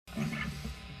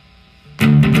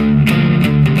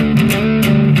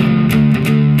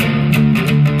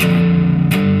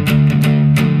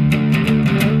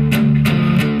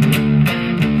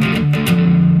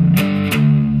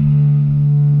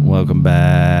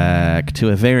back to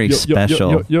a very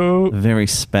very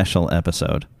special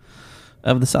episode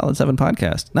of the Solid 7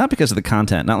 podcast. Not because of the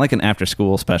content, not like an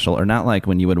after-school special, or not like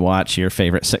when you would watch your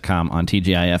favorite sitcom on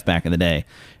TGIF back in the day,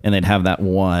 and they'd have that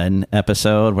one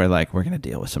episode where, like, we're going to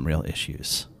deal with some real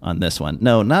issues on this one.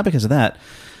 No, not because of that,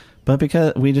 but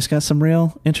because we just got some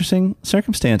real interesting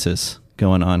circumstances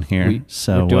going on here.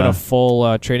 We're doing a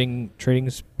full trading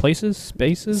spaces?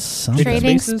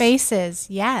 Trading spaces,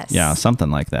 yes. Yeah,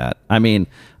 something like that. I mean,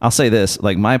 I'll say this,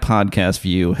 like, my podcast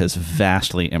view has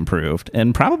vastly improved,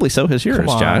 and probably so has yours,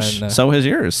 Josh. So has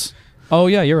yours. Oh,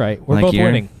 yeah, you're right. We're both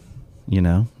winning. You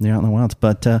know, they're out in the wilds.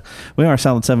 But we are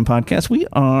Solid 7 Podcast. We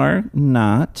are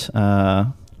not... I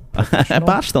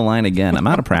botched the line again. I'm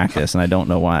out of practice, and I don't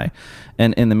know why.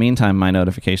 And in the meantime, my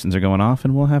notifications are going off,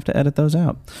 and we'll have to edit those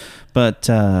out. But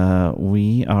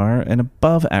we are an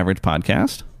above-average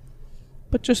podcast.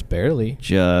 But just barely.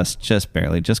 Just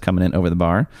barely. Just coming in over the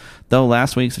bar. Though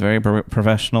last week's very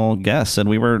professional guest said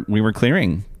we were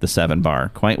clearing the 7 bar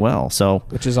quite well. So,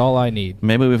 which is all I need.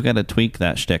 Maybe we've got to tweak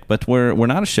that shtick. But we're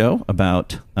not a show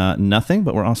about nothing,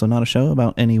 but we're also not a show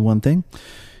about any one thing.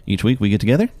 Each week we get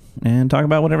together and talk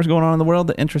about whatever's going on in the world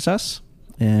that interests us.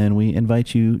 And we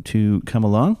invite you to come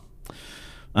along.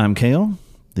 I'm Kale.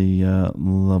 The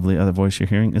lovely other voice you're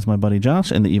hearing is my buddy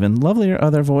Josh. And the even lovelier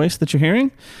other voice that you're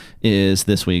hearing is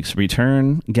this week's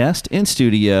return guest in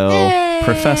studio,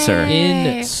 Professora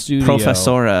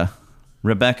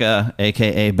Rebecca,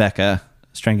 a.k.a. Becca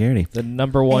Strangarity. The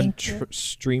number one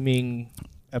streaming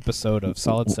episode of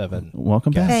Solid 7.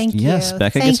 Welcome back. Thank you. Yes,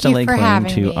 Becca gets to lay claim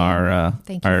to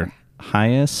our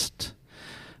highest...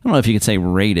 I don't know if you could say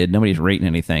rated. Nobody's rating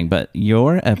anything, but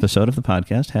your episode of the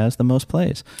podcast has the most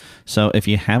plays. So if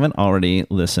you haven't already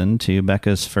listened to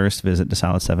Becca's first visit to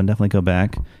Solid 7, definitely go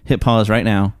back. Hit pause right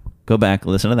now. Go back,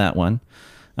 listen to that one,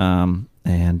 and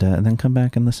then come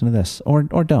back and listen to this. Or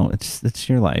don't. It's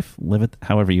your life. Live it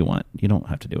however you want. You don't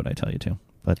have to do what I tell you to.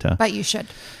 But you should.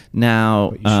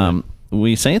 Now...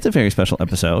 we say it's a very special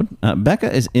episode.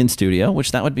 Becca is in studio,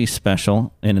 which that would be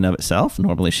special in and of itself.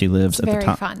 Normally she lives at the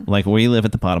top. Fun. Like we live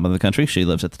at the bottom of the country. She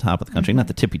lives at the top of the country, not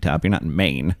the tippy top. You're not in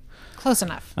Maine. Close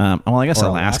enough. Well, I guess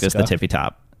Alaska's the tippy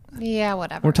top. Yeah,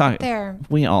 whatever. We're talking. There.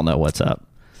 We all know what's up.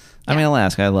 Yeah. I mean,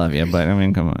 Alaska, I love you, but I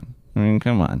mean, come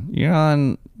on. You're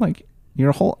on, like, you're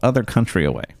a whole other country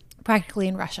away. Practically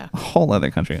in Russia. A whole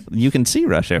other country. You can see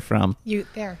Russia from... You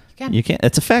can. You can.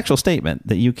 It's a factual statement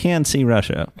that you can see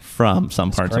Russia from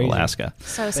some parts of Alaska.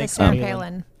 So says Sarah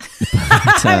Palin.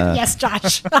 Yes,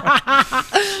 Josh.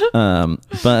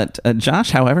 But Josh,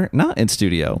 however, not in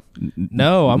studio.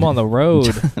 No, I'm on the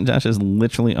road. Josh is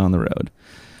literally on the road.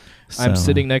 So. I'm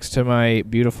sitting next to my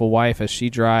beautiful wife as she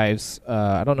drives.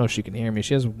 I don't know if she can hear me.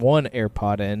 She has one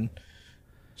AirPod in.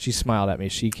 She smiled at me.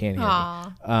 She can't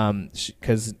hear me.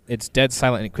 Because it's dead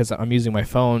silent because I'm using my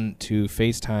phone to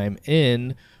FaceTime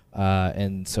in,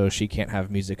 and so she can't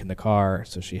have music in the car.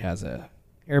 So she has a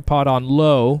AirPod on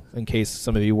low in case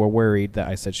some of you were worried that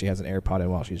I said she has an AirPod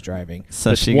in while she's driving.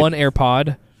 So it's one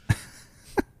AirPod.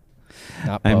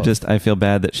 Not both. I feel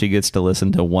bad that she gets to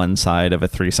listen to one side of a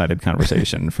 3-sided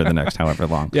conversation for the next however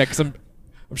long. Yeah, because I'm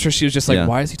sure she was just like,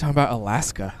 why is he talking about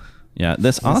Alaska? Yeah,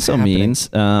 this also means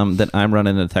that I'm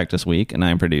running the tech this week, and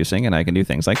I'm producing, and I can do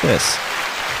things like this.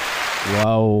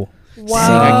 Whoa. See,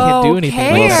 I can't do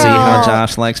anything. We'll see how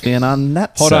Josh likes being on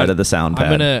that side of the sound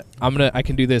pad. I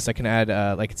can do this. I can add,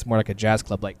 it's more like a jazz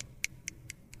club, like.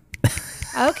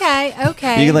 Okay.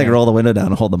 You can roll the window down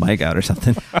and hold the mic out or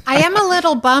something. I am a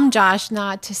little bummed, Josh,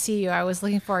 not to see you. I was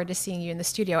looking forward to seeing you in the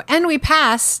studio. And we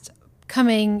passed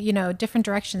coming, different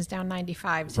directions down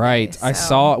 95 today, right. So. I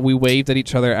saw we waved at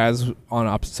each other as on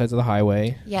opposite sides of the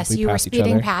highway. Yes, you were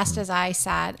speeding past as I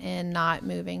sat in not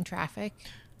moving traffic.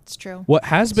 It's true. What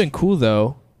has been cool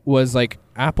though was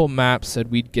Apple Maps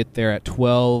said we'd get there at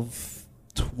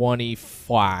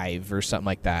 12:25 or something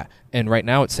like that. And right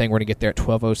now it's saying we're going to get there at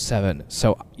 12:07.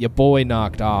 So your boy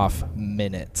knocked off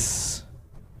minutes.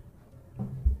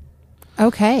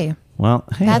 Okay. Well,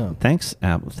 hey, thanks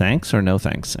or no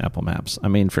thanks, Apple Maps. I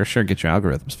mean, for sure, get your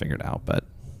algorithms figured out, but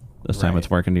this time it's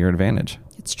working to your advantage.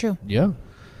 It's true. Yeah.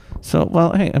 So,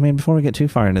 well, hey, I mean, before we get too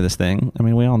far into this thing, I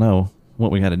mean, we all know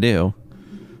what we got to do,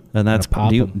 and that's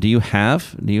do you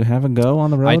have a go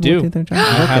on the road? I do.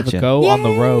 I have a go on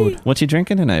the road. What you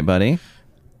drinking tonight, buddy?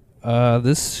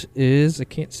 This is, I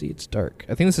can't see, it's dark.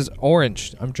 I think this is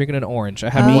orange. I'm drinking an orange. I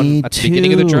had one at the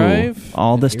beginning of the drive.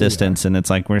 All this distance, and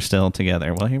it's like we're still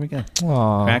together. Well, here we go.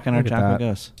 Aww, cracking our Jocko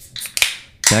Ghost.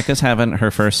 Becca's having her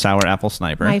first sour apple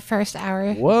sniper. My first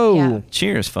hour. Whoa. Yeah.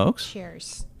 Cheers, folks.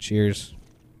 Cheers.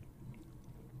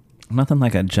 Nothing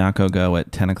like a Jocko Go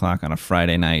at 10 o'clock on a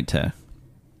Friday night to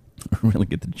really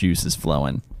get the juices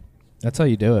flowing. That's how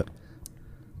you do it.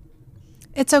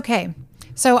 It's okay.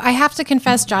 So I have to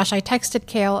confess, Josh, I texted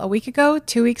Kale a week ago,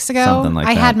 2 weeks ago. Something like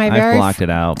I that. had my I blocked it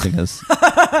out because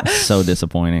it's so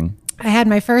disappointing. I had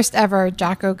my first ever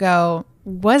Jocko Go.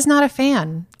 Was not a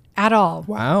fan at all.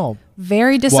 Wow.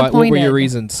 Very disappointed. What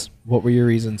were your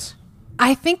reasons?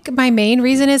 I think my main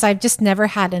reason is I've just never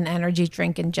had an energy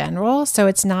drink in general. So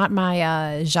it's not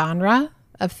my genre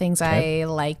of things I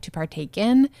like to partake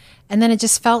in. And then it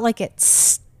just felt like it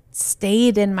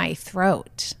stayed in my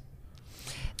throat.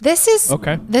 This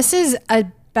is a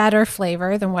better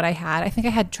flavor than what I had. I think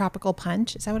I had Tropical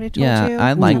Punch. Is that what I told you? Yeah,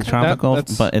 I like Tropical,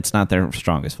 but it's not their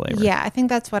strongest flavor. Yeah, I think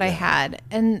that's what I had.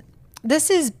 And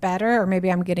this is better, or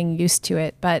maybe I'm getting used to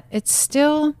it, but it's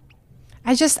still,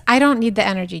 I don't need the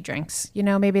energy drinks.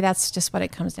 Maybe that's just what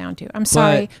it comes down to. I'm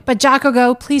sorry. But Jocko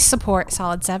Go, please support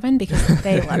Solid 7 because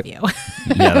they love you.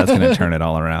 Yeah, that's going to turn it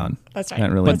all around. That's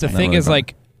right. But the thing is,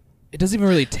 like, it doesn't even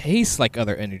really taste like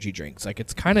other energy drinks. Like,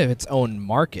 it's kind of its own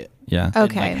market. Yeah.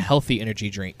 Okay. Like healthy energy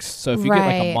drinks. So if you get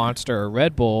like a Monster or a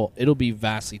Red Bull, it'll be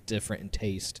vastly different in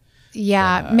taste.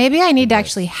 Yeah. Maybe I need to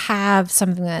actually have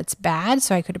something that's bad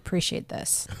so I could appreciate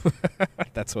this.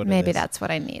 That's what Maybe it is. that's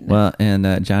what I need. Well, and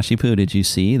Joshy Poo, did you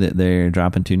see that they're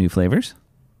dropping 2 new flavors?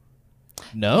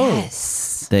 No.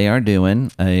 Yes. They are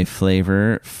doing a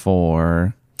flavor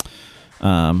for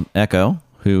Echo,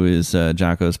 who is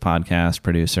Jocko's podcast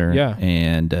producer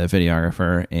and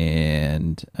videographer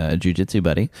and jiu-jitsu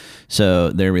buddy. So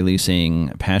they're releasing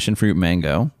Passion Fruit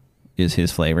Mango is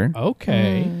his flavor.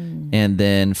 Okay. And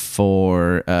then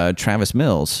for Travis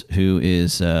Mills, who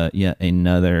is yet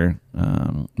another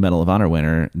Medal of Honor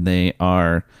winner, they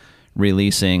are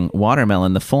releasing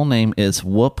watermelon. The full name is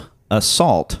Whoop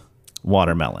Assault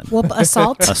Watermelon. Whoop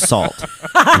Assault? Assault.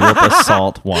 Whoop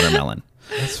Assault Watermelon.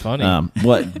 That's funny.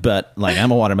 But like,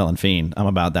 I'm a watermelon fiend. I'm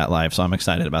about that life, so I'm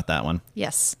excited about that one.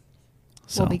 Yes.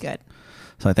 So, will be good.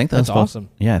 So I think that's awesome.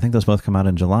 Yeah, I think those both come out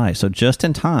in July. So just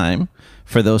in time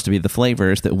for those to be the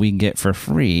flavors that we get for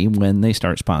free when they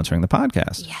start sponsoring the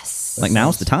podcast. Yes. Like,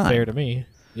 now's the time. Fair to me.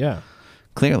 Yeah.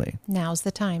 Clearly. Now's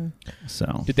the time.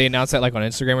 So. Did they announce that like on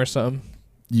Instagram or something?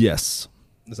 Yes.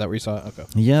 Is that where you saw it? Okay.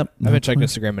 Yep. I haven't checked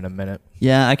Instagram in a minute.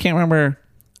 Yeah, I can't remember.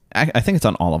 I think it's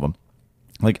on all of them.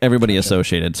 Like, everybody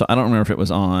associated. So I don't remember if it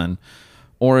was on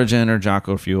Origin or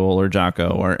Jocko Fuel or Jocko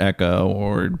or Echo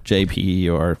or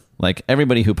JP or like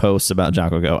everybody who posts about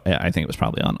Jocko Go. I think it was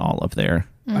probably on all of their.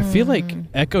 I feel like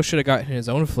Echo should have gotten his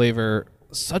own flavor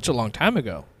such a long time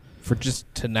ago for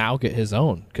just to now get his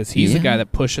own, because he's the guy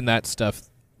that pushing that stuff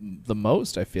the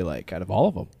most, I feel like, out of all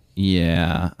of them.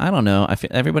 Yeah, I don't know. I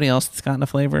feel everybody else that's gotten a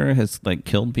flavor has like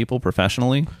killed people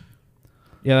professionally.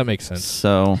 Yeah, that makes sense.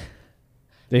 So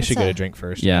they should get a drink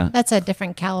first. Yeah. That's a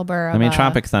different caliber of, I mean,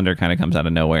 Tropic Thunder kind of comes out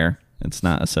of nowhere. It's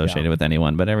not associated with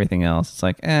anyone, but everything else, it's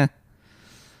like,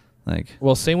 Like,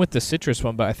 well, same with the citrus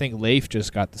one, but I think Leif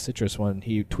just got the citrus one.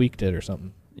 He tweaked it or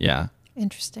something. Yeah.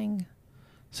 Interesting.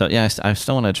 So yeah, I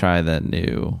still want to try the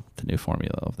new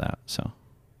formula of that. So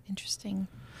interesting.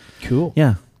 Cool.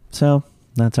 Yeah. So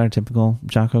that's our typical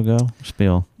Jocko Go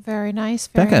spiel. Very nice.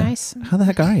 Very Becca, nice. How the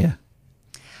heck are you?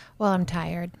 Well, I'm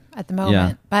tired at the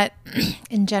moment, but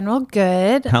in general,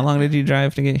 good. How long did you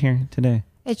drive to get here today?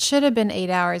 It should have been 8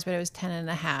 hours, but it was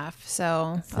 10.5.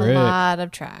 So a lot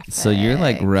of traffic. So you're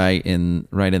like right in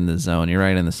the zone. You're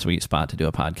right in the sweet spot to do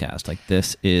a podcast. Like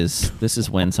this is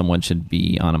when someone should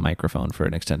be on a microphone for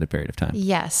an extended period of time.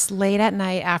 Yes, late at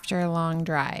night after a long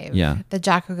drive. Yeah. The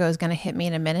Jocko Go is going to hit me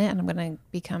in a minute, and I'm going to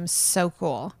become so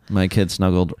cool. My kid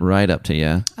snuggled right up to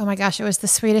you. Oh my gosh, it was the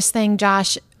sweetest thing,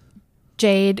 Josh.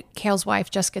 Jade, Kale's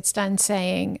wife, just gets done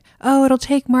saying, "Oh, it'll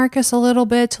take Marcus a little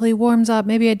bit till he warms up,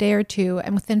 maybe a day or two."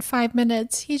 And within 5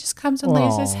 minutes, he just comes and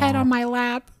lays his head on my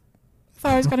lap. I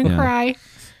thought I was going to cry.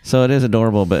 So it is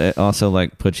adorable, but it also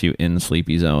like puts you in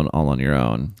sleepy zone all on your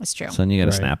own. That's true. So then you got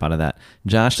to snap out of that.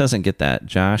 Josh doesn't get that.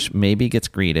 Josh maybe gets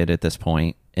greeted at this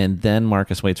point, and then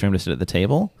Marcus waits for him to sit at the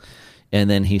table, and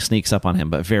then he sneaks up on him,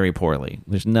 but very poorly.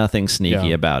 There's nothing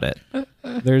sneaky about it.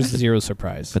 There's zero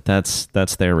surprise. But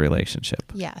that's their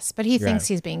relationship. Yes, but he thinks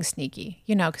he's being sneaky,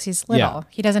 because he's little. Yeah.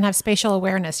 He doesn't have spatial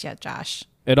awareness yet, Josh.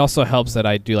 It also helps that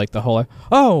I do like the whole,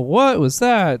 "Oh, what was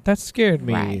that? That scared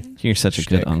me." Right. You're such a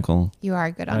good uncle. You are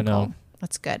a good uncle. I know.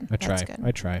 That's good. I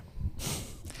try.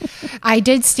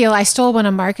 I stole one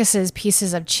of Marcus's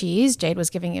pieces of cheese. Jade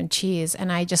was giving him cheese,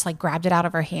 and I just like grabbed it out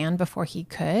of her hand before he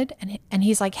could. And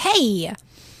he's like, "Hey."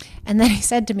 And then he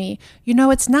said to me,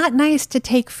 "It's not nice to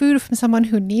take food from someone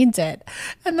who needs it."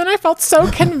 And then I felt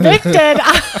so convicted.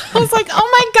 I was like, "Oh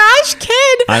my gosh,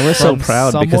 kid." I was so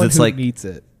proud because it's like, needs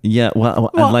it. Yeah,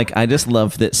 well, like I just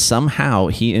love that somehow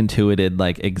he intuited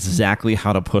like exactly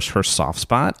how to push her soft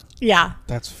spot. Yeah.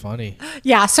 That's funny.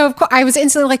 Yeah. So of course, I was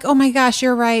instantly like, oh my gosh,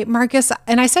 you're right, Marcus.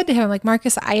 And I said to him, like,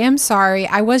 Marcus, I am sorry.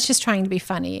 I was just trying to be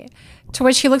funny. To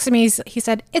which he looks at me, he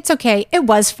said, it's okay. It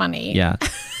was funny. Yeah.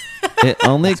 It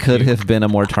only could have been a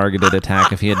more targeted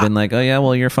attack if he had been like, oh yeah,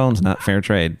 well, your phone's not fair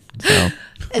trade. So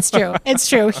It's true. It's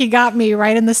true. He got me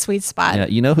right in the sweet spot. yeah,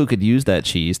 you know who could use that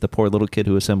cheese? The poor little kid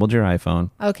who assembled your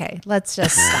iPhone. Okay, let's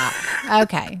just stop.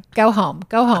 Okay, go home.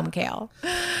 Go home, Kale.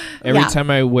 Every time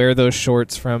I wear those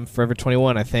shorts from Forever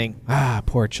 21, I think,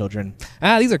 poor children.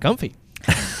 These are comfy.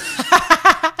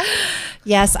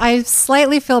 Yes, I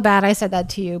slightly feel bad I said that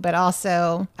to you, but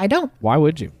also I don't. Why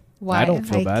would you? Why? I don't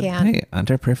feel bad. Can't. Hey,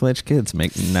 underprivileged kids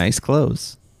make nice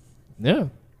clothes. Yeah.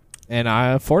 And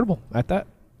affordable at that.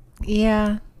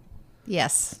 Yeah.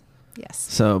 Yes.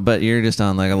 So, but you're just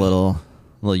on like a little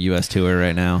U.S. tour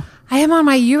right now. I am on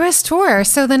my U.S. tour.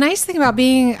 So the nice thing about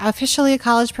being officially a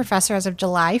college professor as of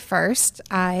July 1st,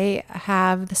 I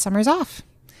have the summers off.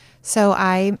 So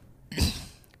I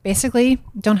basically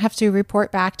don't have to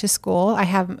report back to school. I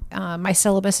have my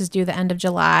syllabus is due the end of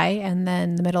July, and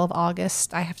then the middle of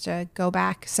August I have to go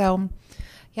back. So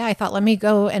yeah, I thought, let me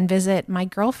go and visit my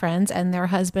girlfriends and their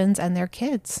husbands and their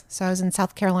kids. So I was in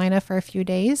South Carolina for a few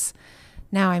days.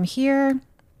 Now I'm here, and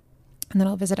then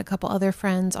I'll visit a couple other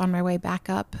friends on my way back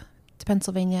up to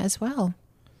Pennsylvania as well.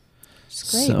 Which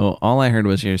is great. So all I heard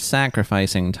was you're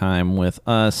sacrificing time with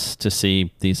us to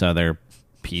see these other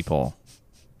people.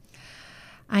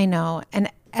 I know. And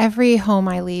every home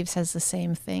I leave says the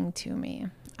same thing to me.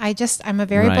 I'm a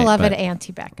very Right, beloved but-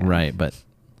 Auntie Becca. But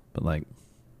like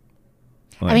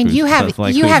I mean, you have who's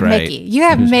right? Mickey. You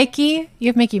have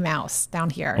Mickey Mouse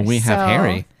down here. We have So-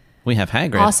 Harry. We have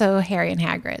Hagrid. Also Harry and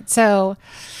Hagrid. So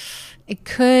it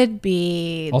could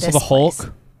be Also this the Hulk. place.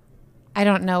 I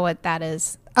don't know what that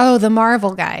is. Oh, the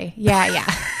Marvel guy. Yeah.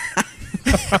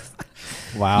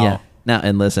 Wow. Yeah. Now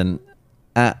and listen,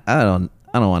 I don't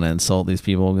want to insult these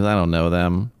people because I don't know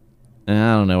them, and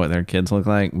I don't know what their kids look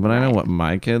like. But I know Right. what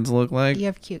my kids look like. You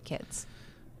have cute kids.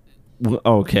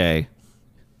 Okay,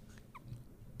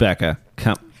 Becca,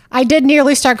 come, I did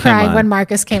nearly start crying on. when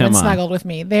Marcus came Come and on. snuggled with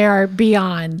me. They are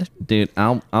beyond. dude.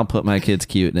 I'll put my kids'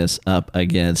 cuteness up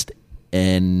against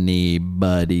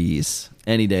anybody's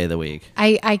any day of the week.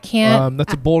 I can't.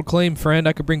 That's a bold claim, friend.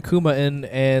 I could bring Kuma in,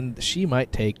 and she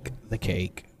might take the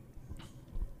cake.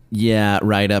 Yeah,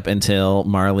 right up until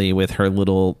Marley, with her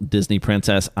little Disney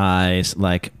princess eyes,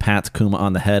 like pats Kuma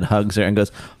on the head, hugs her, and goes,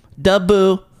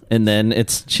 "Dubbo," and then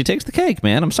she takes the cake.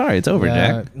 Man, I'm sorry, it's over,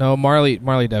 Jack. No, Marley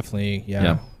definitely.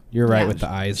 Yeah. You're right Yeah. with the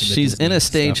eyes. And the She's Disney in a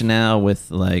stage stuff. now with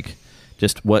like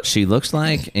just what she looks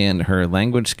like and her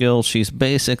language skills. She's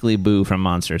basically Boo from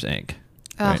Monsters Inc.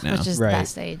 right now. Which is Right. the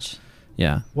best age.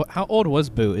 Yeah. How old was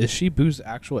Boo? Is she Boo's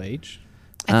actual age?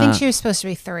 I think she was supposed to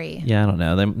be 3. Yeah, I don't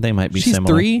know. They might be She's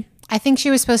similar. 3. I think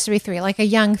she was supposed to be 3, like a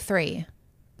young 3.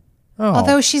 Oh,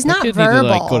 Although she's that not kid need to,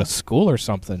 like, verbal. go to school or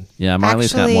something. Yeah,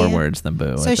 Marley's got Actually, more words than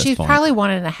Boo. So at this she's point. probably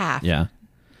 1.5. Yeah.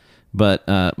 But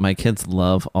my kids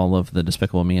love all of the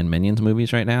Despicable Me and Minions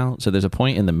movies right now. So there's a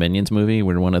point in the Minions movie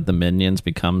where one of the Minions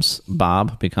becomes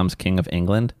King of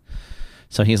England.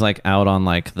 So he's like out on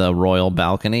like the royal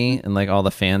balcony and like all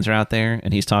the fans are out there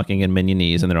and he's talking in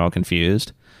Minionese and they're all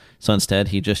confused. So instead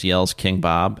he just yells King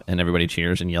Bob and everybody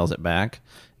cheers and yells it back.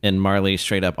 And Marley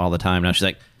straight up all the time. Now she's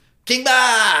like, King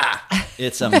Bob!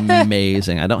 It's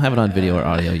amazing. I don't have it on video or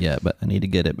audio yet, but I need to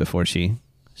get it before she's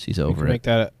You over can it. make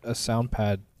that a sound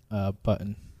pad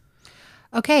button.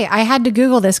 Okay, I had to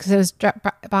Google this because it was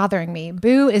bothering me.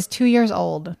 Boo is 2 years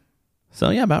old. So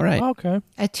yeah, about right. Okay.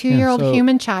 A 2-year-old so-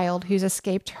 human child who's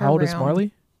escaped her How old room. is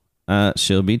Marley?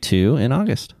 She'll be 2 in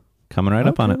August. Coming right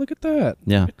up on Okay, it. Look at that.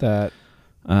 Yeah. Look at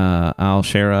that. I'll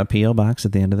share a P.O. box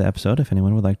at the end of the episode if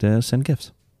anyone would like to send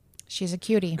gifts. She's a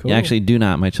cutie. Cool. Yeah, actually,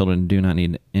 my children do not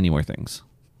need any more things,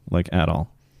 like at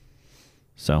all.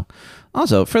 So,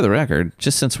 also, for the record,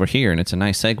 just since we're here and it's a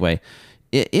nice segue,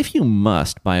 if you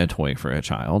must buy a toy for a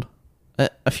child,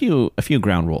 a few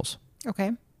ground rules.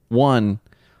 Okay, 1,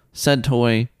 said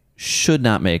toy should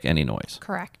not make any noise.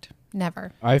 correct.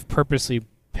 Never. I've purposely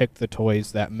picked the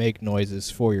toys that make noises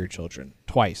for your children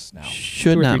twice now.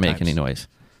 Should 2 or not 3 make times. any noise.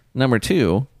 Number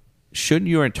 2, should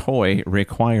your toy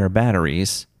require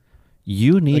batteries,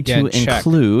 you need Again, to check.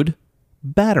 include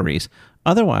batteries.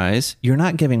 Otherwise, you're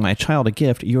not giving my child a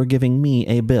gift, you're giving me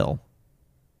a bill.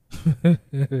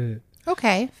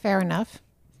 Okay, fair enough.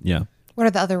 Yeah. What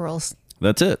are the other rules?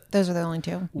 That's it. Those are the only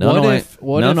 2. No What noise, if-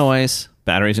 what no if- noise,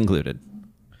 batteries included.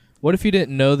 What if you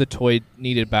didn't know the toy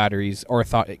needed batteries or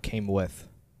thought it came with?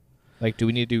 Like, do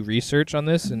we need to do research on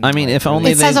this? And I mean, if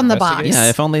only it says on the box. Yeah,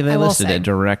 if only they listed it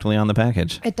directly on the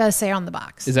package. It does say on the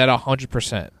box. Is that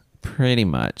 100%? Pretty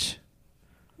much.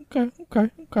 Okay.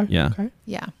 Yeah. Okay.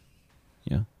 Yeah.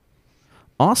 Yeah.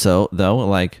 Also, though,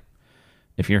 like,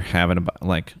 if you're having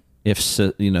if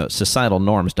societal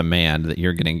norms demand that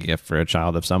you're getting a gift for a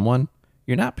child of someone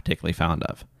you're not particularly fond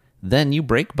of, then you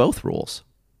break both rules.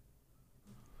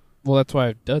 Well, that's why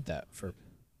I've done that for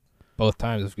both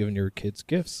times. I've given your kids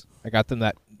gifts. I got them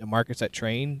that Marcus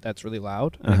train that's really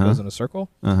loud and it goes in a circle,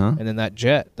 and then that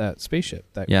jet, that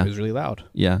spaceship that was really loud.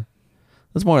 Yeah,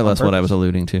 that's more or less what I was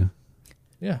alluding to.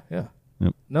 Yeah.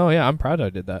 Yep. No, yeah, I'm proud I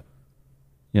did that.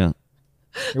 Yeah.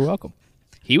 You're welcome.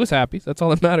 He was happy. That's all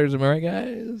that matters. Am I right,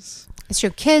 guys? It's true.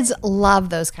 Kids love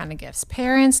those kind of gifts.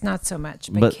 Parents, not so much,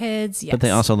 but kids, yes. But they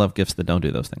also love gifts that don't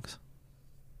do those things.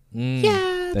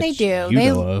 Yeah, they do.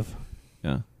 They love.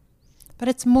 Yeah. But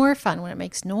it's more fun when it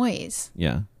makes noise.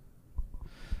 Yeah.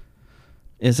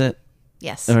 Is it?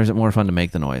 Yes. Or is it more fun to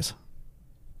make the noise?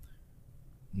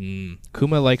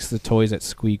 Kuma likes the toys that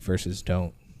squeak versus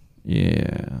don't.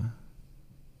 Yeah.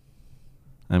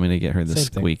 I'm going to get her the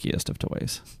Same squeakiest of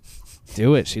toys.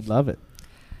 Do it. She'd love it.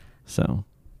 So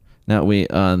now we,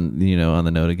 on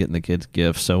the note of getting the kids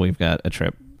gifts, so we've got a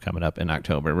trip coming up in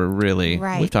October. We're really,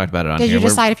 we've talked about it on here. Did you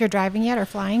decide if you're driving yet or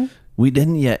flying? We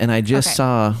didn't yet. And I just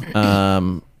saw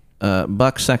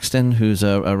Buck Sexton, who's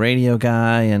a radio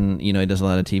guy, and, he does a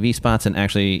lot of TV spots. And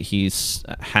actually, he's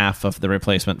half of the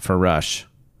replacement for Rush.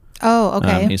 Oh,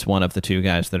 okay. He's one of the two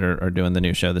guys that are doing the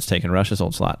new show that's taking Rush's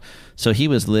old slot. So he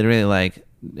was literally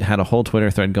had a whole Twitter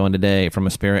thread going today from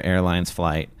a Spirit Airlines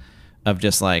flight of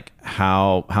just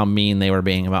how mean they were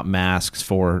being about masks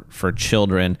for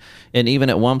children. And even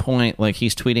at one point,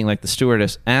 he's tweeting the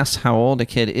stewardess asked how old a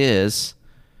kid is,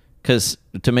 because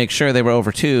to make sure they were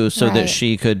over 2 so that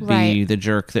she could be the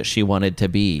jerk that she wanted to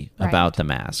be about the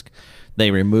mask.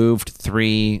 They removed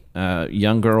 3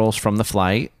 young girls from the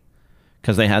flight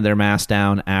because they had their mask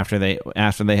down after they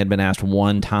had been asked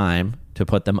one time to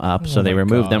put them up. So they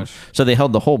removed them. So they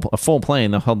held a full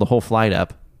plane. They held the whole flight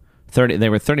up. They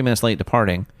were 30 minutes late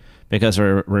departing because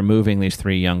they're removing these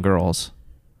 3 young girls.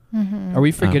 Mm-hmm. Are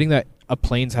we forgetting that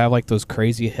planes have those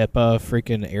crazy HIPAA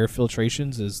freaking air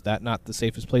filtrations? Is that not the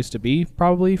safest place to be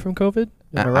probably from COVID?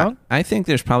 Am I wrong? I think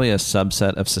there's probably a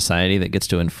subset of society that gets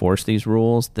to enforce these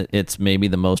rules, that it's maybe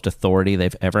the most authority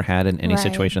they've ever had in any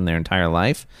situation in their entire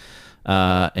life.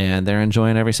 And they're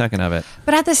enjoying every second of it.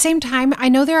 But at the same time, I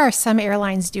know there are some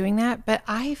airlines doing that, but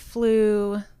I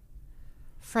flew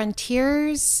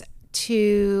Frontiers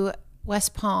to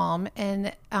West Palm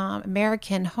and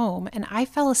American home, and I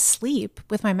fell asleep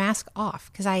with my mask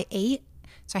off because I ate,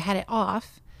 so I had it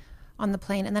off on the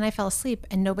plane, and then I fell asleep,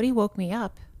 and nobody woke me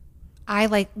up.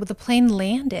 The plane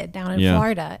landed down in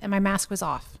Florida, and my mask was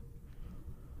off.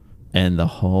 And the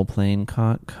whole plane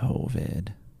caught COVID.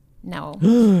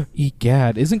 No.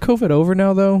 Egad. Isn't COVID over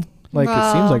now, though? It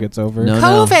seems like it's over. No,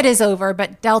 COVID is over,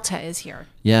 but Delta is here.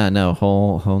 Yeah, no,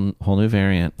 whole new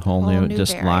variant. Whole new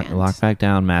just variant. Lock back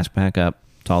down, mask back up.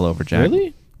 It's all over, Jack.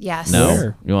 Really? Yes. No.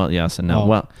 Where? Well, yes and no. Oh.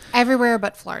 Well, everywhere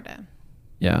but Florida.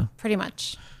 Yeah. Pretty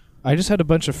much. I just had a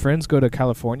bunch of friends go to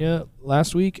California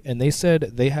last week, and they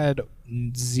said they had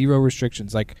 0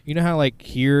 restrictions. You know how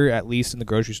here, at least in the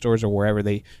grocery stores or wherever,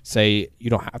 they say you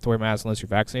don't have to wear masks unless you're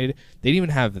vaccinated? They didn't even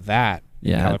have that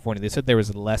in California. They said there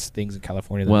was less things in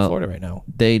California than in Florida right now.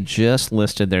 They just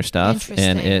listed their stuff,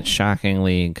 and it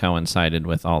shockingly coincided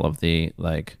with all of the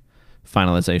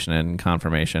finalization and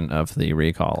confirmation of the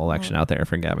recall election out there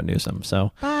for Gavin Newsom.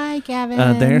 So bye,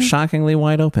 Gavin. They're shockingly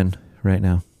wide open right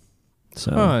now.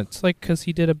 So it's because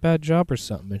he did a bad job or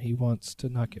something, and he wants to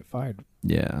not get fired.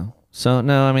 Yeah. So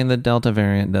no, I mean the Delta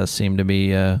variant does seem to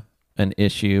be an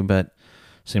issue, but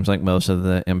seems like most of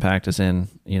the impact is in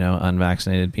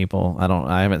unvaccinated people.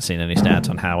 I haven't seen any stats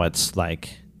on how it's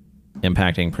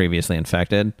impacting previously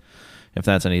infected. If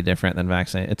that's any different than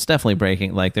vaccinated, it's definitely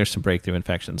breaking. There's some breakthrough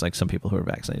infections. Some people who are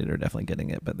vaccinated are definitely getting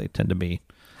it, but they tend to be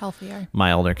healthier,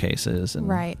 milder cases, and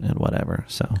whatever.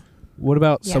 So. What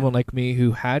about someone like me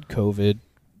who had COVID?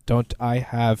 Don't I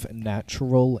have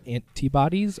natural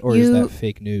antibodies, or is that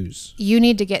fake news? You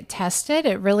need to get tested.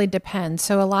 It really depends.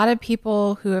 So a lot of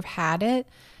people who have had it,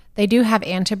 they do have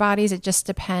antibodies. It just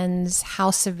depends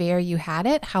how severe you had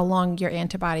it, how long your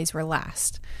antibodies will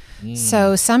last.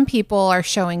 So some people are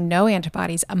showing no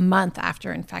antibodies a month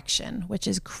after infection, which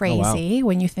is crazy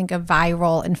when you think of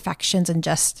viral infections and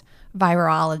just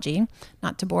virology,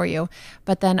 not to bore you.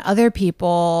 But then other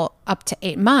people, up to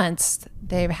 8 months,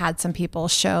 they've had some people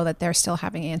show that they're still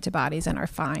having antibodies and are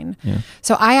fine. Yeah.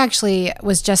 So I actually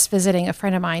was just visiting a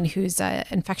friend of mine who's an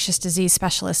infectious disease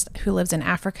specialist who lives in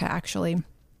Africa, actually.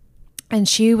 And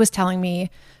she was telling me,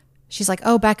 she's like,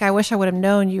 oh, Beck, I wish I would have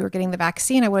known you were getting the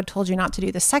vaccine. I would have told you not to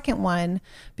do the second one,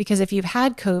 because if you've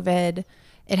had COVID,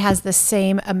 it has the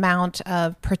same amount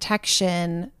of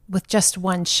protection with just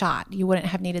one shot. You wouldn't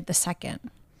have needed the second.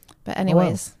 But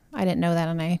anyways, I didn't know that,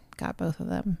 and I got both of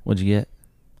them. What'd you get?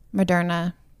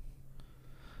 Moderna.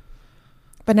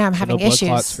 But now I'm having no blood issues.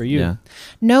 clots for you. Yeah.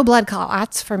 No blood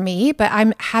clots for me, but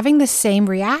I'm having the same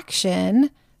reaction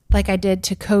like I did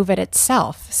to COVID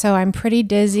itself. So I'm pretty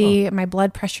dizzy. My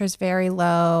blood pressure is very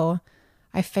low.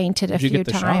 I fainted a few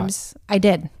times. I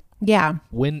did. Yeah.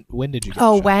 When did you get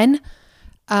the shot? When?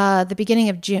 The beginning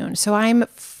of June. So I'm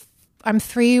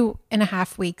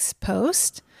 3.5 weeks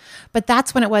post, but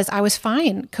that's when it was. I was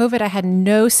fine. COVID, I had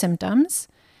no symptoms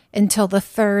until the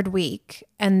 3rd week.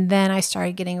 And then I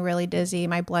started getting really dizzy.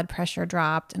 My blood pressure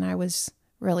dropped and I was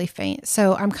really faint.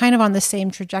 So I'm kind of on the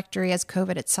same trajectory as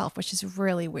COVID itself, which is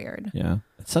really weird. Yeah.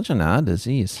 It's such an odd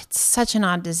disease. It's such an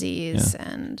odd disease.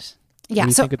 Yeah. And yeah. What do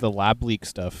you think of the lab leak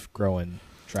stuff growing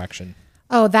traction?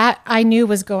 Oh, that I knew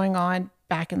was going on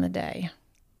back in the day.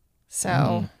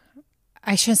 So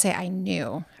I shouldn't say I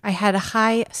knew. I had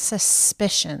high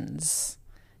suspicions.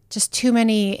 Just too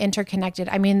many interconnected.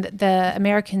 I mean, the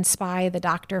American Spy, the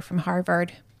doctor from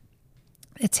Harvard,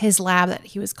 it's his lab that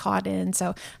he was caught in. So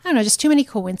I don't know, just too many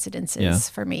coincidences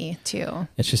for me too.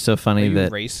 It's just so funny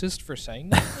that racist for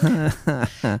saying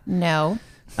that. No,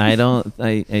 I don't.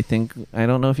 I think I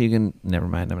don't know if you can. Never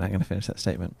mind. I'm not going to finish that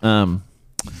statement.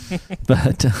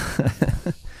 But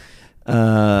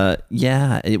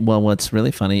yeah. Well, what's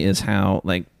really funny is how,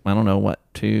 like, I don't know what,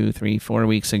 2, 3, 4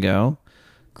 weeks ago,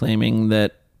 claiming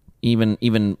that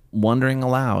even wondering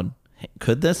aloud, hey,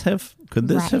 could this have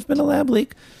been a lab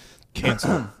leak?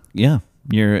 Cancel. Yeah,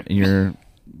 you're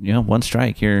one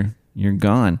strike, you're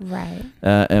gone. Right.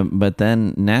 But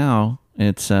then now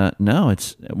it's no,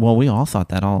 it's well, we all thought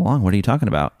that all along. What are you talking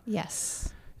about?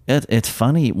 Yes. It's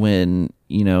funny when,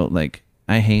 like,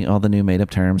 I hate all the new made up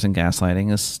terms, and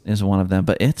gaslighting is one of them.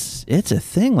 But it's a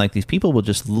thing. Like, these people will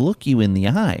just look you in the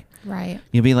eye. Right.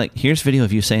 You'll be like, "Here's video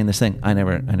of you saying this thing." I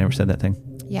never said that thing.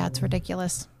 Yeah, it's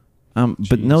ridiculous.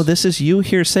 But no, this is you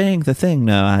here saying the thing.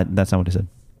 No, that's not what I said.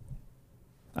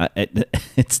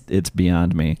 It's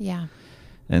beyond me. Yeah.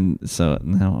 And so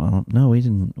no,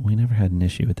 we never had an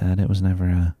issue with that. It was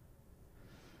never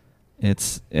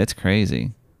it's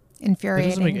crazy.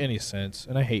 Infuriating. It doesn't make any sense,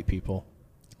 and I hate people.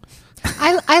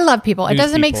 I love people. It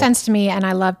doesn't make sense to me, and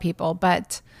I love people,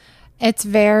 but it's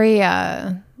very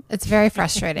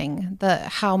frustrating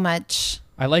how much.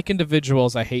 I like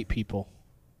individuals. I hate people.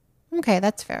 Okay,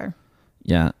 that's fair.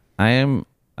 Yeah,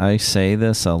 I say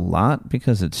this a lot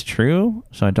because it's true.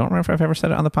 So I don't remember if I've ever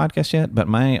said it on the podcast yet, but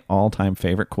my all-time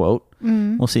favorite quote.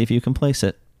 We'll see if you can place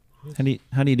it.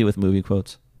 How do you do with movie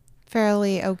quotes?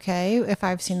 Fairly okay if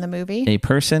I've seen the movie. A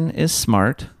person is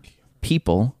smart.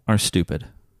 People are stupid.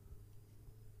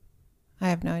 I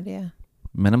have no idea.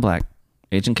 Men in Black,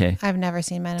 Agent K. I've never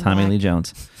seen Men in Black. Tommy Lee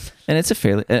Jones. And it's a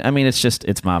fairly, I mean,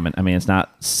 it's mom. I mean, it's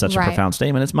not such a profound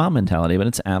statement. It's mom mentality, but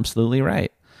it's absolutely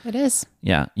right. It is.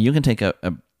 Yeah. You can take a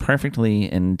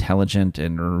perfectly intelligent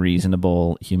and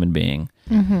reasonable human being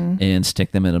and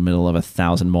stick them in the middle of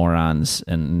 1,000 morons,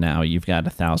 and now you've got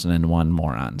 1,001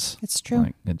 morons. It's true.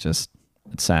 Like, it's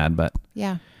sad, but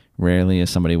yeah, rarely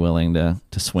is somebody willing to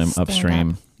swim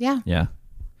upstream. Yeah. Yeah.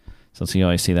 So you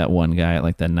always see that one guy at,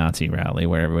 like, the Nazi rally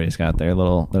where everybody's got their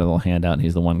little handout, and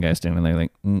he's the one guy standing there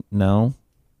like, no,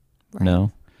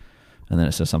 no. And then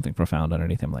it says something profound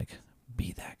underneath him, like,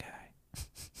 be that guy.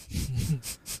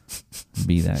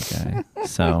 Be that guy.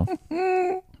 So,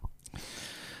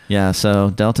 yeah, so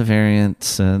Delta variant,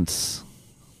 it's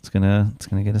gonna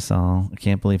get us all. I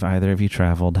can't believe either of you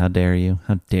traveled. How dare you?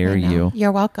 How dare you?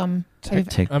 You're welcome.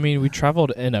 I mean, we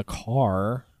traveled in a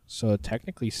car, so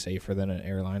technically safer than an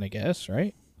airline, I guess,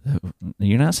 right?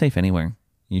 You're not safe anywhere.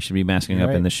 You should be masking up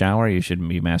in the shower. You shouldn't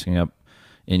be masking up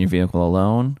in your vehicle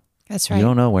alone. That's right. You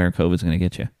don't know where COVID's going to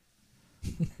get you.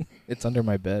 It's under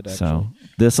my bed, actually. So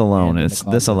this alone is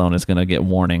going to get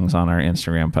warnings on our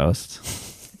Instagram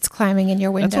posts. It's climbing in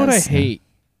your windows. That's what I hate.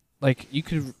 Like, you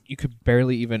could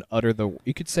barely even utter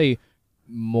you could say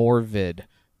morbid,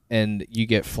 and you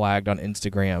get flagged on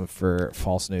Instagram for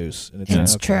false news. And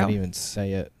it's true. I can't even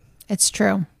say it. It's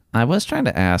true. I was trying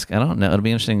to ask, I don't know, it'll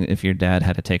be interesting if your dad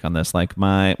had a take on this. Like,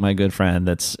 my good friend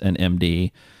that's an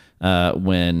MD,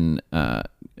 when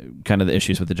kind of the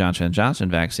issues with the Johnson & Johnson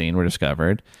vaccine were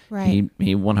discovered, right.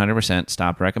 he 100%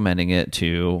 stopped recommending it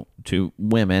to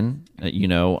women,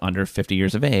 under 50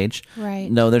 years of age.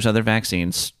 Right. No, there's other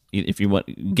vaccines. If you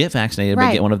want get vaccinated,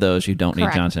 but get one of those, you don't need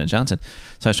Johnson & Johnson.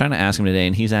 So I was trying to ask him today,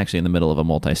 and he's actually in the middle of a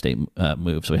multi-state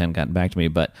move, so he hadn't gotten back to me.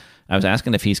 But I was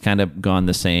asking if he's kind of gone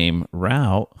the same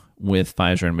route with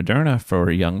Pfizer and Moderna for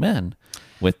young men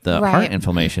with the heart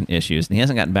inflammation issues. And he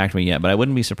hasn't gotten back to me yet, but I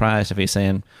wouldn't be surprised if he's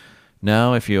saying,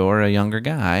 no, if you're a younger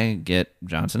guy, get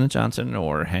Johnson & Johnson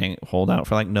or hold out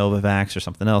for like Novavax or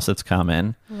something else that's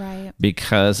common. Right.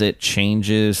 Because it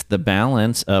changes the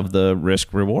balance of the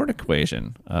risk-reward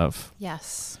equation of...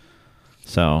 Yes.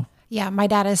 So... Yeah, my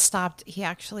dad has stopped. He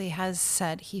actually has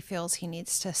said he feels he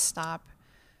needs to stop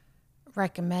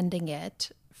recommending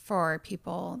it for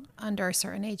people under a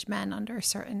certain age, men under a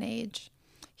certain age.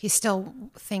 He still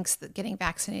thinks that getting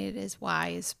vaccinated is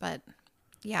wise, but...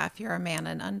 Yeah, if you're a man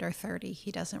and under 30,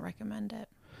 he doesn't recommend it.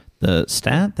 The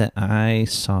stat that I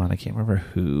saw, and I can't remember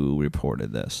who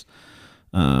reported this,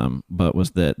 but was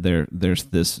that there's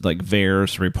this like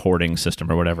VAERS reporting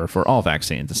system or whatever for all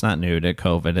vaccines. It's not new to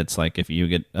COVID. It's like if you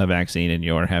get a vaccine and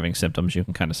you're having symptoms, you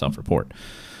can kind of self-report.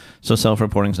 So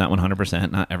self-reporting is not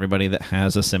 100%. Not everybody that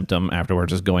has a symptom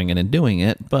afterwards is going in and doing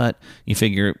it, but you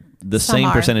figure the same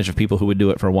percentage of people who would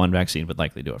do it for one vaccine would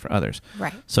likely do it for others.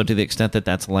 Right. So to the extent that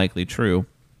that's likely true,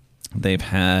 they've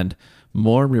had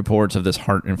more reports of this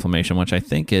heart inflammation, which I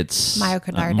think it's...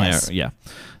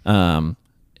 Myocarditis.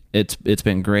 It's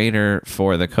been greater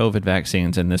for the COVID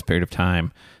vaccines in this period of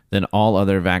time than all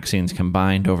other vaccines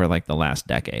combined over like the last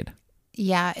decade.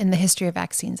 Yeah, in the history of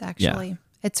vaccines, actually. Yeah.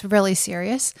 It's really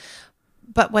serious.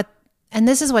 But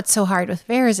this is what's so hard with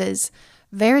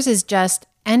VAERS is just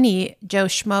any Joe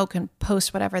Schmo can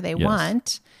post whatever they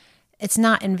want. It's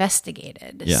not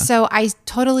investigated. Yeah. So I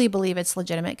totally believe it's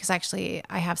legitimate because actually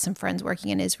I have some friends working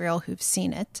in Israel who've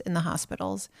seen it in the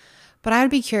hospitals. But I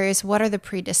would be curious, what are the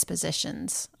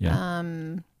predispositions? Yeah.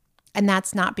 And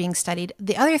that's not being studied.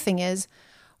 The other thing is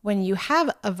when you have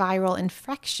a viral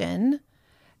infection,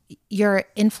 your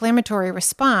inflammatory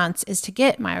response is to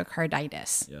get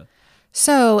myocarditis. Yeah.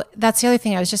 So that's the other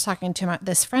thing. I was just talking to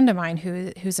this friend of mine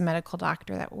who's a medical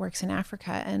doctor that works in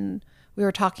Africa, and we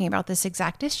were talking about this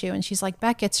exact issue. And she's like,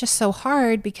 Beck, it's just so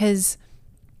hard because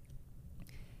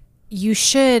you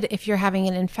should, if you're having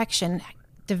an infection,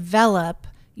 develop,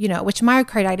 which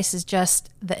myocarditis is just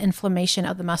the inflammation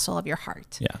of the muscle of your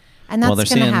heart. Yeah. And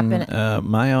that's going to happen.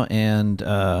 Myo and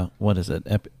what is it?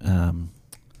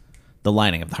 The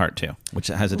lining of the heart too, which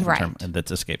has a different term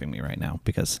that's escaping me right now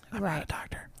because I'm not a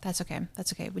doctor. That's okay.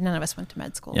 None of us went to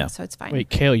med school, so it's fine. Wait,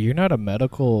 Kale, you're not a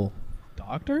medical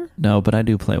doctor? No, but I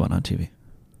do play one on TV.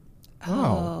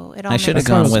 Oh, I should have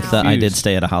gone with I did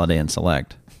stay at a Holiday Inn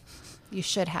Select. You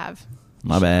should have.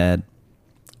 My bad.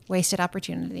 Wasted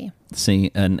opportunity.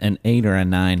 See, an 8 or a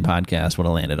 9 podcast would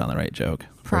have landed on the right joke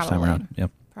first time around.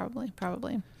 Yep.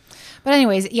 Probably. But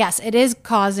anyways, yes, it is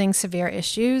causing severe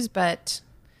issues, but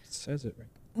it says it right.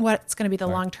 What's going to be the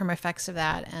long-term effects of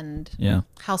that, and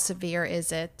how severe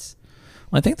is it?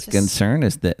 Well, I think the concern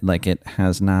is that it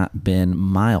has not been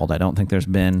mild. I don't think there's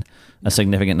been a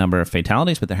significant number of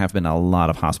fatalities, but there have been a lot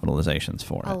of hospitalizations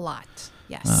for it. A lot,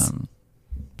 yes.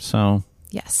 So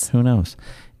yes, who knows?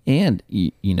 And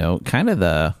kind of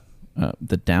the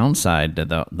downside to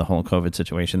the whole COVID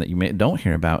situation that you don't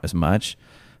hear about as much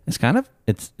is kind of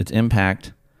its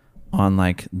impact on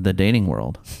the dating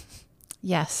world.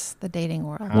 Yes, the dating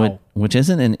world. Which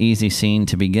isn't an easy scene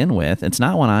to begin with. It's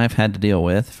not one I've had to deal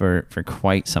with for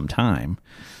quite some time.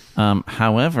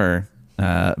 However,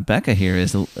 Becca here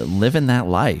is living that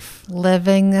life.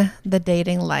 Living the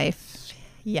dating life.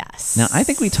 Yes. Now, I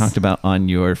think we talked about on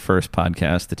your first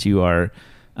podcast that you are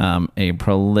a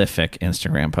prolific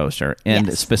Instagram poster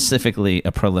and specifically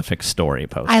a prolific story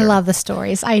poster. I love the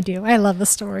stories. I do. I love the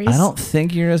stories. I don't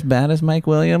think you're as bad as Mike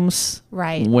Williams.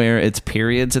 Right. Where it's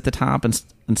periods at the top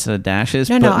instead of dashes.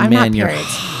 No, I'm not periods. You're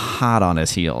hot on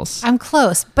his heels. I'm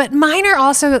close. But mine are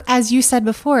also, as you said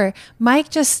before,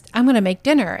 Mike I'm going to make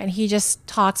dinner, and he just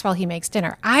talks while he makes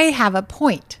dinner. I have a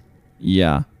point.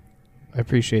 Yeah. I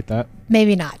appreciate that.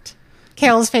 Maybe not.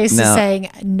 Carol's face is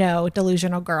saying, no,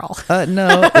 delusional girl.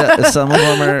 No, some of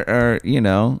them are,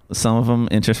 some of them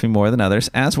interest me more than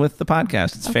others, as with the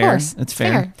podcast. It's fair. It's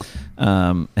fair.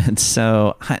 And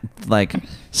so,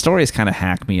 stories kind of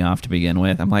hack me off to begin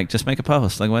with. I'm like, just make a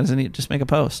post. Why doesn't he just make a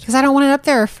post? Because I don't want it up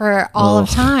there for all of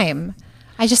time.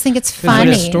 I just think it's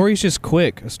funny. A story's just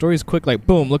quick. A story's quick,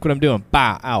 boom, look what I'm doing.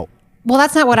 Bah, out. Well,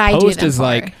 that's not what I do. Post is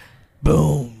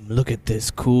boom, look at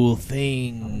this cool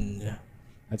thing.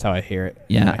 That's how I hear it.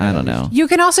 Yeah, I don't know. You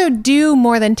can also do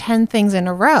more than 10 things in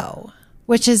a row,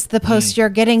 which is the post you're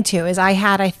getting to. Is I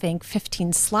had, I think,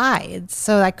 15 slides,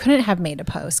 so I couldn't have made a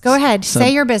post. Go ahead,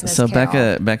 say your business. So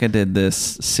Carol. Becca did this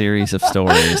series of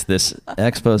stories, this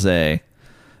expose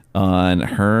on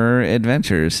her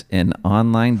adventures in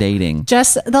online dating.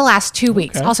 Just the last 2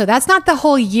 weeks. Okay. Also, that's not the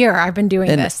whole year I've been doing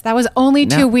this. That was only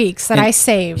 2 weeks that I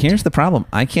saved. Here's the problem.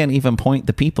 I can't even point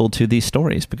the people to these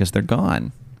stories because they're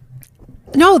gone.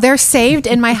 No, they're saved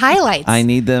in my highlights. I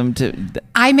need them to...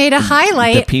 I made a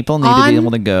highlight. The people need to be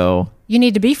able to go... You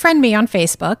need to befriend me on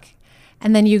Facebook,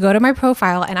 and then you go to my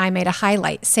profile, and I made a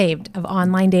highlight saved of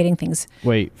online dating things.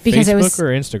 Wait, because Facebook it was or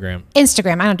Instagram?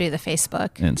 Instagram. I don't do the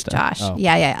Facebook. Insta. Josh. Oh.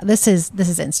 Yeah. This is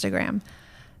Instagram.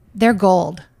 They're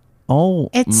gold. Oh,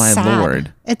 It's my sad.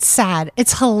 Lord. It's sad.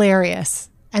 It's hilarious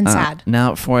and sad.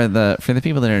 Now, for the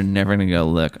people that are never going to go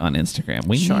look on Instagram,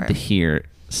 we Sure. need to hear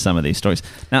some of these stories.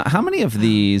 Now, how many of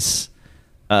these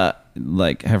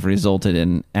have resulted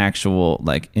in actual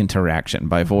interaction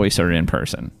by voice or in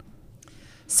person?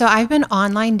 So I've been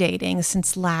online dating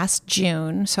since last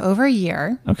June, so over a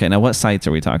year. Okay, now what sites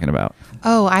are we talking about?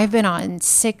 Oh, I've been on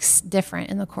 6 different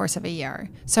in the course of a year.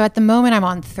 So at the moment I'm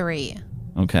on 3.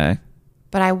 Okay.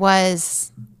 But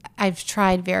I've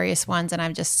tried various ones and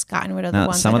I've just gotten rid of the Now,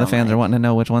 ones some I of the don't fans like. are wanting to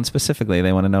know which one specifically.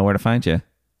 They want to know where to find you.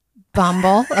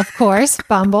 Bumble, of course.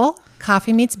 Bumble,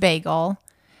 Coffee Meets Bagel.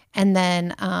 And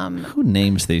then, Who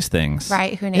names these things?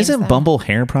 Right, who names Isn't them? Bumble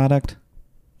hair product?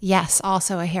 yes,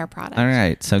 also a hair product. All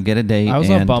right, so get a date. I was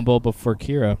and on Bumble before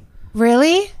Kira.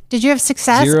 Really? Did you have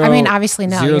success? Zero- I mean, obviously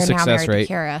no. zero You're now success married rate.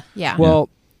 to Kira. Yeah. Well,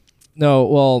 no.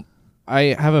 Well,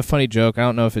 I have a funny joke. I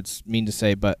don't know if it's mean to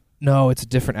say, but no, it's a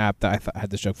different app that I thought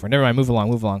had this joke for. Never mind. Move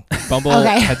along. Bumble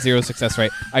Okay. had 0 success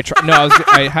rate.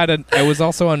 I was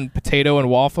also on Potato and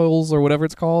Waffles or whatever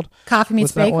it's called. Coffee Meets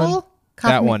What's that Bagel? one?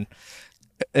 Coffee That Meet- one.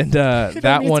 And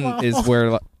that Meets one Waffle. is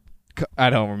where I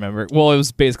don't remember. Well, it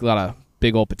was basically a lot of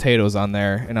big old potatoes on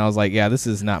there, and I was like, yeah, this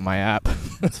is not my app.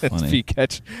 funny. If you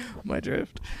catch my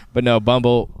drift. But no,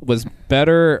 Bumble was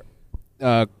better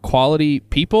quality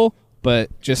people,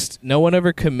 but just no one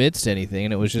ever commits to anything,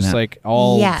 and it was just No. like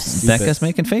all Yes. stupid. Becca's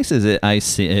making faces. I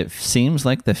see. It seems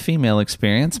like the female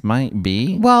experience might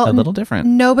be Well, a little different.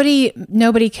 Nobody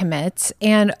commits.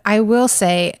 And I will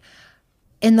say,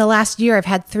 in the last year, I've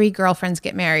had 3 girlfriends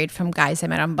get married from guys I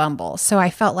met on Bumble. So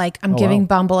I felt like I'm giving wow.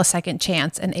 Bumble a second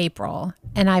chance in April.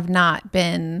 And I've not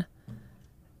been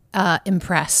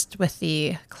impressed with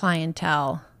the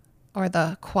clientele or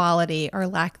the quality or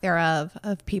lack thereof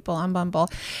of people on Bumble.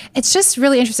 It's just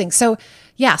really interesting. So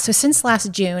yeah, so since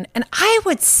last June, and I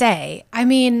would say, I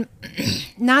mean,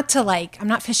 not to I'm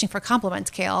not fishing for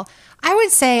compliments, Kale. I would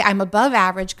say I'm above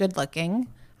average good looking.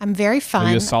 I'm very fun.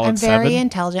 Are you a solid I'm very 7?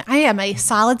 intelligent. I am a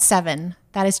solid 7.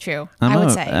 That is true. I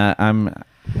would say.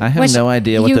 I have Which no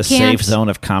idea what you the can't- safe zone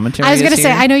of commentary I was is going to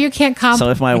say, here. I know you can't So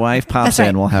if my wife pops That's right.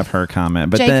 in, we'll have her comment.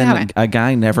 But Jake, then comment. a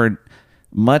guy never,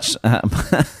 much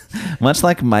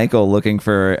like Michael looking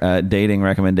for dating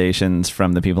recommendations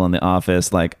from the people in the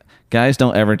office, like guys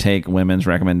don't ever take women's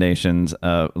recommendations,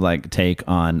 take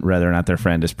on whether or not their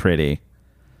friend is pretty.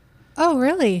 Oh,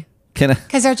 really? Can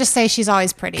Because they'll just say she's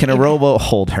always pretty. a rowboat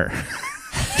hold her?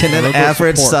 Can an Rowboat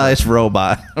average support her. sized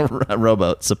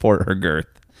rowboat support her girth?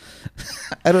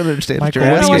 I don't understand what Michael,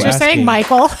 you're I don't know what what asking. you're saying, asking?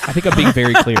 Michael. I think I'm being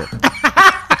very clear.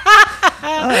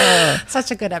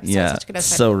 Such a good episode. Yeah, Such a good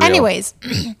episode. so real. Anyways,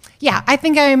 yeah, I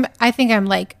think I'm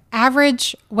like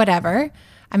average, whatever.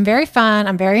 I'm very fun.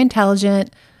 I'm very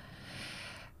intelligent.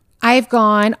 I've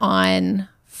gone on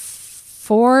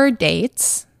 4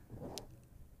 dates.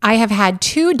 I have had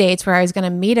 2 dates where I was going to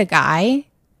meet a guy,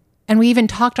 and we even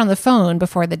talked on the phone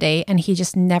before the date, and he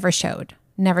just never showed.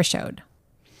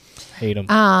 Hate him.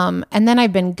 And then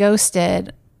I've been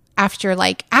ghosted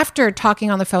after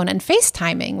talking on the phone and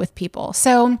FaceTiming with people.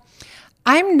 So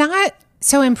I'm not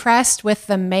so impressed with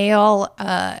the male,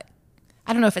 I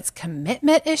don't know if it's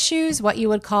commitment issues, what you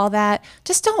would call that.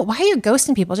 Just why are you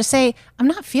ghosting people? Just say, I'm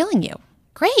not feeling you.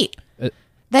 Great.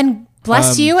 Then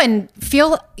bless you and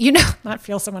not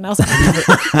feel someone else.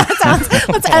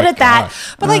 Let's edit that.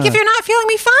 But if you're not feeling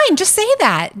me, fine. Just say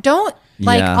that. Don't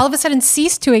all of a sudden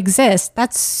cease to exist.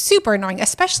 That's super annoying,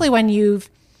 especially when you've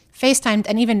FaceTimed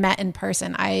and even met in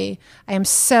person. I am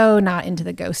so not into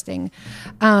the ghosting.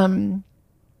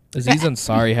 Aziz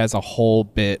Ansari has a whole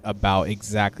bit about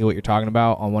exactly what you're talking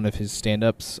about on one of his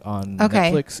stand-ups on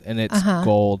Okay. Netflix, and it's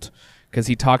gold because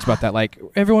he talks about that. Like,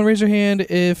 everyone raise your hand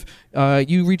if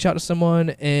you reach out to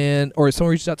someone or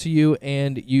someone reaches out to you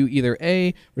and you either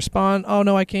A, respond, oh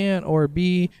no I can't, or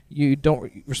B, you don't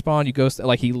respond, you ghost.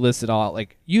 Like, he lists it all out.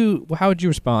 Like, how would you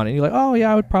respond? And you're like, oh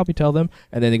yeah, I would probably tell them.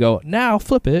 And then they go, now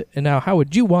flip it, and now how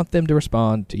would you want them to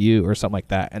respond to you, or something like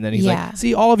that. And then he's like,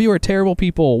 see, all of you are terrible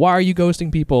people. Why are you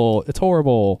ghosting people? It's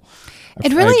horrible.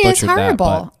 It really is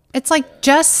horrible. It's like,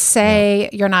 just say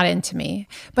you're not into me.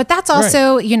 But that's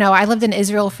also, I lived in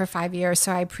Israel for 5 years,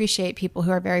 so I appreciate people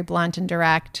who are very blunt and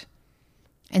direct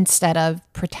instead of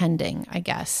pretending, I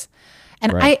guess.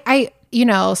 And I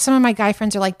some of my guy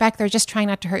friends are like, Beck, they're just trying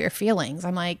not to hurt your feelings.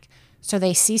 I'm like, so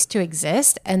they cease to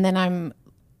exist, and then I'm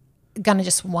going to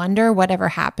just wonder whatever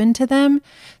happened to them.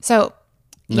 So,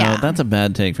 no, that's a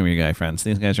bad take from your guy friends.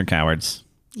 These guys are cowards.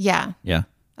 Yeah. Yeah.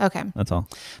 Okay. That's all.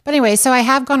 But anyway, so I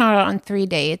have gone out on 3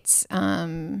 dates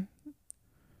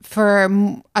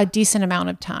for a decent amount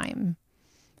of time.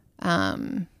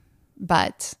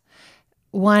 But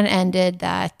one ended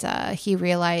that he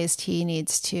realized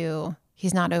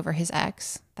he's not over his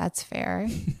ex. That's fair.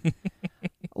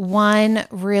 One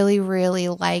really, really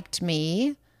liked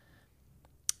me,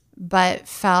 but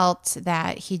felt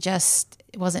that he just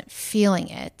wasn't feeling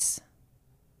it.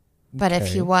 But if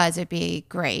he was, it'd be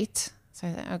great. So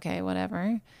I thought, okay,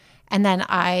 whatever. And then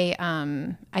I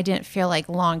didn't feel like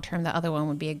long term the other one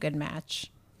would be a good match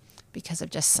because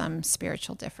of just some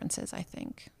spiritual differences, I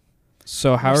think.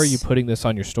 So how are you putting this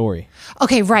on your story?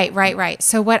 Okay, right.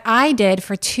 So what I did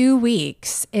for 2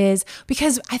 weeks is,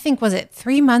 because I think, was it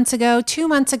 2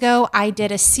 months ago, I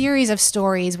did a series of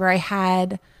stories where I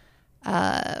had,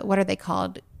 what are they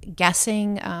called?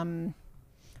 Guessing,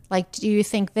 like, do you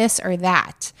think this or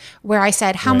that? Where I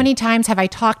said, how many times have I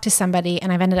talked to somebody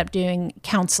and I've ended up doing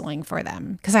counseling for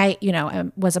them? Because I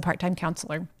was a part-time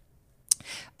counselor.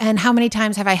 And how many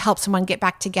times have I helped someone get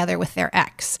back together with their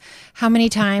ex? How many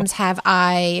times have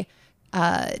I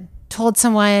told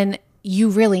someone, you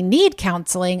really need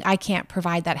counseling, I can't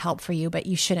provide that help for you, but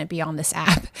you shouldn't be on this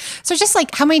app. So just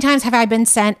like, how many times have I been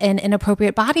sent an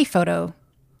inappropriate body photo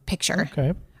picture?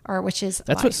 Okay. Or which is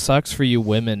that's what sucks for you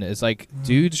women, is like,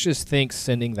 dudes just think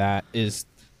sending that is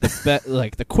the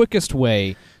like the quickest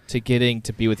way to getting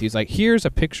to be with you. It's like, here's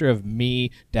a picture of me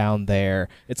down there.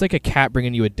 It's like a cat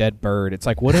bringing you a dead bird. It's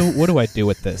like, what do I do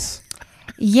with this?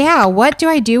 Yeah, what do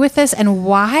I do with this, and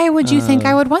why would you think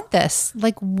I would want this?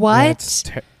 Like,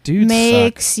 what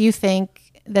makes you think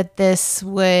that this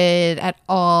would at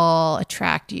all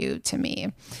attract you to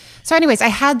me? So anyways, I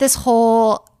had this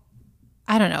whole,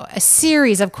 I don't know, a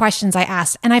series of questions I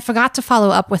asked, and I forgot to follow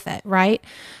up with it, right?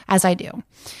 As I do.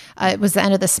 It was the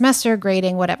end of the semester,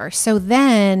 grading, whatever. So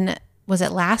then, was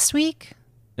it last week?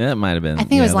 Yeah, it might have been. I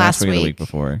think it was last week. Or the week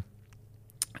before.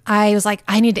 I was like,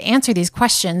 I need to answer these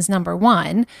questions, number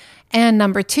one. And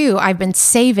number two, I've been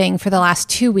saving for the last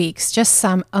 2 weeks just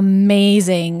some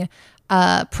amazing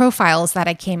profiles that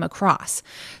I came across.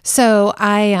 So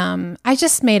I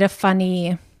just made a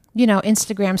funny,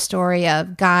 Instagram story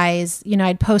of guys,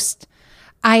 I'd post,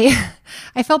 I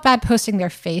felt bad posting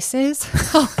their faces.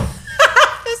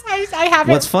 I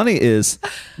haven't. What's funny is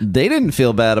they didn't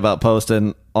feel bad about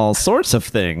posting all sorts of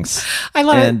things. I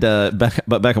love it.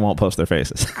 But Becca won't post their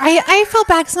faces. I felt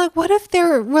bad because I'm like, what if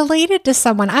they're related to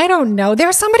someone? I don't know.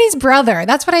 They're somebody's brother.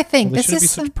 That's what I think. Well, this shouldn't be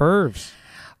such pervs.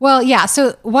 Well, yeah.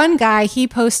 So one guy, he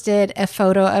posted a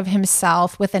photo of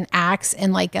himself with an axe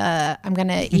and like I'm going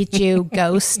to eat you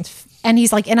ghost. And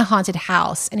he's like in a haunted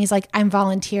house. And he's like, I'm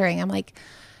volunteering. I'm like,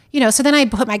 so then I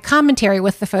put my commentary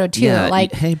with the photo too. Yeah,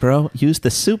 like, hey, bro, use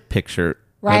the soup picture.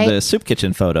 Right? Or the soup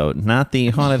kitchen photo, not the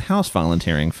haunted house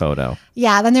volunteering photo.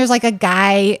 Yeah, then there's like a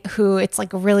guy who, it's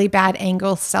like a really bad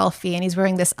angle selfie, and he's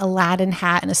wearing this Aladdin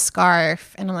hat and a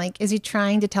scarf. And I'm like, is he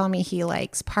trying to tell me he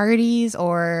likes parties,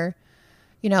 or,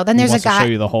 then there's a guy. To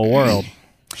show you the whole world.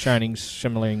 Shining,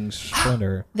 shimmering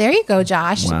splendor. There you go,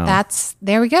 Josh. Wow.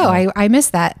 There we go. I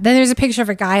missed that. Then there's a picture of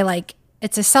a guy, like,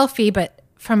 it's a selfie, but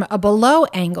from a below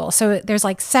angle. So there's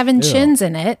like 7 chins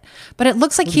in it, but it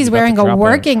looks like he's wearing a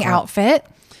working outfit.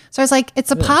 So I was like, it's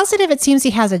a positive. It seems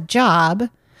he has a job,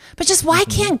 but just why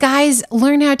can't guys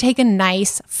learn how to take a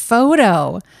nice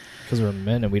photo? Because we're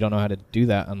men and we don't know how to do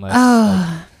that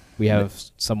unless we have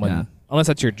someone, unless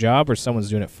that's your job or someone's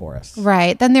doing it for us.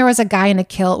 Right. Then there was a guy in a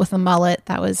kilt with a mullet.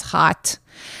 That was hot.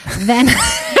 Then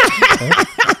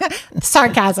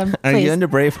sarcasm. Please. Are you into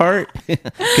Braveheart?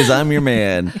 Because I'm your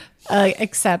man.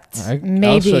 Except maybe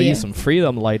I'll show you some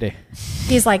freedom, lady.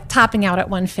 He's like topping out at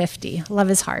 150. Love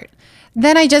his heart.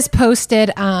 Then I just posted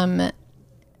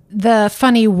the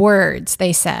funny words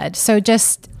they said. So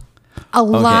just a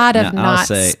lot of not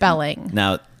spelling.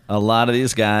 Now, a lot of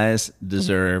these guys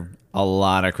deserve a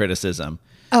lot of criticism.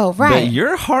 Oh, right. But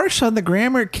you're harsh on the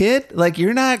grammar, kid. Like,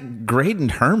 you're not grading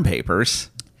term papers.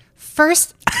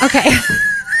 First, okay.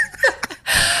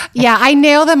 Yeah, I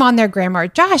nail them on their grammar.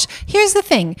 Josh, here's the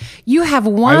thing. You have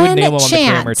one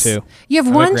chance. You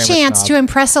have one chance to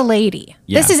impress a lady.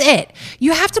 Yeah. This is it.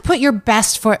 You have to put your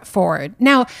best foot forward.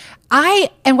 Now,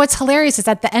 and what's hilarious is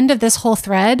at the end of this whole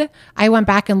thread, I went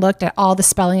back and looked at all the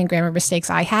spelling and grammar mistakes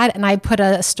I had, and I put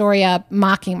a story up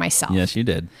mocking myself. Yes, you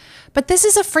did. But this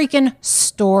is a freaking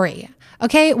story.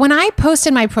 Okay, when I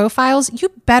posted my profiles, you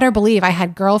better believe I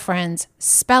had girlfriends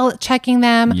spell checking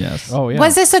them. Yes. Oh, yeah.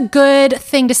 Was this a good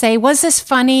thing to say? Was this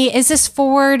funny? Is this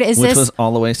forward? Which was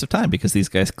all a waste of time because these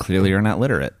guys clearly are not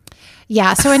literate.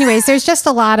 Yeah. So, anyways, there's just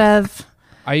a lot of.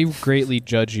 I greatly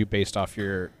judge you based off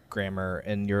your grammar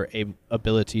and your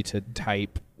ability to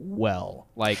type well.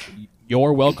 Like,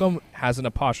 your welcome has an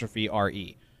apostrophe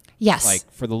RE. Yes.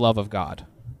 Like, for the love of God.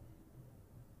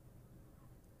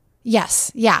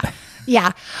 Yes. Yeah.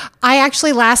 Yeah. I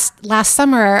actually last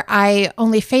summer I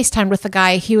only FaceTimed with a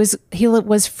guy. He was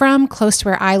from close to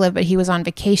where I live, but he was on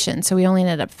vacation, so we only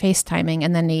ended up FaceTiming.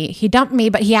 And then he dumped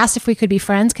me, but he asked if we could be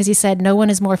friends because he said no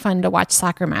one is more fun to watch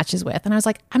soccer matches with. And I was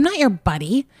like, I'm not your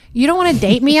buddy. You don't want to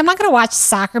date me. I'm not going to watch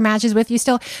soccer matches with you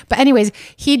still. But anyways,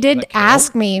 he did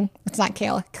ask me. It's not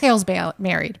Kale. Kale's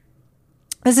married.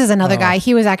 This is another guy.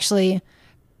 He was actually.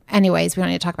 Anyways, we don't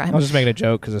need to talk about him. I was just making a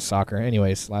joke because of soccer.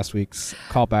 Anyways, last week's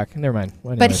callback. Never mind.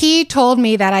 Well, but he told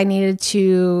me that I needed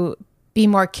to be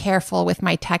more careful with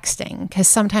my texting because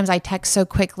sometimes I text so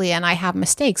quickly and I have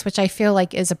mistakes, which I feel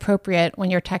like is appropriate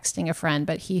when you're texting a friend.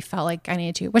 But he felt like I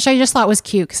needed to, which I just thought was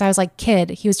cute because I was like, kid,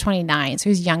 he was 29, so he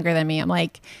was younger than me. I'm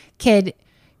like, kid.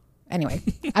 Anyway,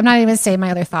 I'm not even saying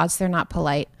my other thoughts. They're not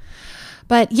polite.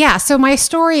 But yeah, so my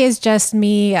story is just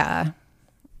me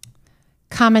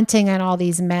commenting on all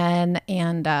these men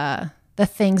and the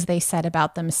things they said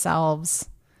about themselves.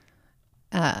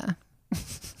 I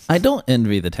don't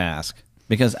envy the task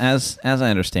because as I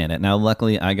understand it, now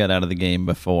luckily I got out of the game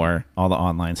before all the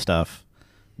online stuff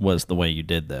was the way you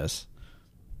did this.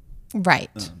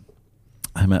 Right.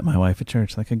 I met my wife at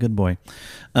church like a good boy.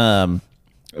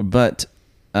 But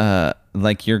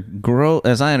like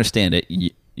as I understand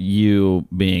it, you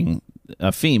being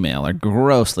a female are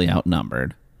grossly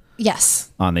outnumbered.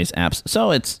 Yes. On these apps.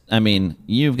 So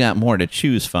you've got more to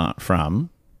choose from,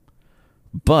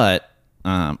 but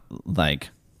like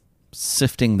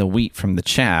sifting the wheat from the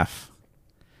chaff.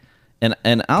 And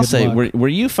I'll say, were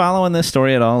you following this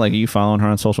story at all? Like, are you following her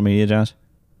on social media, Josh?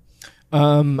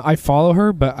 I follow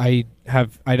her, but I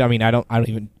don't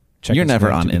even check. You're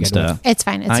never on Insta. It's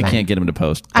fine. I can't get him to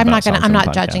post. I'm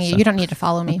not judging you. You don't need to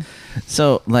follow me.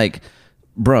 So like,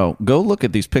 bro, go look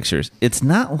at these pictures. It's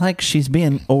not like she's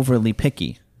being overly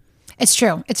picky. It's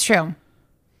true.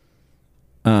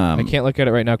 I can't look at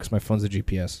it right now because my phone's a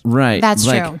GPS. Right. That's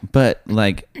true. But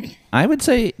like, I would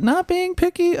say not being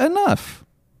picky enough.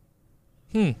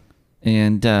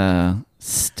 And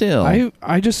still,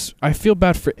 I feel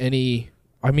bad for any.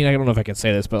 I mean, I don't know if I can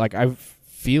say this, but like I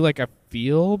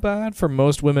feel bad for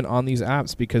most women on these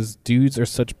apps because dudes are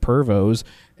such pervos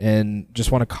and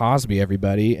just want to Cosby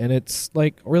everybody, and it's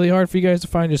like really hard for you guys to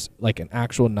find just like an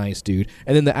actual nice dude,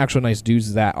 and then the actual nice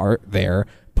dudes that are there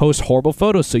post horrible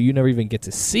photos, so you never even get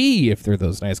to see if they're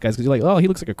those nice guys because you're like, oh, he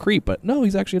looks like a creep, but no,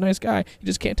 he's actually a nice guy. You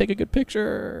just can't take a good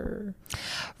picture.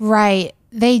 Right.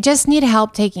 They just need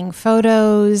help taking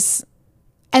photos.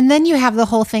 And then you have the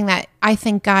whole thing that I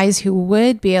think guys who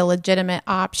would be a legitimate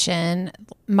option,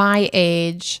 my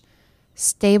age,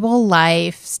 stable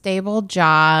life, stable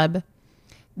job,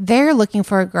 they're looking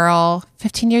for a girl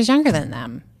 15 years younger than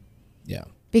them. Yeah.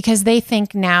 Because they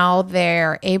think now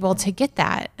they're able to get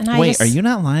that. And Wait, are you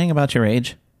not lying about your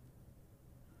age?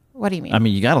 What do you mean? I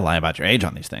mean, you got to lie about your age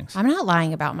on these things. I'm not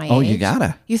lying about my age. Oh, you got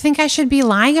to. You think I should be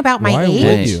lying about my age?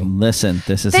 Why would you? Listen,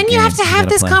 this is Then you have to have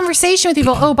this conversation with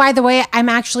people. Oh, by the way, I'm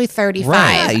actually 35.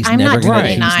 Right. I'm not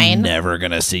 29. He's never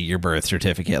going to see your birth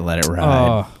certificate. Let it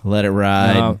ride. Let it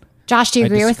ride. Josh, do you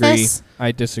agree with this?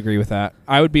 I disagree with that.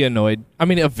 I would be annoyed. I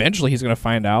mean, eventually he's going to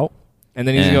find out. And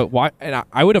then he's going to go, why? And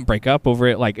I wouldn't break up over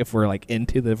it, like, if we're, like,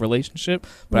 into the relationship.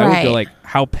 But I would go, like,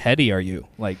 how petty are you?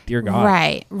 Like, dear God.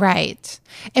 Right.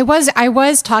 I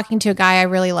was talking to a guy I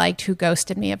really liked who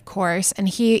ghosted me, of course. And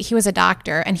he was a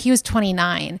doctor, and he was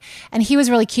 29. And he was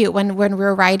really cute. When we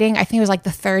were writing, I think it was, like,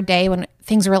 the third day when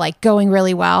things were, like, going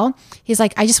really well. He's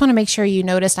like, I just want to make sure you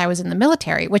noticed I was in the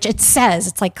military, which it says.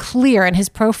 It's, like, clear in his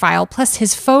profile. Plus,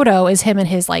 his photo is him in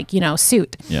his, like,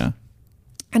 suit. Yeah.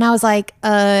 And I was like,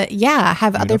 yeah,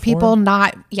 have other people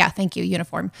not? Yeah, thank you,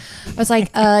 uniform. I was like,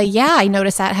 yeah, I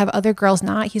noticed that. Have other girls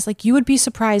not? He's like, you would be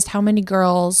surprised how many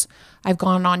girls I've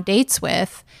gone on dates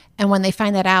with. And when they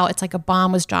find that out, it's like a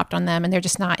bomb was dropped on them and they're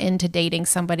just not into dating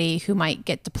somebody who might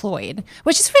get deployed,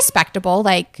 which is respectable.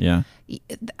 Like, yeah,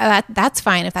 that's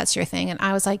fine if that's your thing. And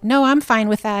I was like, no, I'm fine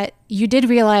with that. You did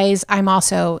realize I'm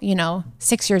also,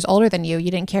 6 years older than you. You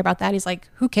didn't care about that. He's like,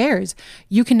 who cares?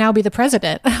 You can now be the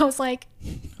president. I was like,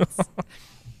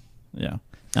 yeah.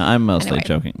 I'm mostly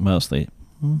joking. Mostly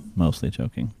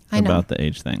joking about the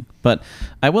age thing. But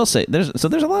I will say there's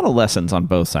a lot of lessons on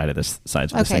both sides of this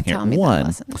thing here. Tell me the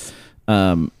lessons.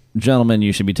 Gentlemen,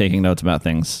 you should be taking notes about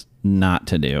things not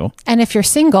to do. And if you're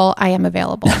single, I am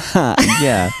available.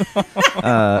 Yeah.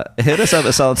 Hit us up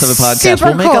at Solid 7 Podcast. Super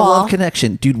we'll make a cool. love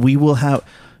connection. Dude, we will have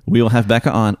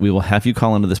Becca on. We will have you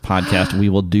call into this podcast. We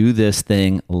will do this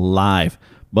thing live.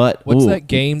 But what's that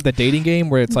game, the dating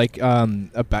game where it's like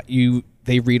about you,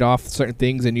 they read off certain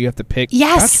things and you have to pick.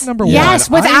 Yes. That's number one. Yes,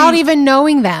 without even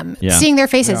knowing them, seeing their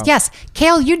faces. Yeah. Yes.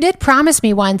 Kale, you did promise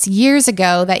me once years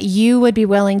ago that you would be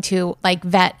willing to like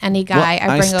vet any guy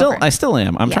I bring over. I still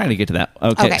am. I'm trying to get to that.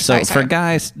 Okay, so sorry. for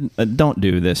guys, don't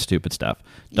do this stupid stuff.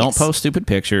 Don't post stupid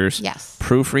pictures. Yes.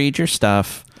 Proofread your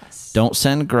stuff. Yes. Don't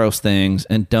send gross things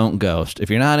and don't ghost. If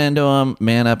you're not into them,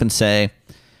 man up and say,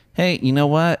 hey, you know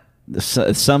what?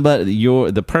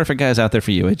 The perfect guy's out there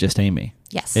for you. It just ain't me.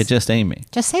 Yes. It just ain't me.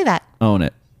 Just say that. Own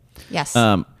it. Yes.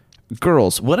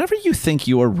 Girls, whatever you think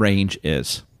your range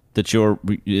is,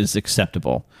 is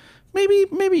acceptable.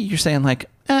 Maybe you're saying like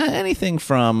anything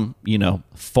from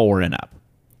 4 and up,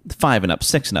 5 and up,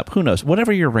 6 and up. Who knows?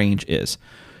 Whatever your range is,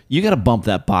 you got to bump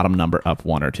that bottom number up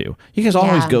 1 or 2. You guys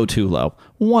always go too low.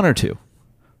 1 or 2,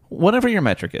 whatever your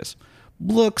metric is,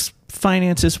 looks,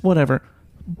 finances, whatever.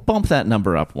 Bump that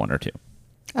number up 1 or 2.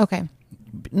 Okay.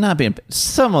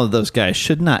 Some of those guys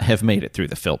should not have made it through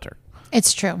the filter.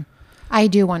 It's true. I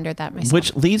do wonder that myself.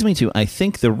 Which leads me to, I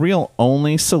think the real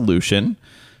only solution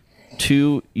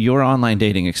to your online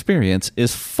dating experience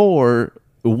is for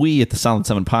we at the Solid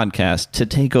 7 Podcast to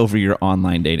take over your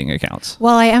online dating accounts.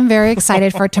 Well, I am very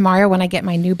excited for tomorrow when I get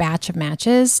my new batch of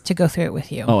matches to go through it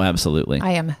with you. Oh, absolutely.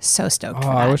 I am so stoked for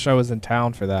that. I wish I was in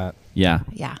town for that. Yeah.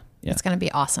 Yeah. It's going to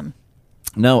be awesome.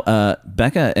 No,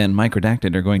 Becca and Mike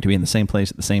Redacted are going to be in the same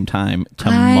place at the same time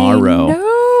tomorrow. I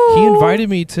know. He invited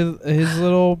me to his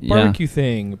little barbecue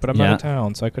thing, but I'm out of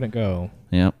town, so I couldn't go.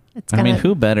 Yep.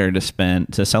 Who better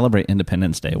to celebrate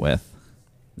Independence Day with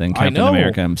than Captain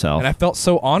America himself? And I felt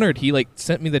so honored. He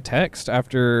sent me the text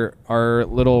after our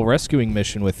little rescuing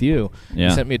mission with you. Yeah.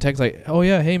 He sent me a text like, "Oh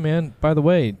yeah, hey man, by the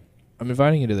way, I'm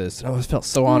inviting you to this." And I always felt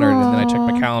so honored. And then I checked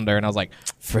my calendar and I was like,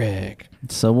 frick.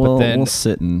 So we'll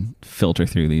sit and filter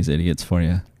through these idiots for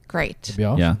you. Great. It'd be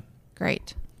awesome. Yeah.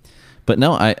 Great. But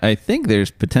no, I think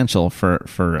there's potential for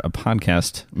a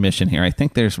podcast mission here. I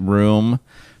think there's room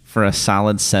for a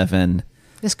Solid 7.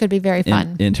 This could be very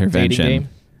fun. Intervention. Dating game?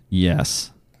 Yes.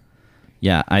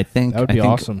 Yeah, I think that would be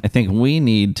awesome. I think we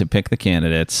need to pick the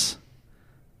candidates.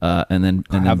 And then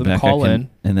Becca call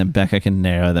in. And then Becca can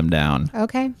narrow them down.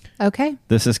 Okay.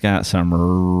 This has got some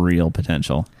real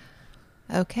potential.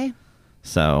 Okay.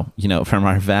 So, from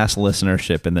our vast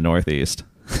listenership in the Northeast.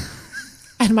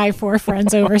 And my 4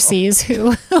 friends overseas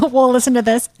who will listen to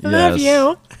this. Love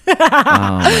you. Oh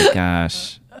my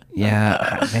gosh.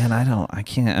 Yeah, man, I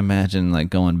can't imagine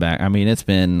going back. I mean, it's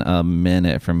been a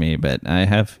minute for me, but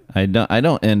I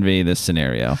don't envy this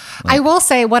scenario. I will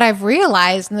say what I've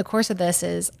realized in the course of this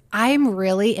is I'm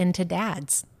really into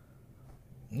dads.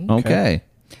 Okay.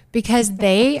 Because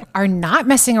they are not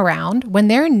messing around when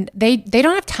they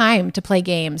don't have time to play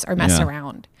games or mess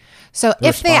around. So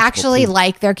if they actually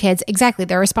like their kids, exactly,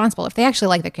 they're responsible. If they actually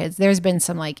like their kids, there's been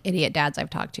some idiot dads I've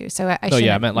talked to. So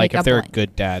I meant if they're a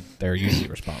good dad, they're usually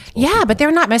responsible. Yeah, but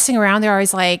they're not messing around. They're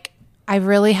always like, I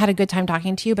really had a good time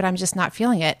talking to you, but I'm just not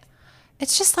feeling it.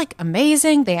 It's just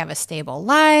amazing. They have a stable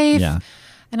life. Yeah.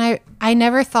 And I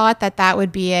never thought that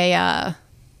would be a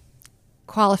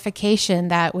qualification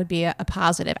that would be a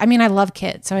positive. I mean, I love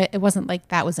kids, so it wasn't like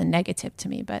that was a negative to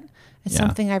me, but it's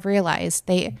something I've realized.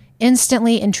 They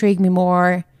instantly intrigue me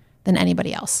more than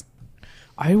anybody else.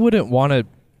 I wouldn't want to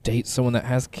date someone that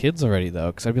has kids already,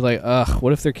 though, because I'd be like, ugh,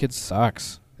 what if their kid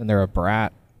sucks and they're a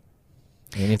brat?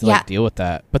 And you need to deal with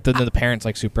that. But then the parent's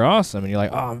super awesome, and you're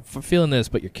like, oh, I'm feeling this,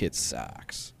 but your kid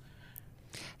sucks.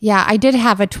 Yeah, I did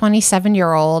have a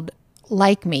 27-year-old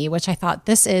like me, which I thought,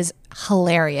 this is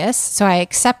hilarious. So I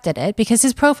accepted it because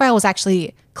his profile was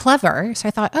actually clever. So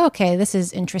I thought, oh, okay, this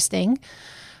is interesting.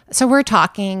 So we're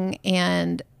talking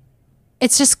and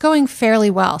it's just going fairly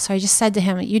well. So I just said to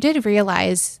him, you did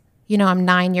realize I'm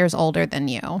 9 years older than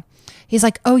you. He's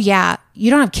like, oh yeah, you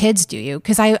don't have kids, do you?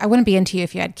 Because I wouldn't be into you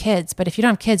if you had kids, but if you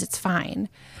don't have kids, it's fine.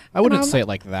 I wouldn't say it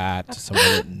like that to someone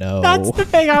I didn't know. That's the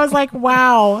thing. I was like,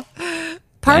 wow.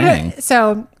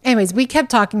 So anyways, we kept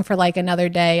talking for like another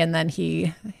day, and then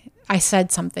I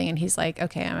said something, and he's like,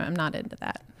 okay, I'm not into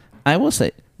that. I will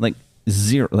say,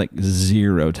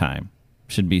 zero time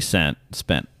should be spent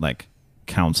like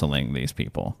counseling these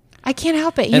people. I can't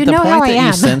help it. You know how I am. At the point that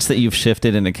you sense that you've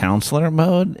shifted into counselor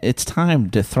mode, it's time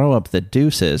to throw up the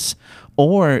deuces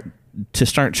or to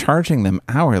start charging them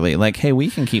hourly. Like, hey,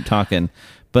 we can keep talking,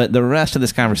 but the rest of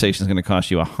this conversation is going to cost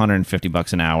you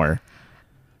 $150 an hour.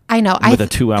 I know. With a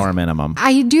 2-hour minimum.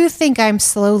 I do think I'm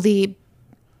slowly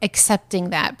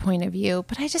accepting that point of view,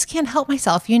 but I just can't help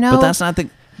myself, But that's not the...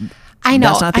 I know.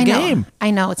 That's not the game. I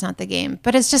know it's not the game,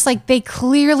 but it's just like they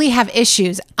clearly have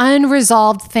issues,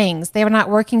 unresolved things they were not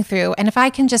working through. And if I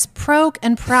can just poke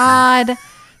and prod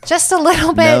just a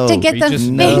little bit to get them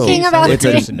thinking about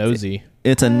things. Nosy.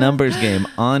 It's a numbers game.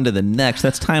 On to the next.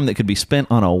 That's time that could be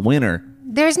spent on a winner.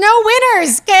 There's no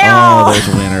winners, Gail. Oh, there's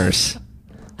winners.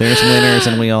 There's winners,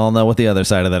 and we all know what the other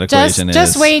side of that equation is.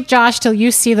 Just wait, Josh, till you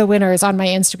see the winners on my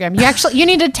Instagram. You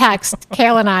need to text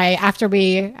Kale and I after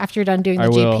you're done doing the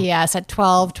GPS at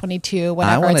 12:22,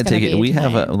 whatever. I want to take it. We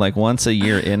have once a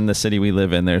year in the city we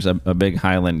live in. There's a big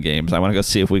Highland Games. I want to go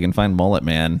see if we can find Mullet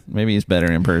Man. Maybe he's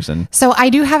better in person. So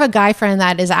I do have a guy friend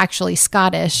that is actually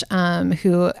Scottish,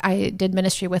 who I did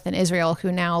ministry with in Israel,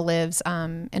 who now lives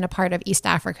in a part of East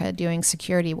Africa doing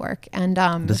security work. And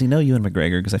does he know Ewan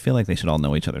McGregor? Because I feel like they should all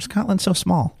know each other. Scotland's so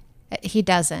small. He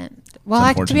doesn't.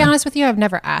 Well, to be honest with you, I've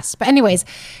never asked. But anyways,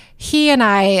 he and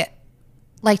I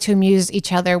like to amuse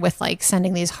each other with like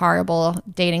sending these horrible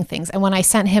dating things. And when I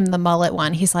sent him the mullet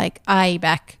one, he's like, "Aye,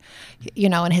 Beck,"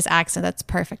 in his accent. That's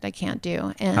perfect. I can't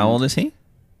do. And how old is he?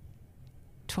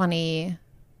 20.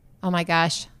 Oh my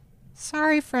gosh.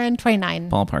 Sorry, friend. 29.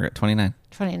 Ballpark at 29.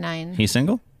 29. He's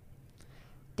single?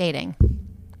 Dating.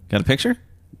 Got a picture?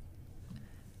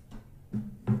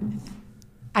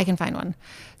 I can find one.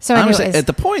 So anyways, at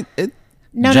the point,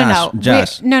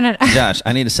 Josh,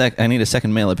 I need a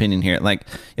second male opinion here. Like,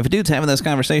 if a dude's having those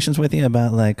conversations with you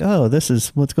about like, oh, this is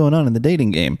what's going on in the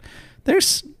dating game,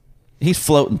 he's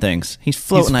floating things. He's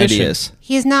floating ideas.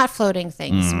 He's not floating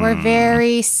things. We're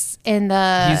very in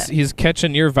the. He's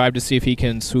catching your vibe to see if he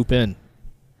can swoop in.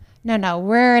 No,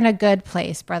 we're in a good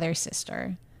place, brother,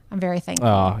 sister. I'm very thankful.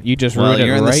 Oh, you just ruined it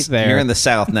right there. You're in the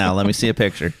South now. Let me see a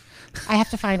picture. I have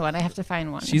to find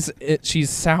one. She's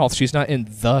South. She's not in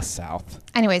the South.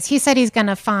 Anyways, he said he's going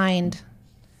to find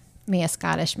me a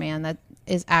Scottish man that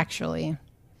is actually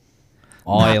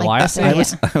I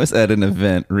was at an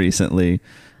event recently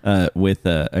with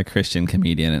a Christian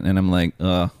comedian, and I'm like,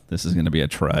 oh, this is going to be a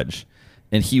trudge.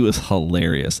 And he was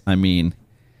hilarious. I mean,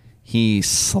 he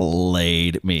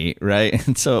slayed me, right?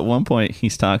 And so at one point,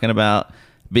 he's talking about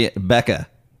Becca.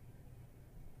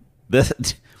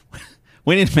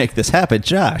 We need to make this happen,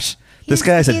 Josh. This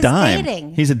guy's a dime.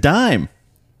 Dating. He's a dime.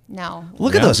 No.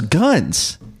 Look at those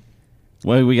guns.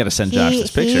 Well, we got to send Josh this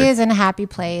picture. He is in a happy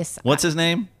place. What's his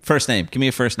name? First name. Give me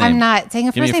a first name. I'm not saying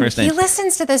a first name. He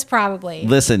listens to this probably.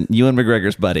 Listen, Ewan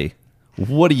McGregor's buddy.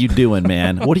 What are you doing,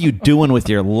 man? What are you doing with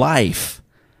your life?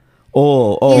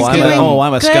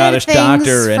 I'm a Scottish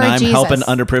doctor and I'm helping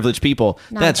underprivileged people.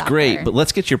 That's great, but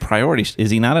let's get your priorities.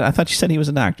 Is he not? I thought you said he was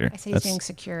a doctor. I said he's doing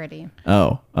security.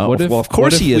 Well, of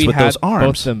course he is with those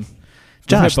arms.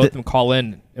 Josh, both of them call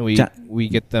in and we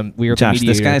get them. We are Josh,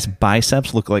 this guy's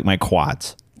biceps look like my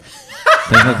quads.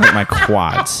 They look like my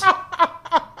quads.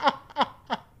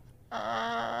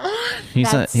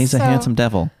 He's a handsome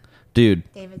devil, dude.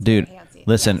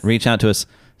 Listen, reach out to us.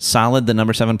 Solid the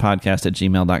number 7 podcast at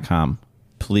gmail.com.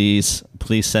 Please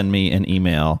send me an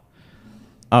email.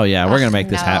 Oh yeah, we're gonna make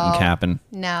this happen, Cap'n.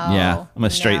 No. Yeah, I'm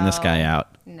gonna straighten this guy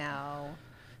out. No.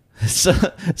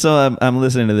 So I'm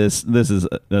listening to this. This is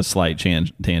a slight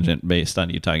tangent based on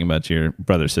you talking about your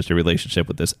brother-sister relationship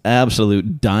with this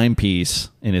absolute dime piece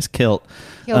in his kilt.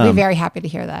 He'll be very happy to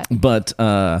hear that. But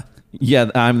yeah,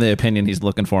 I'm the opinion he's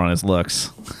looking for on his looks.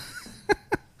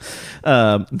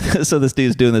 So this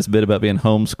dude's doing this bit about being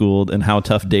homeschooled and how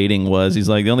tough dating was. He's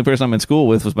like, the only person I'm in school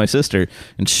with was my sister,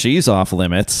 and she's off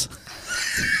limits.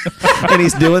 And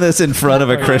he's doing this in front of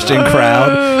a Christian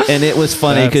crowd, and it was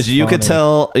funny because you could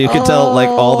tell like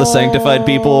all the sanctified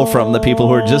people from the people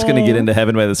who are just going to get into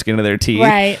heaven by the skin of their teeth,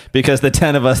 right? Because the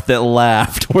 10 of us that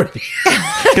laughed were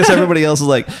because everybody else is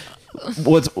like,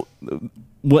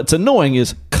 what's annoying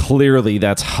is clearly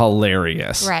that's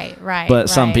hilarious. Right. But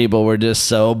some people were just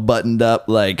so buttoned up,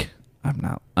 like, I'm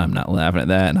not laughing at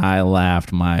that. And I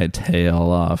laughed my tail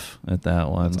off at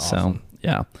that one. That's awesome.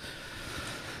 Yeah.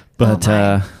 But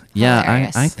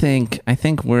yeah, I think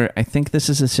this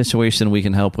is a situation we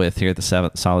can help with here at the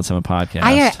Solid 7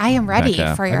 podcast. I am ready for your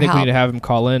help. I think we need to have him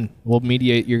call in. We'll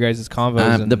mediate your guys'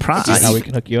 convos and see how we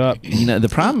can hook you up. The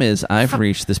problem is I've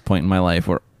reached this point in my life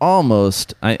where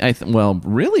almost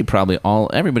really probably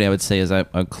everybody I would say is a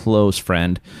close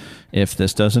friend. If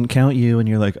this doesn't count you and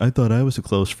you're like, I thought I was a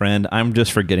close friend, I'm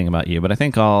just forgetting about you. But I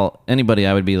think anybody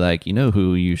I would be like, you know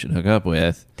who you should hook up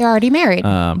with. They're already married.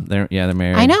 They're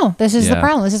married. I know. This is the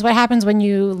problem. This is what happens when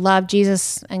you love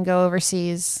Jesus and go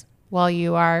overseas while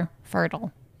you are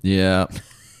fertile. Yeah.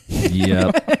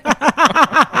 Yep.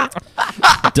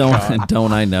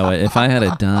 Don't I know it? If I had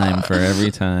a dime for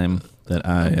every time that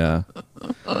I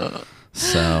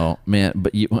so man,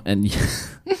 but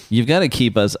you've got to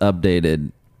keep us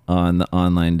updated on the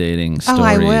online dating stories. Oh,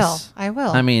 I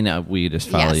will. I mean, we just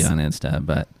follow you on Insta,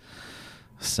 but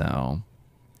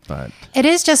it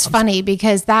is just funny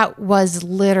because that was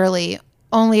literally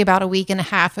only about a week and a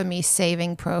half of me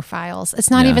saving profiles. It's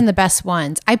not even the best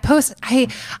ones. I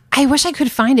wish I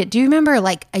could find it. Do you remember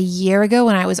like a year ago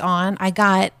when I was on, I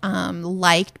got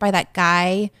liked by that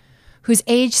guy whose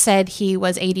age said he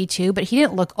was 82, but he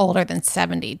didn't look older than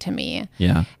 70 to me.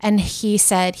 Yeah. And he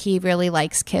said he really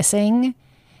likes kissing.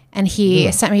 And he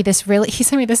sent me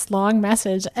this long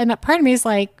message. And part of me is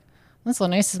like, that's the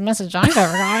nicest message I've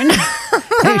ever gotten.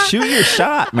 Hey, shoot your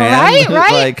shot, man.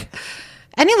 Right.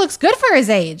 And he looks good for his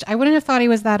age. I wouldn't have thought he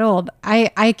was that old.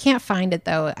 I can't find it,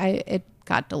 though. It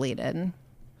got deleted.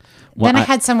 Well, then I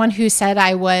had someone who said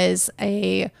I was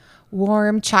a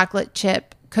warm chocolate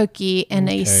chip cookie in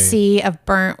a sea of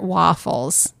burnt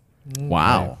waffles.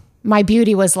 Wow. My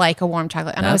beauty was like a warm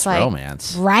chocolate. And I was like,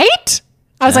 romance. Right?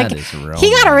 I was like, he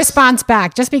got a response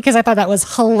back just because I thought that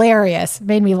was hilarious. It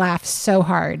made me laugh so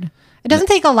hard. It doesn't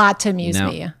take a lot to amuse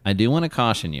me. I do want to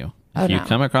caution you. If you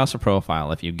come across a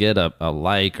profile, if you get a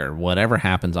like or whatever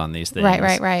happens on these things.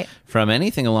 Right. From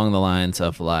anything along the lines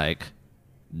of like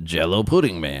Jell-O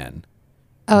Pudding Man.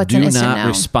 Oh, it's an instant do not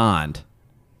respond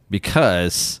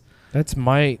because... That's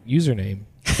my username.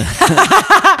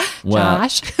 Well,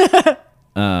 Josh.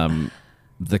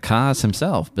 The Cos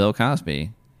himself, Bill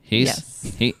Cosby. He's out.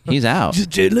 He is out.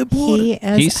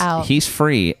 He's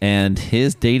free, and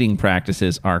his dating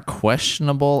practices are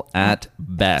questionable at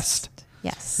best.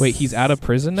 Yes. Wait, he's out of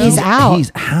prison now? He's out.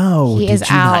 He's out. He Did is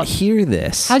you out. not hear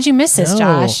this? How'd you miss this,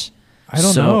 Josh? I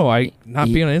don't know. I not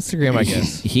being on Instagram, I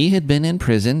guess. He had been in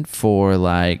prison for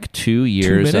like 2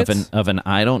 years of an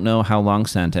I don't know how long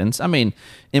sentence. I mean,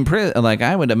 in prison, like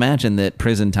I would imagine that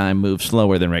prison time moves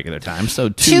slower than regular time. So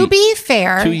to be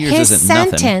fair, 2 years his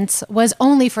isn't sentence was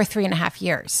only for 3.5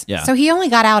 years. Yeah. So he only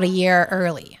got out a year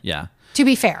early. Yeah. To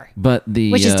be fair, but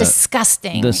which is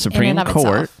disgusting. The Supreme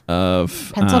Court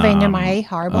of Pennsylvania, my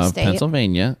horrible state,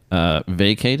 Pennsylvania,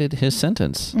 vacated his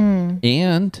sentence,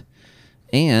 and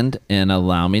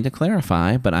allow me to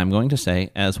clarify, but I'm going to say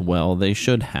as well they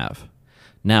should have.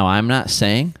 Now, I'm not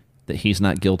saying that he's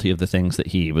not guilty of the things that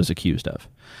he was accused of.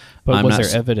 But was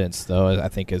there evidence, though? I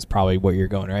think is probably where you're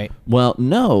going, right? Well,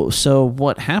 no. So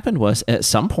what happened was at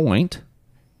some point,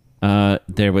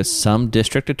 there was some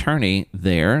district attorney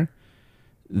there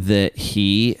that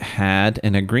he had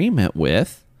an agreement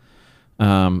with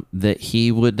that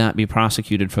he would not be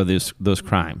prosecuted for those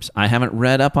crimes. I haven't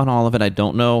read up on all of it. I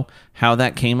don't know how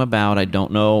that came about. I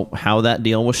don't know how that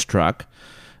deal was struck.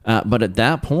 But at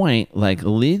that point, like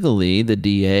legally, the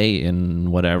DA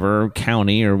in whatever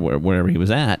county or wherever he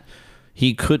was at,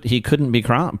 he couldn't be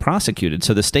prosecuted.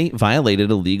 So the state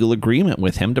violated a legal agreement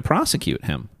with him to prosecute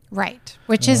him. Right,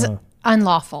 which is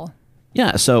unlawful.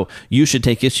 Yeah, so you should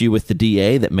take issue with the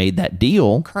DA that made that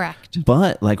deal. Correct.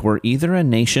 But like we're either a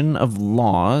nation of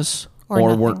laws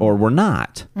or we're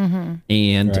not. Mm-hmm.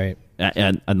 And right.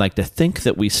 I'd like to think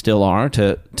that we still are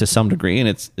to some degree, and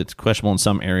it's questionable in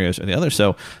some areas or the other.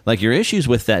 So like your issues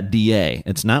with that DA,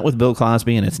 it's not with Bill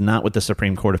Cosby and it's not with the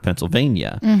Supreme Court of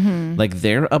Pennsylvania. Mm-hmm. Like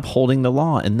they're upholding the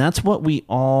law, and that's what we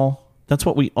all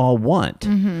want.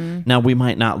 Mm-hmm. Now, we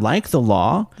might not like the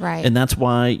law, right? And that's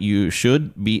why you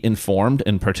should be informed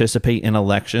and participate in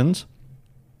elections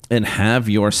and have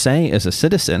your say as a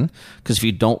citizen. Because if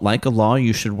you don't like a law,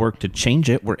 you should work to change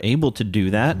it. We're able to do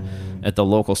that at the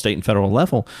local, state, and federal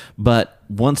level. But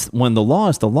when the law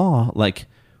is the law, like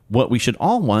what we should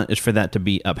all want is for that to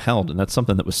be upheld. And that's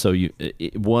something that was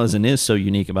and is so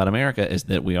unique about America, is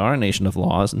that we are a nation of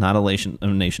laws, not a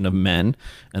nation of men.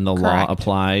 And the Correct. law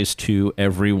applies to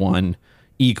everyone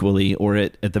equally, or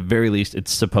at the very least,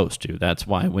 it's supposed to. That's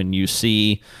why when you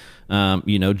see,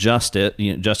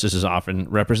 justice is often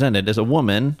represented as a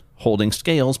woman holding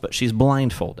scales, but she's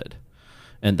blindfolded.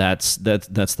 And that's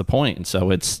the point. And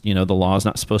so it's, the law is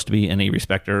not supposed to be any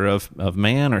respecter of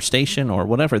man or station or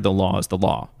whatever. The law is the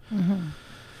law. Mm-hmm.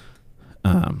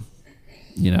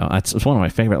 It's one of my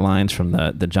favorite lines from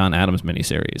the John Adams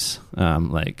miniseries.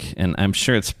 And I'm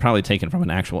sure it's probably taken from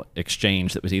an actual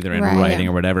exchange that was either in writing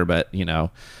or whatever. But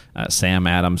Sam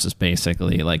Adams is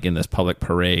basically like in this public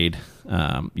parade,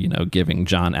 giving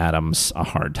John Adams a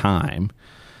hard time.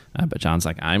 But John's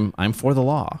like, I'm for the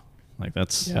law. Like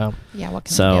that's What can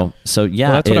well, we do?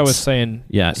 that's what I was saying.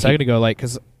 A second ago. Like,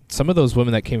 because some of those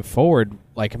women that came forward,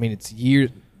 like, I mean, it's years.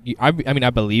 I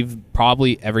believe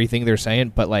probably everything they're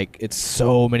saying, but like, it's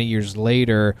so many years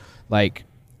later. Like,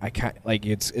 I can't. Like,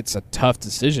 it's a tough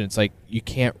decision. It's like you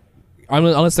can't.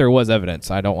 Unless there was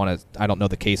evidence. I don't know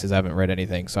the cases. I haven't read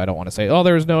anything, so I don't want to say, oh,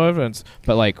 there was no evidence.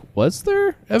 But like, was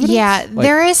there evidence? Yeah,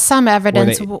 there is some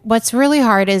evidence. What's really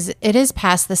hard is it is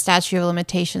past the statute of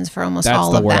limitations for almost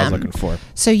all of them. That's the word I was looking for.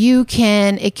 So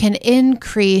it can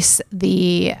increase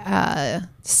the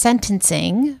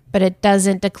sentencing, but it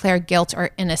doesn't declare guilt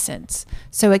or innocence.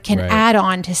 So it can add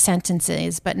on to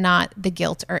sentences, but not the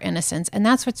guilt or innocence. And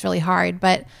that's what's really hard.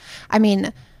 But I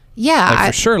mean, yeah,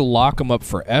 for sure lock them up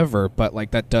forever, but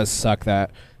like that does suck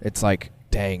that it's like,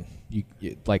 dang, you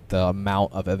like the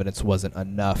amount of evidence wasn't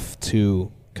enough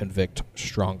to convict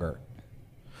stronger.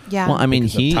 Yeah. Well, I mean,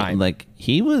 he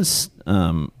was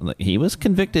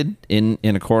convicted in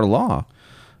a court of law.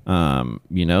 But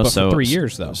so for 3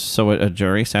 years though. So a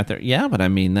jury sat there. Yeah, but I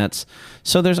mean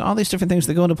so there's all these different things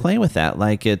that go into play with that.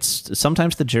 Like it's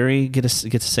sometimes the jury gets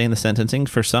to say in the sentencing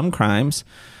for some crimes.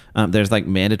 There's like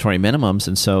mandatory minimums,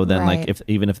 and so then like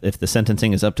if the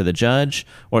sentencing is up to the judge,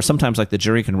 or sometimes like the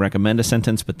jury can recommend a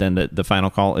sentence, but then the final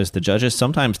call is the judge's.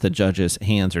 Sometimes the judge's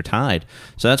hands are tied.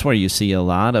 So that's where you see a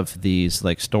lot of these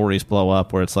like stories blow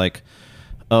up where it's like,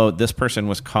 oh, this person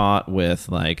was caught with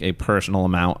like a personal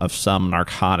amount of some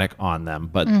narcotic on them,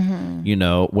 but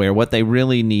where what they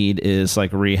really need is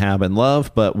like rehab and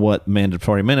love, but what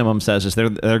mandatory minimum says is they're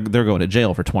going to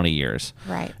jail for 20 years.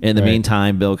 Right. In the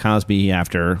meantime, Bill Cosby,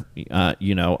 after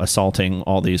assaulting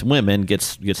all these women,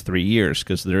 gets 3 years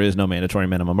because there is no mandatory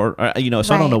minimum, so I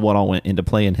don't know what all went into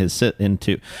play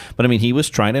but I mean, he was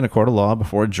tried in a court of law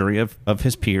before a jury of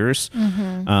his peers,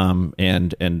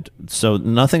 and so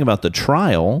nothing about the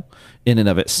trial in and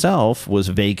of itself was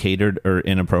vacated or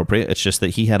inappropriate. It's just that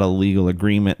he had a legal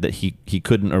agreement that he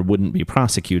couldn't or wouldn't be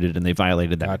prosecuted, and they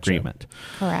violated that agreement.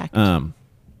 Correct.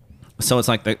 So it's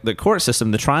like the court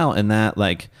system, the trial, and that,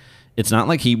 like, it's not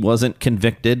like he wasn't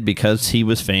convicted because he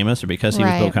was famous or because he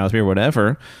was Bill Cosby or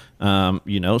whatever.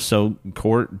 So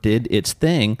court did its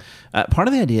thing. Part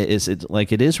of the idea is it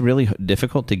is really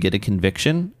difficult to get a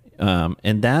conviction,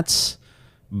 and that's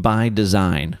by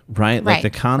design, right? Like the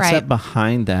concept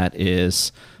behind that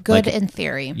is good in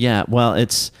theory. Yeah, well,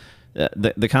 it's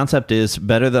the concept is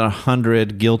better that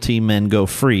 100 guilty men go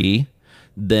free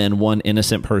than one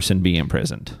innocent person be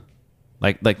imprisoned.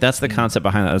 Like that's the concept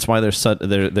behind that. That's why there's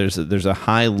a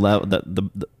high level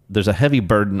there's a heavy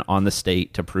burden on the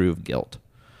state to prove guilt.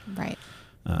 Right.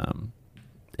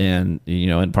 And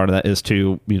and part of that is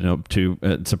to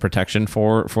it's a protection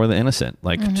for the innocent,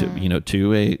 like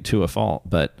to a fault.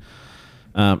 But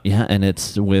and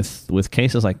it's with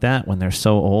cases like that when they're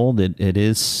so old, it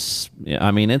is. I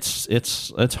mean,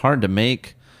 it's hard to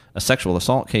make a sexual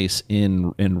assault case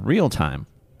in real time.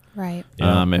 Right.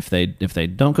 If they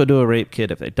don't go do a rape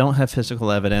kit, if they don't have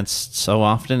physical evidence, so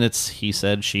often it's he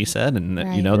said, she said, and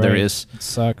there is it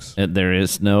sucks. There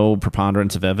is no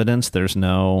preponderance of evidence. There's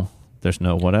no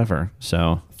whatever.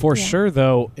 So for sure,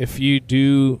 though, if you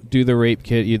do the rape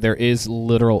kit, there is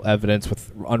literal evidence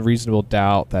with unreasonable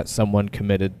doubt that someone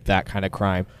committed that kind of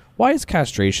crime. Why is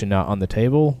castration not on the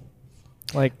table?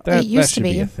 Like that should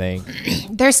be a thing.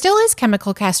 There still is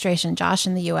chemical castration, Josh,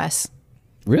 in the U.S.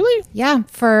 Really? Yeah,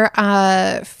 for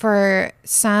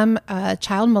some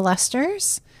child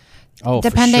molesters. Oh,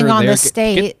 depending on the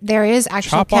state, there is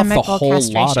actually chemical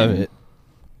castration. Lot of it.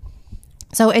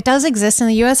 So it does exist in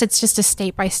the U.S. It's just a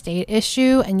state-by-state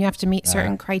issue, and you have to meet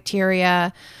certain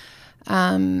criteria.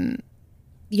 There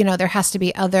has to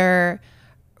be other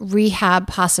rehab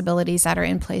possibilities that are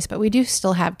in place, but we do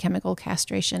still have chemical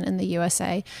castration in the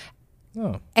USA.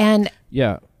 Oh. And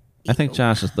yeah. I think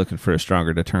Josh is looking for a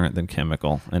stronger deterrent than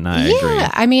chemical, and I agree.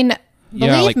 Yeah, I mean,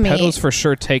 believe me. Pedos for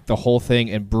sure take the whole thing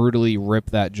and brutally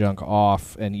rip that junk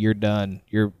off, and you're done.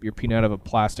 You're peeing out of a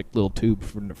plastic little tube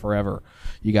forever.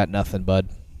 You got nothing, bud.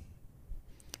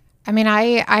 I mean,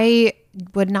 I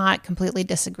would not completely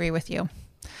disagree with you,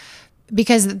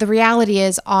 because the reality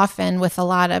is often with a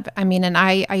lot of, and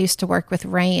I used to work with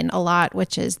RAINN a lot,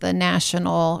 which is the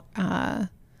National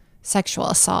sexual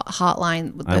assault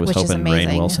hotline, I was which is hoping amazing.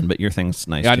 Rainn Wilson, but your thing's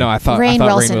nice. Yeah, I know. I thought Rainn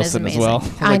Wilson Wilson is as well.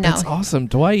 amazing. I know. That's awesome,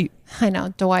 Dwight. I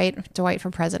know, Dwight for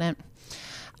president.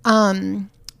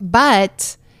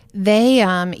 But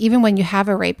they, even when you have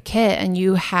a rape kit and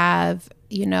you have,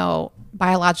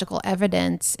 biological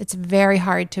evidence, it's very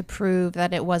hard to prove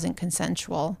that it wasn't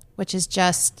consensual, which is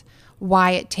just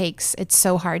why it's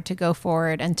so hard to go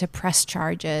forward and to press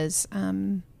charges.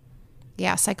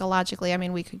 Psychologically, I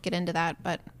mean, we could get into that,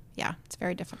 but yeah, it's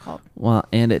very difficult. Well,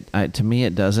 and to me,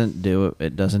 it doesn't do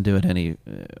it any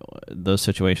those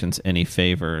situations any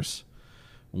favors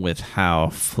with how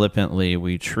flippantly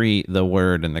we treat the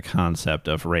word and the concept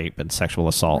of rape and sexual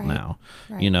assault now.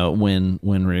 Right. When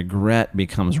regret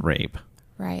becomes rape.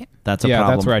 Right. That's a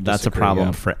problem. That's a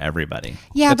problem for everybody.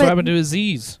 Yeah, that's what happened to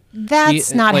Aziz.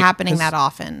 That's not happening that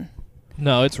often.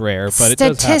 No, it's rare, but it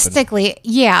does happen. Statistically,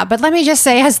 yeah. But let me just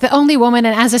say, as the only woman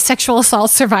and as a sexual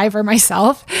assault survivor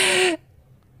myself, it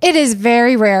is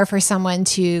very rare for someone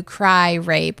to cry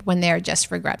rape when they're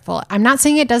just regretful. I'm not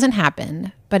saying it doesn't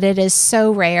happen, but it is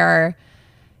so rare.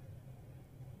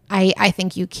 I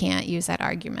think you can't use that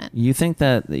argument. You think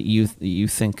that you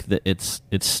think that it's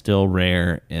still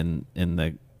rare in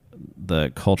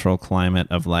the cultural climate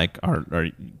of like our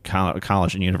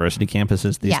college and university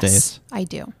campuses these days? I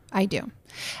do.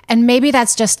 And maybe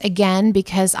that's just, again,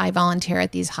 because I volunteer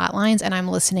at these hotlines and I'm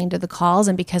listening to the calls,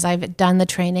 and because I've done the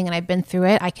training and I've been through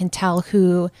it, I can tell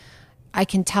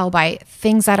by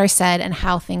things that are said and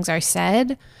how things are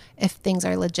said, if things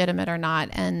are legitimate or not.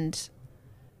 And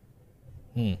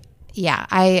yeah,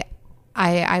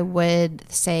 I would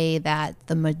say that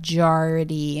the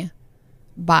majority,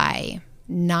 by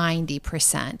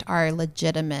 90%, are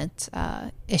legitimate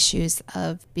issues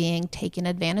of being taken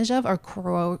advantage of or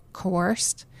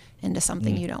coerced into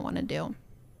something you don't want to do.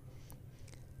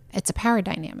 It's a power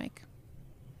dynamic.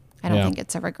 I don't think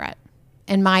it's a regret,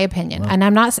 in my opinion. And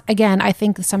I'm not, again, I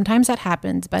think sometimes that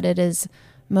happens, but it is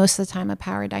most of the time a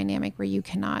power dynamic where you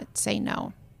cannot say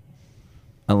no.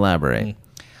 Elaborate.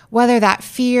 Whether that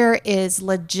fear is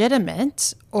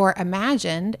legitimate or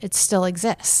imagined, it still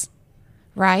exists,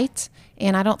 right?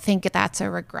 And I don't think that's a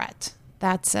regret.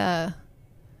 That's I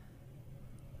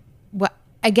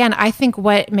think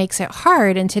what makes it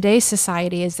hard in today's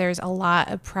society is there's a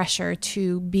lot of pressure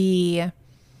to be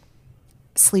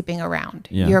sleeping around.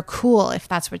 Yeah. You're cool if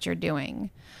that's what you're doing.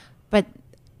 But,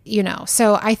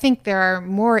 so I think there are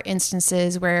more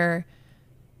instances where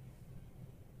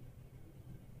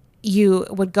you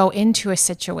would go into a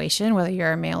situation, whether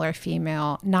you're a male or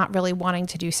female, not really wanting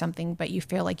to do something, but you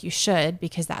feel like you should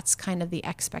because that's kind of the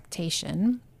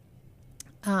expectation.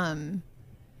 And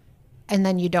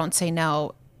then you don't say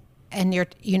no, and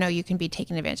you can be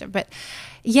taken advantage of. But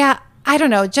yeah, I don't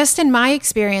know. Just in my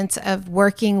experience of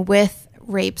working with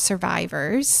rape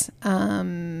survivors,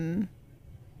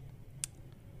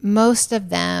 most of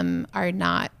them are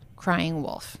not crying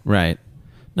wolf. Right.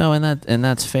 No, and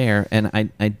that's fair. And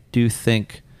I do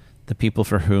think the people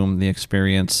for whom the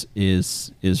experience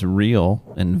is real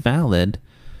and valid,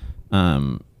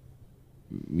 I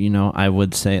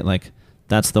would say like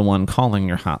that's the one calling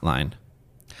your hotline,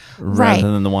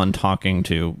 rather than the one talking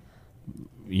to,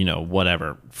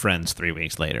 whatever friends 3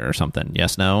 weeks later or something.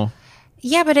 Yes, no.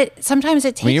 Yeah, but sometimes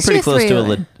it takes. You're pretty close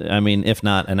to if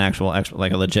not an actual expert,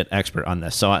 like a legit expert on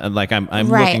this. So I'm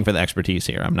looking for the expertise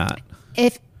here. I'm not.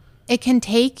 If it can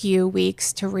take you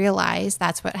weeks to realize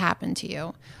that's what happened to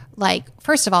you. Like,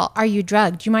 first of all, are you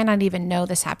drugged? You might not even know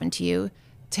this happened to you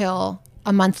till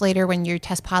a month later when you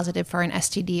test positive for an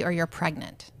STD or you're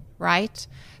pregnant, right?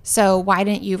 So why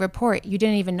didn't you report? You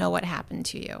didn't even know what happened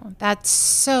to you. That's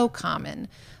so common.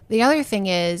 The other thing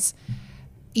is,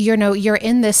 you're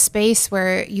in this space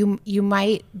where you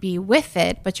might be with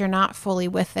it, but you're not fully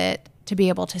with it to be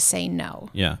able to say no.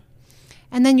 Yeah.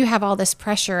 And then you have all this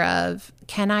pressure of,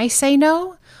 can I say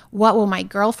no? What will my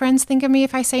girlfriends think of me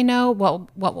if I say no?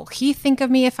 What will he think of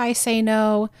me if I say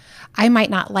no? I might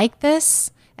not like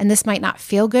this, and this might not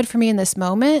feel good for me in this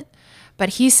moment, but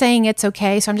he's saying it's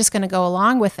okay, so I'm just going to go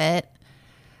along with it.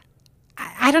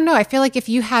 I don't know. I feel like if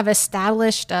you have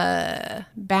established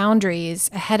boundaries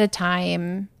ahead of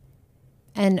time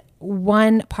and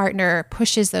one partner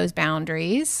pushes those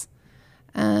boundaries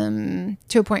to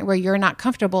a point where you're not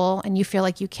comfortable and you feel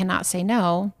like you cannot say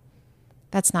no,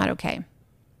 that's not okay.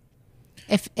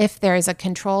 If there's a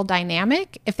control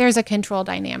dynamic,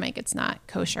 it's not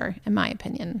kosher, in my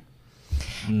opinion.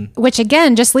 Which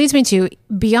again just leads me to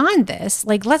beyond this.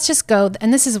 Like, let's just go,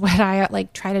 and this is what I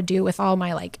try to do with all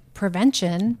my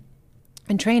prevention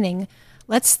and training.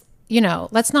 Let's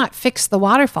not fix the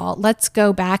waterfall. Let's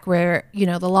go back where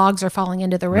the logs are falling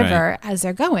into the river as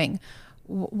they're going.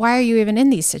 why are you even in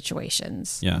these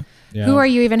situations? Yeah. Who are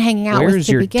you even hanging out with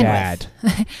to begin dad?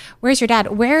 with? Where's your dad?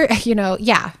 Where,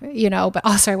 but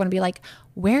also I want to be like,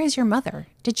 where is your mother?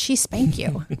 Did she spank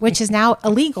you? Which is now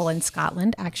illegal in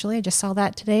Scotland. Actually, I just saw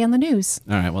that today on the news.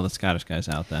 All right. Well, the Scottish guy's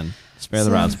out then. Spare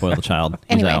the rod, spoil the child.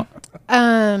 He's anyway, out.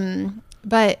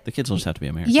 But the kids will just have to be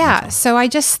American. Yeah. So I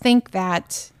just think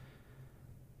that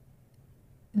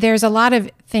there's a lot of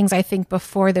things I think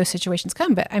before those situations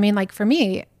come. But I mean, like for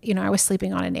me, I was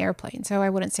sleeping on an airplane, so I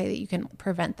wouldn't say that you can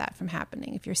prevent that from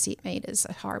happening if your seatmate is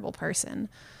a horrible person.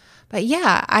 But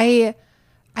yeah, I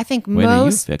think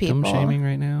most are you victim people shaming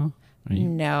right now?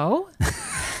 No.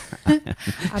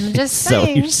 I'm just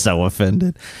saying. You're so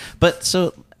offended. But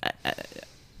so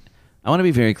I want to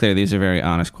be very clear. These are very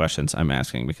honest questions I'm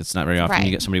asking because it's not very often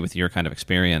you get somebody with your kind of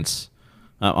experience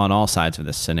on all sides of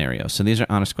this scenario. So these are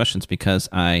honest questions because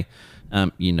we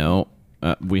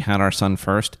had our son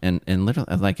first and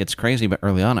literally like it's crazy, but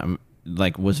early on I'm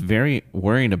like was very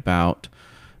worried about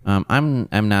I'm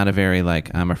not a very like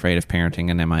I'm afraid of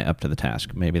parenting and am I up to the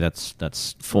task? Maybe that's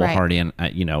foolhardy and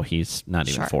he's not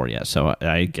even 4 yet. So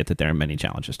I get that there are many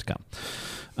challenges to come.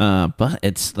 But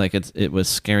it's like it was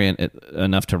scary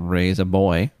enough to raise a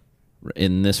boy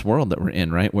in this world that we're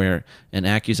in, right? Where an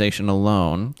accusation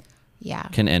alone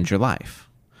can end your life.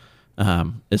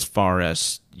 As far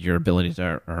as your ability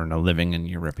to earn a living and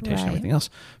your reputation and everything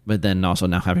else. But then also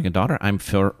now having a daughter, I'm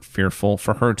fearful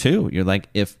for her too. You're like,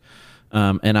 if,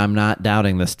 and I'm not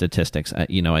doubting the statistics. I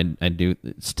do.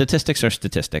 Statistics are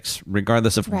statistics,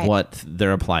 regardless of what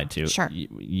they're applied to. Sure.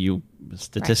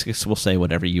 Statistics will say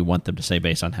whatever you want them to say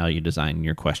based on how you design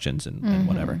your questions and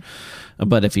whatever.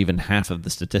 But if even half of the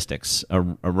statistics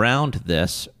around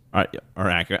this are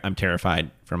accurate, I'm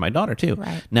terrified for my daughter too.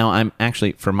 Right. Now, I'm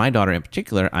actually, for my daughter in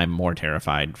particular, I'm more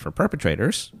terrified for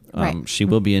perpetrators. She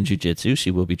will be in jiu-jitsu.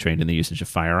 She will be trained in the usage of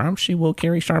firearms. She will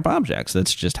carry sharp objects.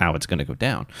 That's just how it's going to go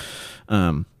down.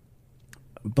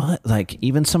 But like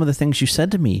even some of the things you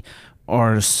said to me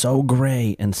are so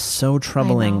gray and so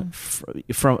troubling.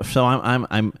 So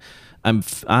I'm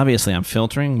obviously I'm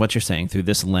filtering what you're saying through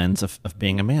this lens of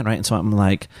being a man, right? And so I'm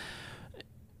like,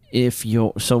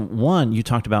 you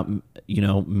talked about,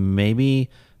 maybe,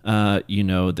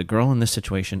 the girl in this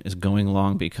situation is going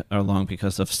along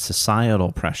because of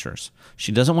societal pressures.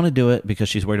 She doesn't want to do it because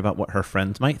she's worried about what her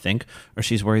friends might think, or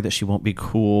she's worried that she won't be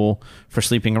cool for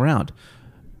sleeping around.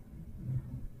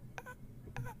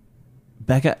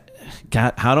 Becca,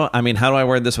 God, how do I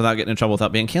word this without getting in trouble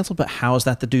without being canceled? But how is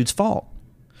that the dude's fault?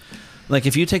 Like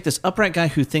if you take this upright guy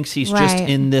who thinks he's just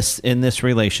in this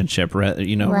relationship, whether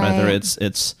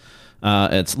it's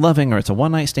loving or it's a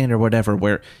one night stand or whatever,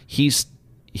 where he's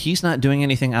not doing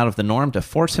anything out of the norm to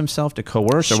force himself to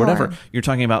coerce or whatever. You're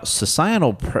talking about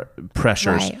societal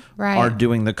pressures are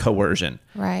doing the coercion.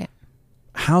 Right.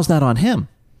 How's that on him?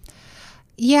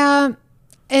 Yeah,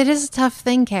 it is a tough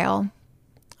thing, Kale.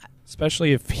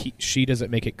 Especially if she doesn't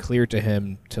make it clear to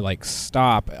him to like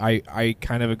stop. I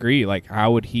kind of agree. Like,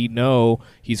 how would he know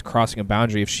he's crossing a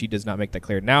boundary if she does not make that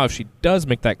clear? Now, if she does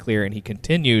make that clear and he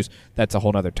continues, that's a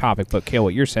whole other topic. But Kale,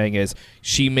 what you're saying is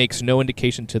she makes no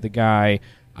indication to the guy,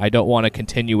 I don't want to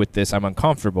continue with this. I'm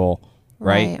uncomfortable.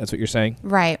 Right? That's what you're saying?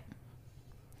 Right.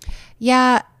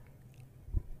 Yeah.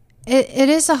 It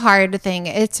is a hard thing.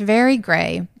 It's very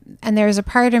gray. And there's a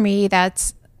part of me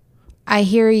I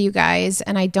hear you guys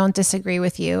and I don't disagree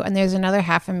with you. And there's another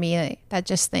half of me that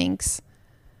just thinks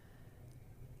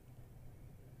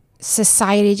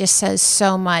society just says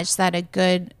so much that a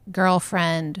good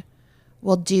girlfriend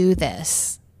will do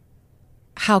this.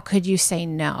 How could you say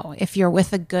no if you're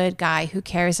with a good guy who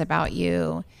cares about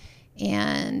you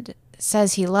and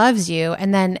says he loves you?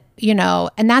 And then,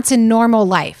 and that's in normal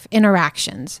life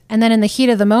interactions. And then in the heat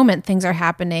of the moment, things are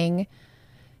happening.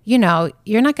 You're not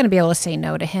going to be able to say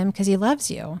no to him because he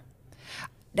loves you.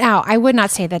 Now, I would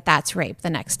not say that that's rape the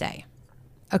next day.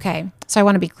 Okay. So I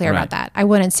want to be clear about that. I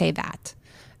wouldn't say that.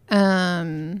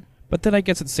 But then I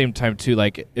guess at the same time too,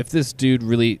 like if this dude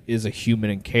really is a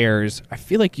human and cares, I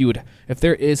feel like if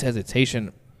there is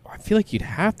hesitation, I feel like you'd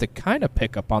have to kind of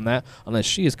pick up on that unless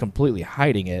she is completely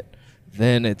hiding it.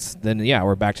 Then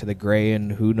we're back to the gray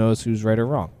and who knows who's right or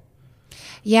wrong.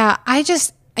 Yeah. I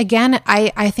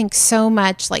think so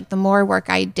much like the more work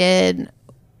I did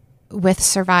with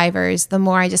survivors, the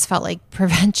more I just felt like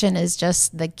prevention is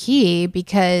just the key,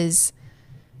 because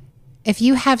if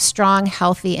you have strong,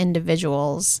 healthy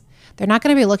individuals, they're not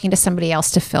going to be looking to somebody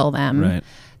else to fill them. Right.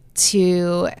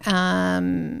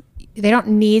 They don't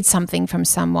need something from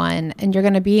someone, and you're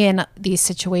going to be in these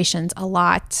situations a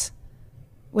lot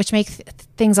which makes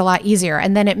things a lot easier.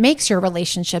 And then it makes your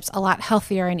relationships a lot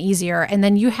healthier and easier. And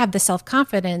then you have the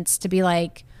self-confidence to be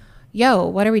like, yo,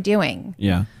 what are we doing?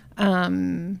 Yeah.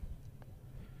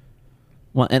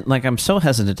 Well, and like, I'm so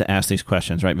hesitant to ask these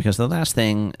questions, right? Because the last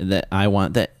thing that I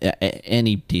want, that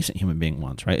any decent human being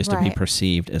wants, right, is to be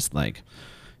perceived as like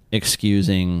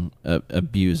excusing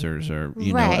abusers or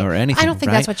you know, or anything. I don't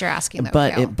think right? that's what you're asking,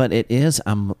 though. But it is,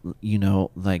 you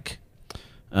know, like,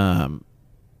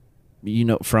 you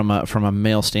know, from a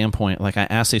male standpoint, like I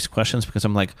ask these questions because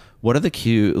I'm like, what are the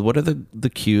cues? What are the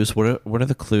cues? What are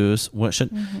the clues? What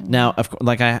should now? Of course,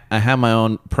 like I have my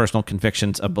own personal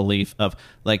convictions of belief of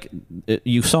like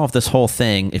you solve this whole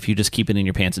thing if you just keep it in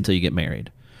your pants until you get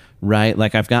married. Right?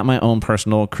 Like I've got my own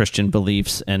personal Christian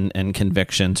beliefs and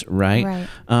convictions, right?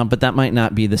 But that might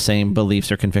not be the same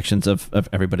beliefs or convictions of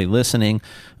everybody listening.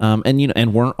 And, you know,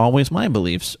 and weren't always my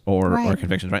beliefs or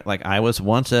convictions, right? Like I was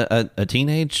once a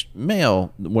teenage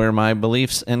male where my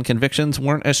beliefs and convictions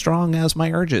weren't as strong as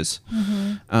my urges.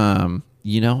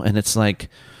 You know, and it's like,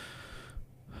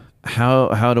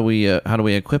 how do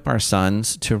we equip our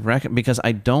sons to because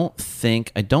I don't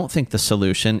think the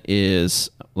solution is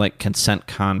like consent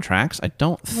contracts. I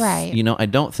don't you know, I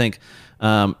don't think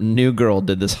New Girl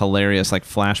did this hilarious like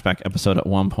flashback episode at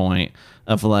one point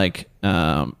of like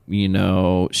you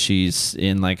know, she's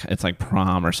in like it's like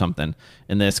prom or something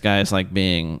and this guy's like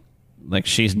being like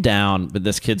she's down but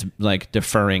this kid's like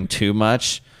deferring too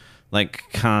much like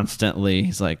constantly.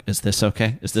 He's like, is this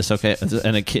okay?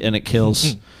 And it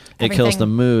kills it kills the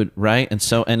mood, right? And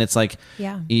so, and it's like,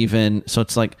 even so,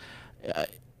 it's like,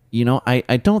 you know,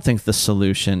 I don't think the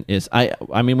solution is.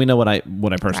 I mean, we know what I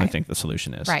personally think the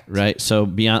solution is, right? So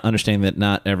beyond understanding that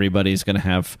not everybody's going to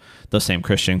have the same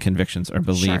Christian convictions or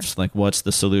beliefs, like what's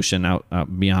the solution out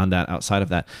beyond that, outside of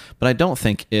that? But I don't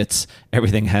think it's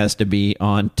everything has to be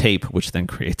on tape, which then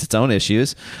creates its own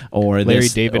issues. Or Larry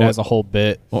David has a whole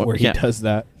bit where he does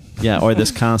that. Or this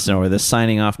constant, or this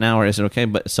signing off now, or is it okay?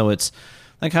 But so it's.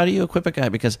 Like, how do you equip a guy?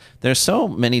 Because there's so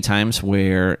many times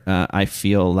where I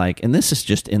feel like, and this is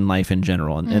just in life in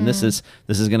general, and this is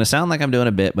going to sound like I'm doing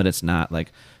a bit, but it's not.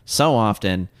 Like, so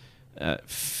often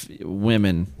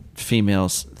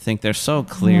females think they're so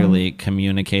clearly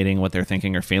communicating what they're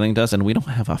thinking or feeling does, and we don't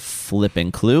have a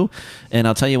flipping clue. And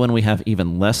I'll tell you when we have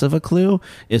even less of a clue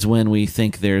is when we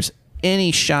think there's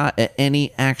any shot at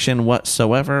any action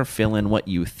whatsoever. Fill in what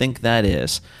you think that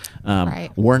is.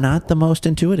 We're not the most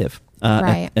intuitive.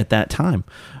 At that time.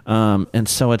 And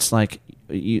so it's like,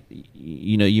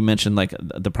 you know, you mentioned like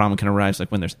the problem can arise like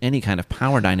when there's any kind of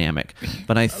power dynamic,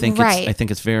 but I think I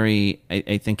think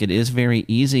it is very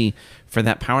easy for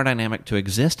that power dynamic to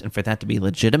exist and for that to be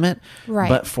legitimate.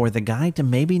 But for the guy to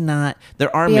maybe not,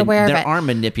 there are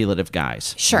manipulative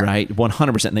guys, right?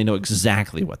 100%. And they know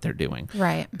exactly what they're doing.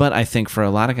 But I think for a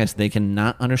lot of guys, they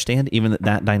cannot understand even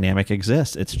that dynamic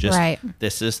exists. It's just,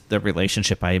 this is the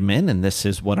relationship I'm in and this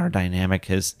is what our dynamic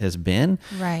has been.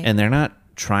 And they're not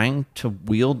trying to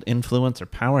wield influence or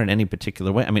power in any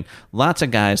particular way. I mean, lots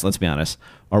of guys, let's be honest,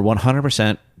 are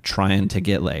 100% trying to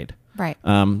get laid.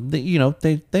 You know,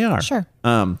 they are.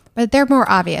 But they're more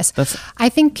obvious. I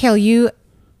think, Kale,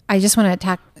 I just want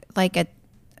to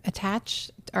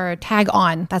attach or tag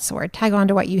on, that's the word, tag on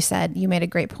to what you said. You made a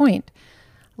great point.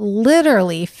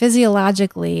 Literally,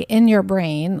 physiologically, in your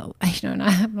brain, I don't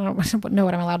know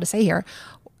what I'm allowed to say here.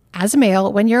 As a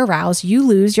male, when you're aroused, you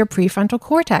lose your prefrontal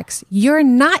cortex. You're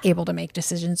not able to make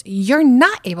decisions. You're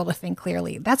not able to think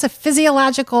clearly. That's a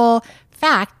physiological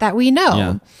fact that we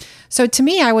know. So to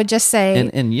me, I would just say...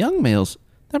 And young males,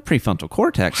 that prefrontal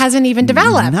cortex... hasn't even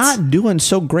developed. Not doing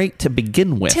so great to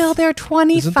begin with. Till they're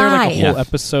 25. Isn't there like a whole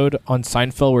episode on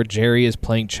Seinfeld where Jerry is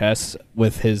playing chess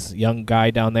with his young guy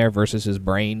down there versus his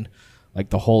brain?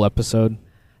 Like the whole episode?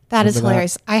 That is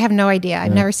hilarious. I have no idea.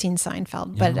 I've never seen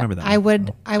Seinfeld, but I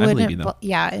would.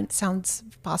 Yeah, it sounds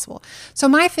possible. So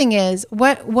my thing is,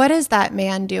 what is that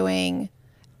man doing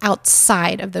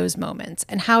outside of those moments,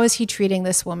 and how is he treating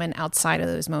this woman outside of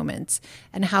those moments,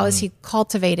 and how is he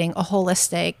cultivating a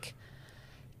holistic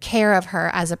care of her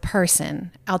as a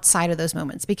person outside of those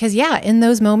moments? Because in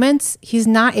those moments, he's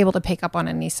not able to pick up on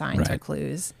any signs or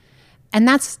clues, and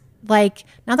that's like,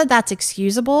 not that that's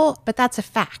excusable, but that's a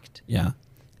fact.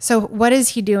 So what is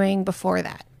he doing before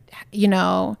that, you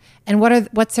know, and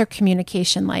what's their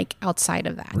communication like outside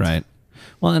of that?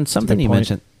 Well, and something you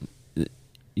mentioned,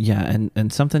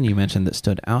 and something you mentioned that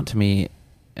stood out to me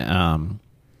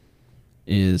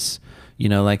is, you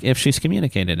know, like if she's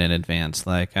communicated in advance,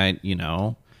 like I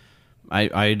don't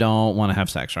want to have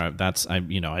sex, right?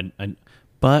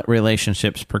 but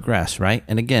relationships progress, right?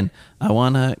 And again, I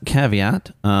want to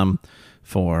caveat,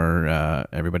 for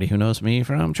everybody who knows me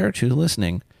from church who's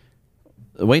listening,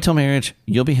 wait till marriage.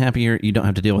 You'll be happier. You don't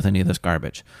have to deal with any of this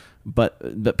garbage.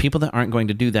 But people that aren't going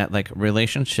to do that, like,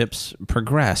 relationships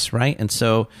progress, right? And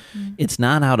so it's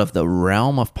not out of the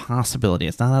realm of possibility.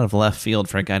 It's not out of left field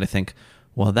for a guy to think,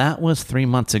 well, that was 3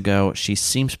 months ago. She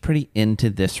seems pretty into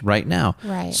this right now.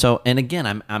 Right. So, and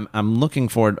again, I'm looking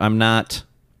forward. I'm not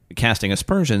casting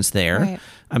aspersions there. Right.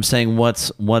 I'm saying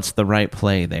what's the right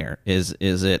play there? Does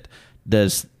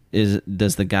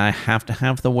the guy have to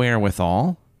have the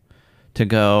wherewithal to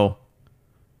go,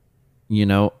 you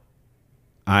know,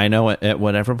 I know at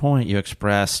whatever point you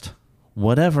expressed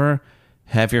whatever,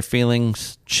 have your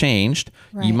feelings changed?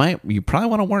 Right. You probably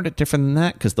want to word it different than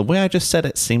that, because the way I just said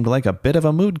it seemed like a bit of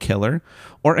a mood killer.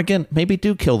 Or again, maybe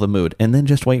do kill the mood and then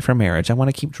just wait for marriage. I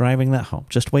want to keep driving that home.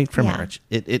 Just wait for marriage.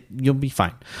 You'll be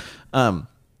fine.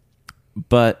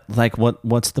 But like,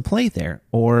 what's the play there?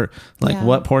 Or like,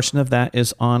 what portion of that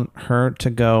is on her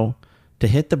to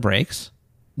hit the brakes,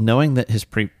 knowing that his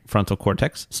prefrontal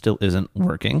cortex still isn't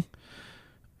working?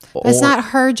 It's not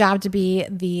her job to be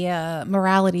the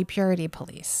morality purity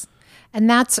police. And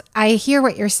I hear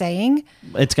what you're saying.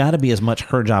 It's got to be as much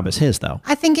her job as his, though.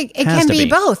 I think it can be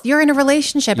both. You're in a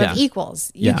relationship of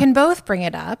equals. You can both bring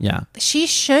it up. Yeah. She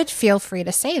should feel free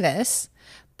to say this,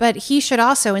 but he should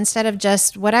also, instead of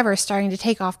just starting to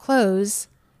take off clothes,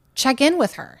 check in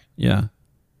with her. Yeah.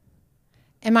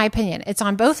 In my opinion, it's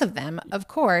on both of them, of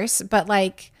course, but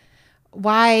like,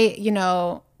 why,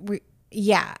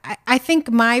 I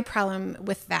think my problem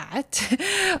with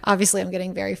that, obviously I'm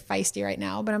getting very feisty right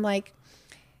now, but I'm like,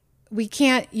 you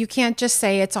can't just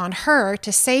say it's on her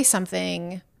to say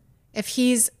something if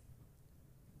he's,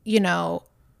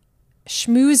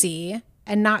 schmoozy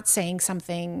and not saying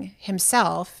something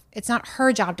himself. It's not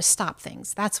her job to stop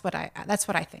things. That's what I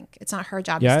think. It's not her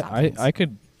job to stop things. I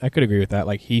could agree with that.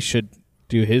 Like, he should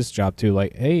do his job too.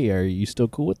 Like, hey, are you still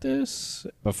cool with this?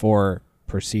 Before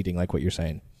proceeding, like what you're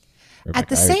saying. Rebecca, at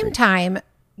the same time,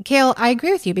 Cale, I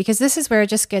agree with you, because this is where it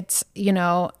just gets,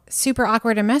 super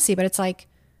awkward and messy. But it's like,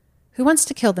 who wants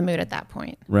to kill the mood at that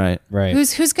point? Right.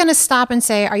 Who's going to stop and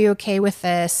say, "Are you okay with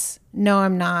this?" "No,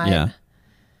 I'm not." Yeah.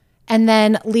 And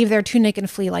then leave their tunic and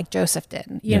flee like Joseph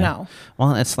did. You know.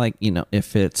 Well, it's like,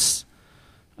 if it's,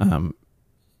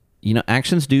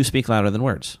 actions do speak louder than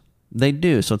words. They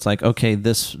do. So it's like, okay,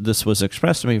 this was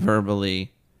expressed to me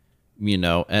verbally,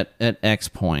 at X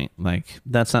point. Like,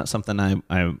 that's not something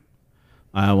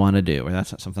I want to do, or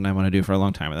that's not something I want to do for a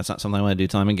long time, or that's not something I want to do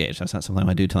till I'm engaged. That's not something I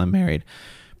want to do till I'm married.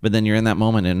 But then you're in that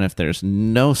moment, and if there's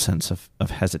no sense of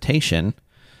hesitation,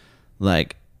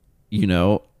 like,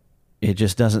 it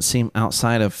just doesn't seem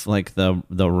outside of like the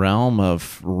realm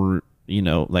of,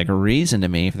 like a reason to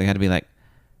me for the guy to be like,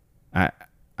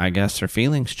 I guess her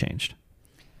feelings changed,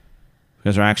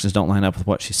 because her actions don't line up with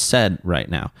what she said right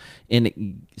now.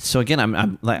 And so again,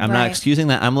 I'm not excusing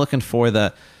that. I'm looking for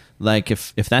the, like,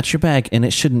 if that's your bag, and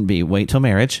it shouldn't be, wait till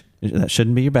marriage. That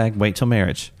shouldn't be your bag. Wait till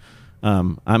marriage.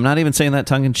 I'm not even saying that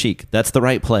tongue in cheek. That's the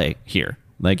right play here.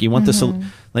 Like, you want this,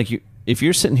 like, if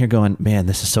you're sitting here going, man,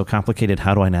 this is so complicated,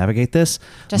 how do I navigate this?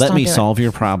 Let me solve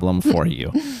your problem for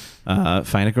you.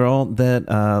 Find a girl that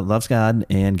loves God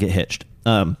and get hitched.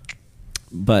 And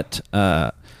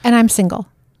I'm single.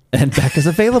 And Becca's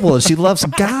available, and she loves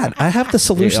God. I have the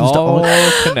solutions to all.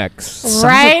 Connects.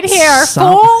 Right here,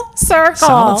 full circle.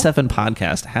 Solid 7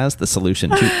 Podcast has the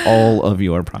solution to all of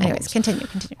your problems. Anyways, continue.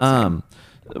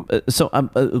 So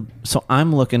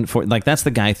I'm looking for, like, that's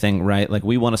the guy thing, right? Like,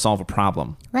 we want to solve a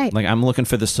problem, right? Like, I'm looking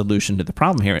for the solution to the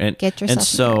problem here, and get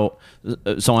yourself.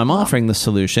 And so I'm offering the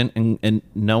solution, and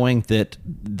knowing that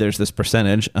there's this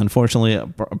percentage,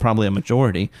 unfortunately, probably a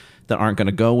majority, that aren't going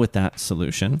to go with that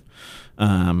solution.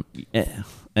 And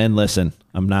listen,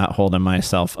 I'm not holding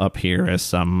myself up here as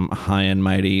some high and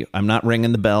mighty. I'm not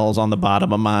ringing the bells on the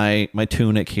bottom of my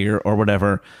tunic here or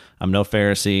whatever. I'm no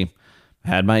Pharisee.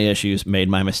 Had my issues, made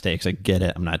my mistakes. I get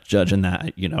it. I'm not judging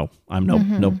that. I'm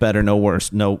no better, no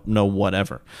worse, no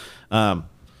whatever.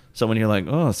 So when you're like,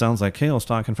 oh, it sounds like Cale's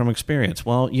talking from experience.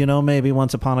 Well, maybe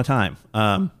once upon a time,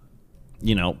 but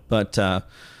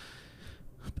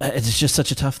it's just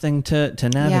such a tough thing to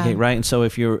navigate, right? And so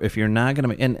if you're not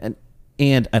going to,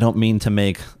 and I don't mean to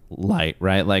make light,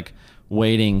 right? Like,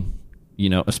 waiting,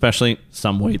 especially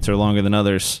some waits are longer than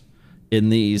others. In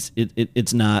these,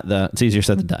 it's easier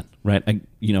said than done, right? I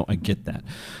get that.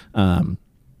 So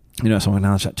I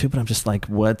acknowledge that too, but I'm just like,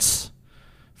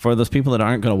 for those people that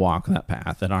aren't going to walk that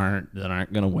path, that aren't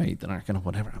going to wait, that aren't going to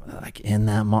whatever, like in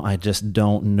that moment, I just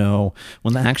don't know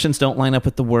when the actions don't line up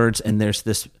with the words, and there is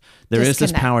this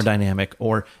power dynamic,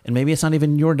 and maybe it's not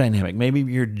even your dynamic. Maybe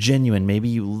you're genuine. Maybe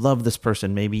you love this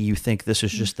person. Maybe you think this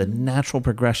is just the natural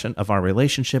progression of our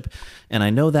relationship. And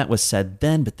I know that was said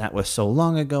then, but that was so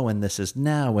long ago, and this is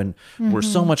now, and we're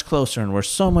so much closer, and we're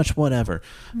so much whatever,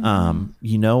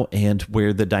 and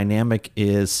where the dynamic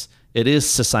is. It is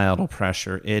societal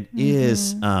pressure. It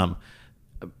is, Dad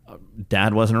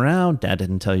wasn't around. Dad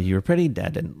didn't tell you were pretty.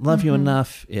 Dad didn't love you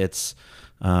enough. It's,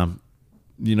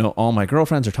 all my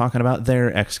girlfriends are talking about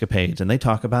their escapades, and they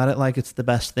talk about it like it's the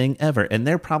best thing ever. And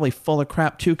they're probably full of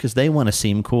crap too, because they want to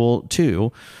seem cool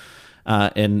too.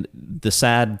 And the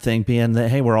sad thing being that,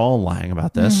 hey, we're all lying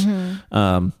about this.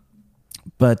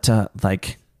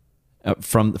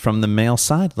 From the male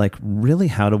side, like really,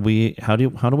 how do we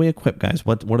equip guys?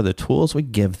 What are the tools we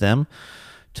give them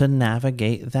to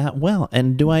navigate that well?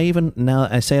 And do I even, now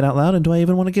I say it out loud, and do I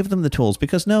even want to give them the tools?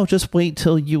 Because no, just wait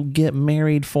till you get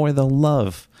married for the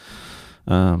love.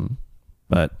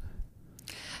 But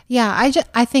yeah,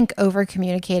 I think over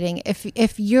communicating.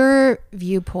 If your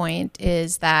viewpoint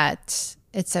is that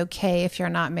it's okay if you're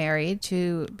not married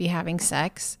to be having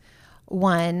sex,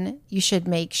 one, you should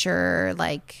make sure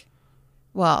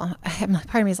well,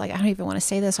 part of me is like, I don't even want to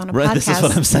say this on a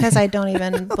podcast because I don't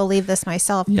even believe this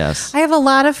myself. Yes. I have a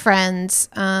lot of friends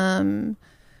who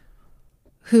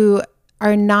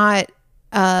are not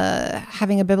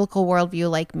having a biblical worldview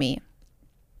like me.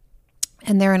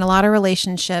 And they're in a lot of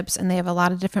relationships, and they have a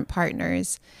lot of different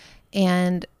partners.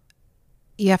 And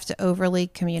you have to overly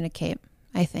communicate,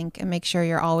 I think, and make sure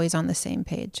you're always on the same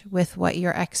page with what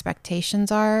your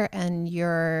expectations are and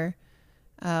your...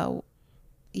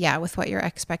 with what your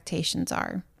expectations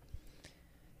are.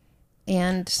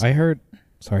 And I heard,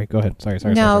 sorry, go ahead. Sorry.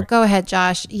 Go ahead,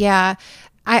 Josh. Yeah.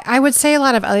 I would say a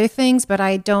lot of other things, but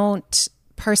I don't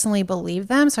personally believe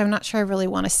them. So I'm not sure I really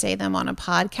want to say them on a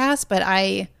podcast, but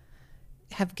I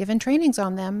have given trainings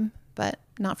on them, but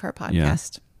not for a podcast.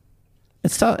 Yeah.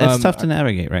 It's tough. It's tough to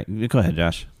navigate, right? Go ahead,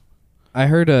 Josh. I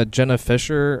heard Jenna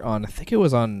Fisher I think it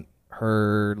was on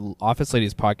her Office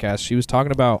Ladies podcast. She was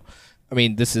talking about,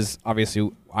 this is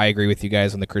obviously, I agree with you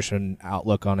guys on the Christian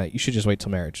outlook on it. You should just wait till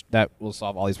marriage. That will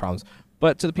solve all these problems.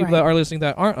 But to the people that are listening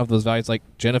that aren't of those values, like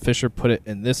Jenna Fisher put it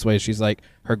in this way. She's like,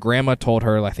 her grandma told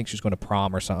her, I think she was going to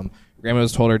prom or something. Grandma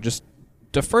was told her, just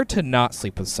defer to not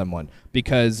sleep with someone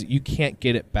because you can't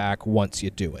get it back once you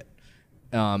do it.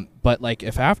 But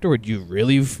if afterward you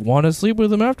really want to sleep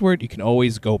with them afterward, you can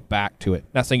always go back to it.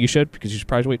 Not saying you should, because you should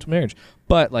probably wait till marriage.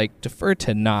 But defer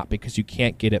to not, because you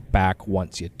can't get it back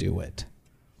once you do it.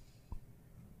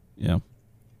 Yeah.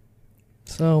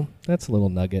 So that's a little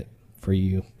nugget for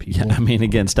you people. Yeah,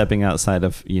 again, stepping outside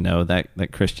of that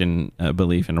Christian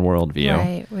belief and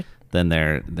worldview. Right. Then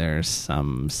there's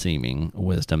some seeming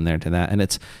wisdom there to that. And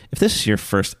if this is your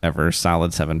first ever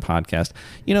Solid 7 podcast,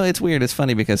 it's weird. It's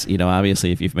funny because,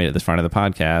 obviously if you've made it this far into the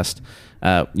podcast,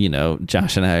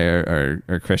 Josh and I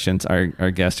are Christians,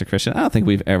 our guests are Christian. I don't think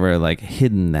we've ever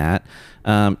hidden that.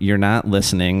 You're not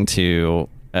listening to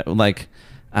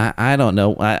I don't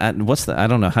know. I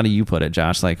don't know. How do you put it,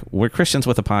 Josh? We're Christians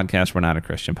with a podcast. We're not a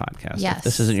Christian podcast. Yes. If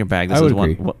this isn't your bag. This is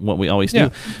what we always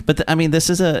do. But this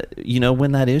is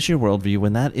when that is your worldview,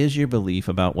 when that is your belief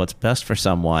about what's best for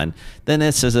someone, then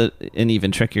this is an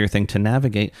even trickier thing to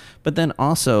navigate. But then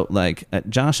also,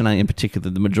 Josh and I in particular,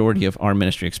 the majority of our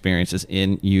ministry experience is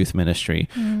in youth ministry,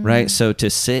 right? So to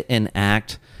sit and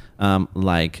act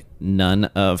like none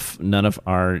of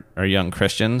our young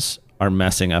Christians are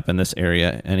messing up in this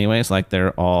area anyways.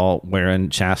 They're all wearing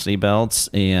chastity belts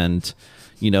and,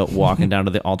 walking down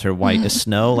to the altar white as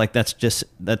snow. That's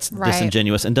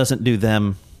disingenuous and doesn't do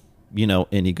them,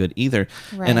 any good either.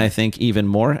 Right. And I think even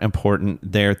more important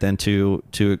there than to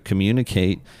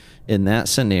communicate in that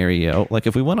scenario,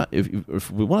 if we want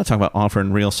to talk about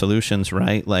offering real solutions,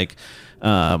 right?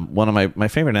 One of my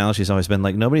favorite analogies has always been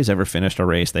nobody's ever finished a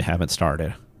race they haven't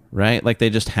started. Right? They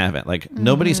just haven't.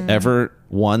 Nobody's ever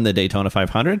won the Daytona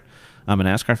 500. I'm a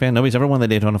NASCAR fan. Nobody's ever won the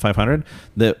Daytona 500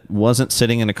 that wasn't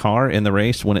sitting in a car in the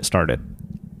race when it started.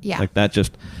 Yeah.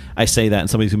 I say that and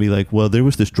somebody's gonna be like, well, there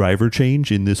was this driver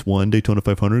change in this one Daytona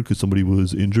 500 because somebody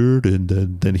was injured and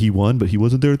then he won, but he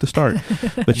wasn't there at the start.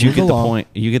 But you get the point.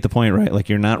 You get the point, right?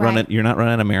 You're not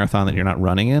running a marathon that you're not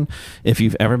running in. If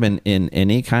you've ever been in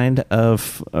any kind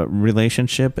of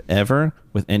relationship ever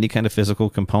with any kind of physical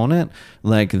component,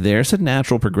 there's a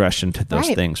natural progression to those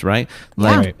things, right?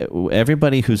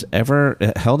 Everybody who's ever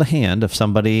held a hand of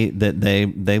somebody that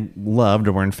they loved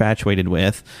or were infatuated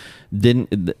with,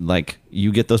 didn't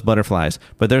you get those butterflies.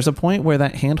 But there's a point where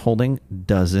that hand holding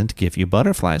doesn't give you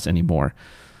butterflies anymore.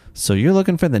 So you're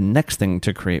looking for the next thing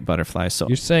to create butterflies. So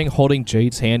you're saying holding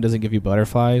Jade's hand doesn't give you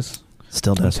butterflies?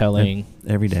 Still does. I'm telling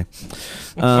every day.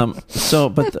 But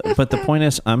the point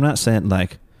is, I'm not saying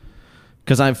like,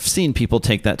 because I've seen people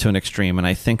take that to an extreme, and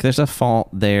I think there's a fault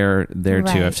there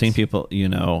too. I've seen people,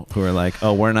 who are like,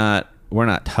 oh, we're not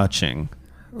touching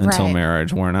until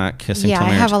marriage. We're not kissing till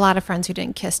marriage. I have a lot of friends who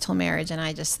didn't kiss till marriage, and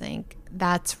I just think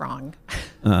that's wrong.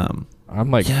 I'm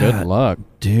like, good luck.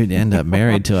 Dude, end up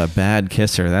married to a bad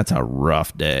kisser. That's a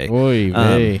rough day. Oy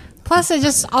vey. Plus, it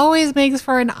just always makes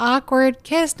for an awkward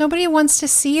kiss. Nobody wants to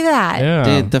see that. Yeah.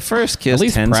 Dude, the first kiss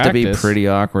tends to be pretty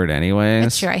awkward anyways.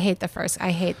 That's true. I hate the first.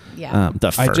 The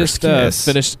first I just kiss.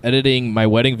 Finished editing my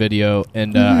wedding video,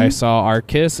 and I saw our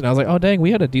kiss, and I was like, oh, dang,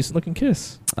 we had a decent-looking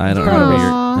kiss. I don't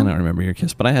remember your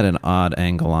kiss, but I had an odd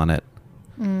angle on it.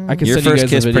 I can your send first you guys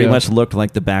kiss a video. pretty much looked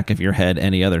like the back of your head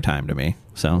any other time to me.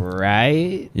 So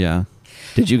right? Yeah.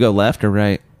 Did you go left or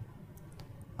right?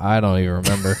 I don't even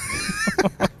remember.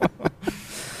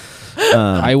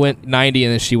 I went 90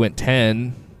 and then she went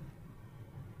 10.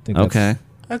 Okay.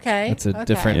 That's a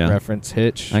different reference.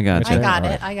 Hitch. I got you.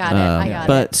 I got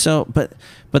it.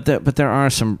 But there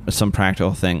are some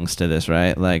practical things to this,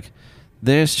 right? Like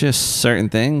there's just certain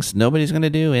things nobody's going to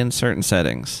do in certain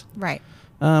settings. Right.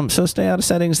 So stay out of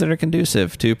settings that are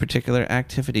conducive to particular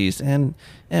activities and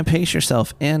pace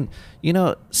yourself and,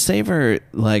 savor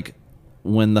like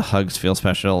when the hugs feel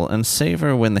special and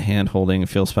savor when the hand holding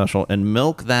feels special and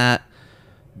milk that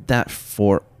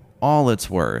for all it's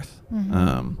worth.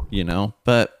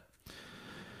 But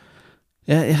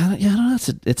I don't know.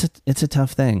 It's a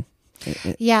tough thing.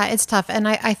 Yeah, it's tough. And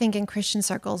I think in Christian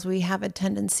circles, we have a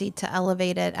tendency to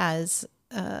elevate it as,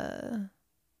 the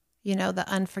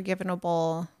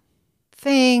unforgivable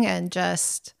thing. And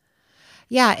just,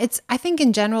 I think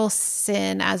in general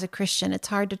sin as a Christian, it's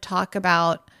hard to talk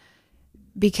about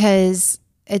because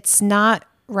it's not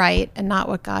right and not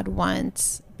what God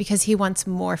wants, because he wants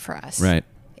more for us. Right.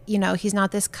 He's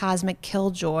not this cosmic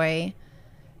killjoy.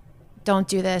 Don't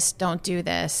do this. Don't do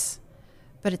this.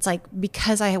 But it's like,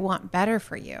 because I want better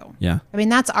for you. Yeah. I mean,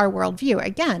 that's our worldview.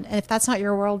 Again, and if that's not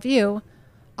your worldview,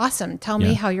 awesome. Tell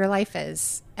me how your life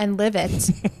is and live it,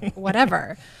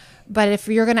 whatever. But if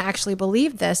you're going to actually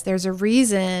believe this, there's a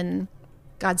reason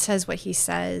God says what he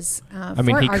says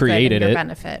he created good and your it.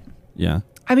 benefit. Yeah.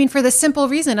 I mean, for the simple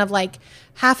reason of like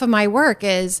half of my work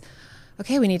is,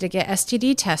 okay, we need to get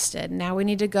STD tested. Now we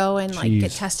need to go and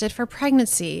get tested for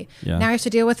pregnancy. Yeah. Now I have to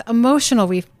deal with emotional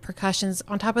repercussions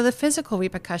on top of the physical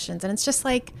repercussions. And it's just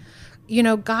like,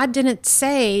 God didn't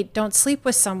say don't sleep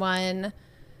with someone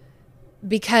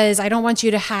because I don't want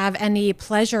you to have any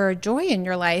pleasure or joy in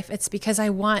your life. It's because I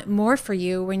want more for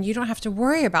you when you don't have to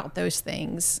worry about those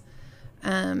things.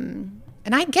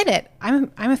 And I get it.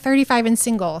 I'm a 35 and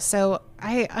single, so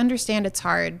I understand it's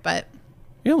hard, but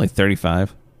you're only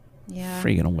 35. Yeah.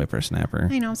 Freaking whippersnapper.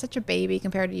 I know, I'm such a baby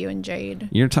compared to you and Jade.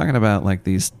 You're talking about like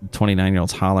these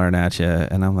 29-year-olds hollering at you,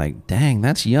 and I'm like, dang,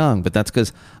 that's young, but that's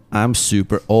because I'm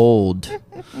super old.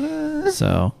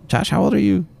 So, Josh, how old are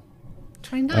you?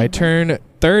 29. I turn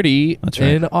 30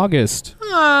 in August.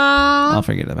 Aww. I'll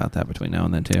forget about that between now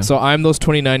and then, too. So I'm those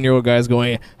 29-year-old guys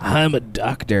going, I'm a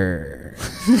doctor.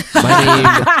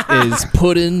 My name is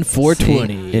Puddin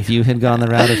 420. See, if you had gone the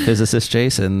route of physicist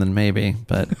Jason, then maybe,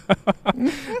 but...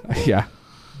 Yeah.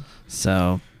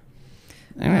 So...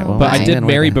 All right, well, but I did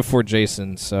marry before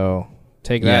Jason, so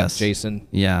take that, Jason.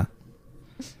 Yeah.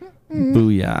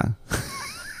 Booyah.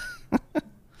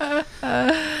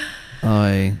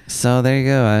 So there you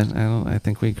go. I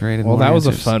think we created more that was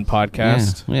answers. a fun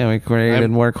podcast. Yeah, we created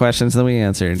more questions than we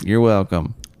answered. You're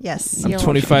welcome. Yes. I'm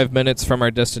 25 minutes from our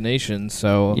destination,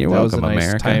 so you're welcome, was a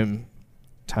nice America.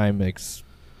 time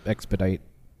expedite.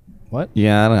 What?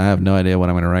 Yeah, I have no idea what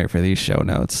I'm going to write for these show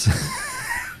notes.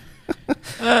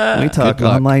 We talk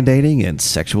online dating and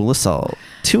sexual assault.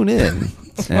 Tune in.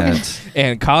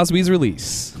 And Cosby's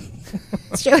release.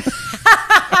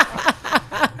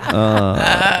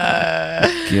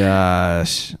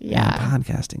 Gosh. Yeah.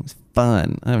 Podcasting's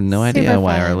fun. I have no idea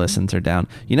why our listens are down.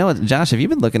 You know what, Josh, have you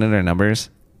been looking at our numbers?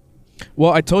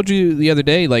 Well, I told you the other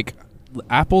day, like,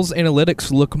 Apple's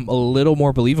analytics look a little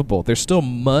more believable. They're still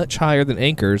much higher than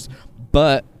Anchor's,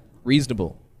 but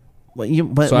reasonable. So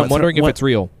I'm wondering if it's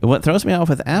real. What throws me off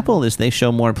with Apple is they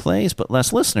show more plays but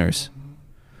less listeners.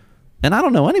 And I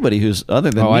don't know anybody who's other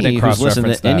than me who's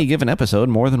listened to any given episode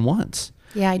more than once.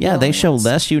 Yeah, Yeah, they show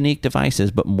less unique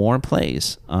devices but more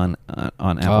plays on Apple's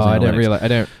analytics. I didn't realize. I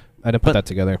didn't put that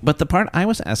together. But the part I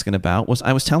was asking about was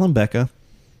I was telling Becca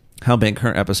how big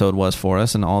her episode was for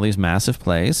us and all these massive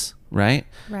plays, right?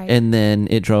 Right. And then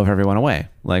it drove everyone away.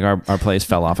 Like our plays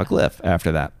fell off a cliff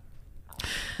after that.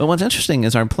 But what's interesting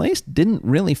is our plays didn't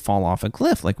really fall off a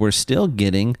cliff. Like we're still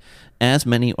getting as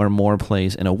many or more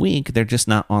plays in a week. They're just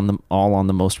not all on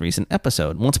the most recent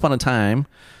episode. Once upon a time,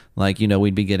 like,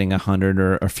 we'd be getting 100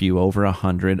 or a few over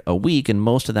 100 a week, and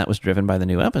most of that was driven by the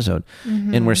new episode.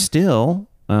 Mm-hmm. And we're still,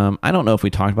 I don't know if we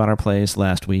talked about our plays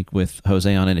last week with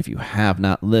Jose on it. If you have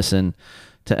not listened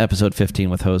to episode 15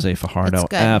 with Jose Fajardo,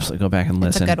 absolutely go back and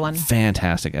listen. It's a good one.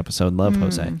 Fantastic episode. Love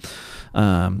Jose.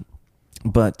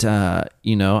 But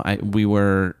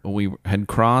we had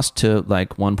crossed to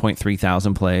like 1.3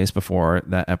 thousand plays before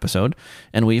that episode,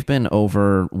 and we've been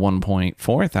over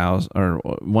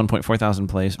 1.4 thousand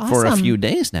plays for a few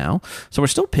days now. So we're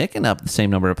still picking up the same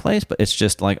number of plays, but it's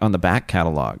just like on the back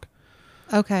catalog.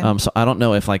 Okay. So I don't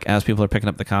know if like as people are picking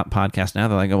up the podcast now,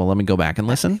 they're like, oh well, let me go back and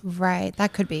listen. Right.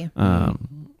 That could be.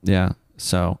 Yeah.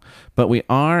 So, but we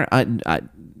are.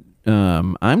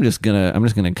 I'm just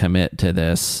gonna commit to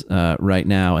this right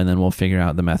now, and then we'll figure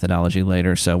out the methodology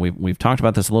later. So we've talked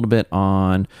about this a little bit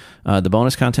on the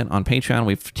bonus content on Patreon.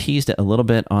 We've teased it a little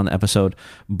bit on the episode,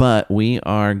 but we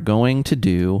are going to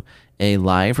do a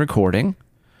live recording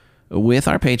with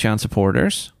our Patreon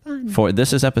supporters. For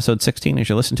this is episode 16. As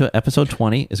you listen to it, episode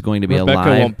 20 is going to be Rebecca a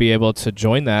live. won't be able to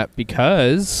join that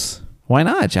because why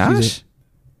not, Josh?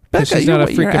 Becca, you're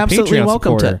absolutely Patreon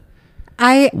welcome supporter.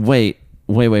 Wait.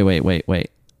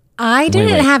 I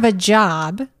didn't have a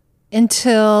job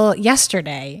until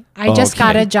yesterday. I just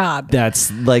got a job. That's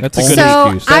a good excuse.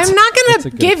 I'm not going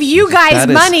to give you guys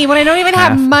money when I don't even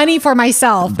have money for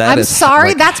myself. I'm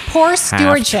sorry. That's poor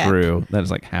stewardship. Half true. That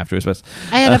is like half true.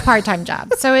 I had a part-time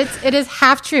job. So it is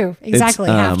half true. Exactly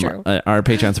half true. Our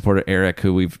Patreon supporter, Eric,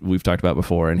 who we've talked about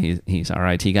before, and he's our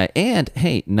IT guy. And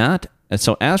hey,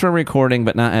 so as we're recording,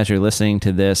 but not as you're listening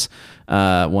to this,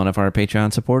 one of our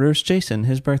Patreon supporters, Jason,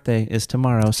 his birthday is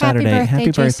tomorrow, Saturday.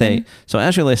 Happy birthday. So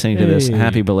as you're listening to this,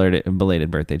 happy belated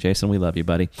birthday, Jason. We love you,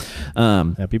 buddy.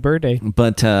 Happy birthday.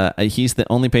 But he's the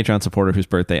only Patreon supporter whose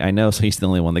birthday I know, so he's the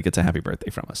only one that gets a happy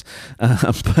birthday from us.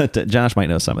 But Josh might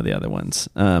know some of the other ones.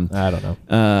 I don't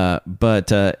know.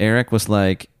 But Eric was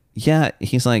like, yeah,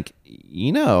 he's like,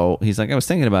 he's like, I was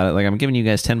thinking about it. Like, I'm giving you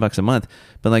guys $10 a month,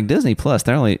 but like Disney Plus,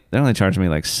 they're only charging me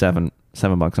like $7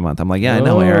 a month. I'm like, yeah, I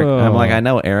know, Eric. I'm like, I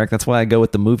know, Eric. That's why I go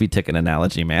with the movie ticket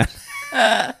analogy, man.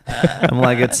 I'm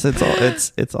like, it's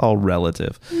all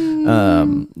relative.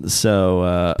 But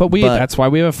that's why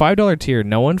we have a $5 tier.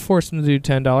 No one forced him to do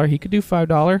 $10. He could do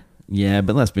 $5. Yeah,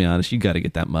 but let's be honest, you got to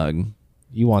get that mug.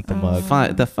 You want the mug?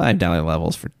 The $5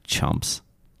 levels for chumps.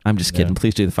 I'm just kidding.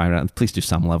 Please do the $5. Please do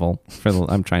some level.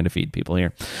 I'm trying to feed people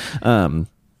here. So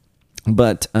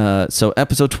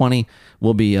episode 20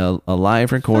 will be a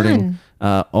live recording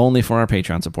only for our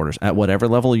Patreon supporters at whatever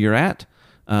level you're at.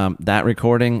 That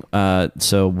recording.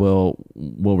 So we'll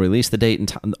release the date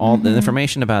and all the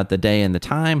information about the day and the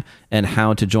time and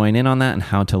how to join in on that and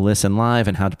how to listen live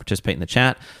and how to participate in the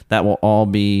chat. That will all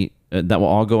go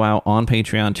out on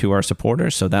Patreon to our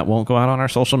supporters. So that won't go out on our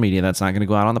social media. That's not going to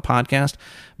go out on the podcast.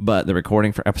 But the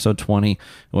recording for episode 20,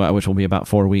 which will be about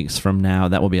 4 weeks from now,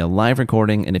 that will be a live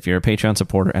recording. And if you're a Patreon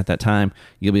supporter at that time,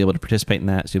 you'll be able to participate in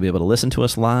that. So you'll be able to listen to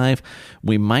us live.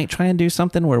 We might try and do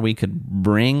something where we could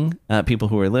bring people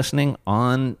who are listening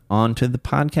onto the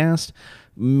podcast.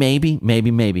 Maybe.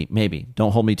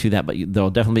 Don't hold me to that, but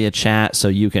there'll definitely be a chat, so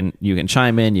you can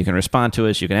chime in, you can respond to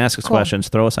us, you can ask us questions,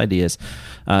 throw us ideas,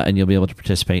 and you'll be able to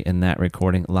participate in that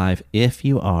recording live if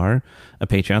you are a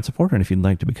Patreon supporter. And if you'd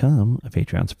like to become a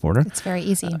Patreon supporter, it's very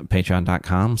easy.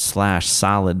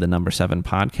 Patreon.com/solid7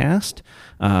 podcast.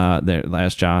 There,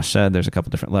 as Josh said, there's a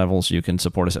couple different levels. You can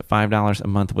support us at $5 a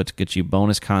month, which gets you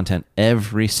bonus content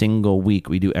every single week.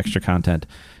 We do extra content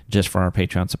just for our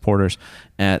Patreon supporters.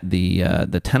 At the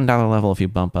 $10 level, if you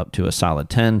bump up to a solid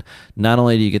 10, not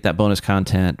only do you get that bonus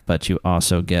content, but you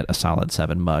also get a solid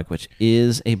 7 mug, which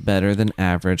is a better than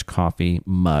average coffee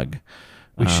mug.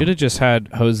 We should have just had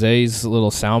Jose's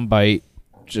little soundbite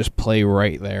just play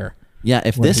right there. Yeah,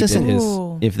 if this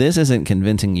isn't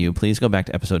convincing you, please go back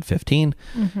to episode 15.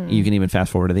 You can even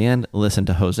fast forward to the end, listen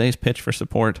to Jose's pitch for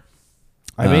support.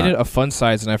 I made it a fun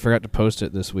size and I forgot to post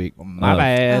it this week. My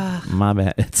bad. My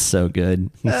bad. It's so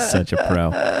good. He's such a pro.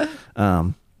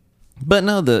 But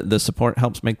no, the support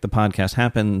helps make the podcast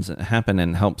happen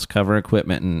and helps cover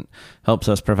equipment and helps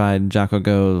us provide Jocko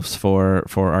Goes for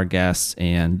our guests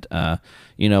and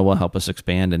will help us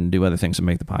expand and do other things to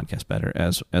make the podcast better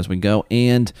as we go,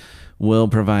 and will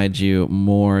provide you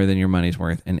more than your money's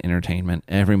worth in entertainment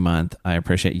every month. I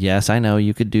appreciate. Yes, I know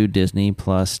you could do Disney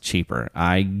Plus cheaper.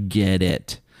 I get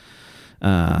it.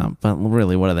 But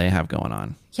really, what do they have going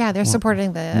on? Yeah, they're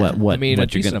supporting the. I mean, a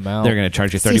decent amount. They're going to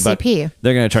charge you $30. CCP.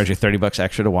 They're going to charge you $30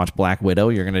 extra to watch Black Widow.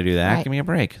 You're going to do that? Right. Give me a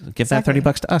break. Give Exactly.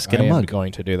 that $30 to us. Get I a am mug.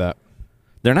 going to do that.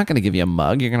 They're not going to give you a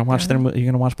mug. You're going to watch You're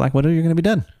going to watch Black Widow. You're going to be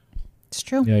done. It's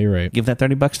true. Yeah, you're right. Give that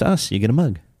 $30 to us. You get a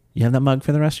mug. You have that mug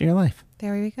for the rest of your life.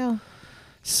 There we go.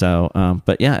 So,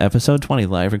 but yeah, episode 20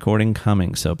 live recording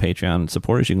coming. So Patreon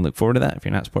supporters, you can look forward to that. If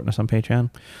you're not supporting us on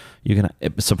Patreon, you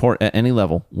can support at any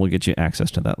level. We'll get you access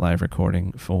to that live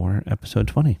recording for episode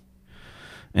 20.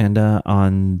 And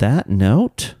on that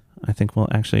note, I think we'll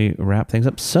actually wrap things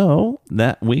up so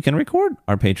that we can record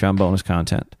our Patreon bonus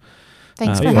content.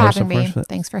 Thanks for having me.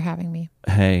 Thanks for having me.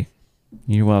 Hey,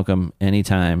 you're welcome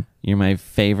anytime. You're my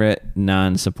favorite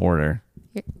non-supporter.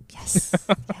 Yes.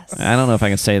 Yes. I don't know if I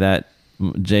can say that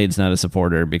Jade's not a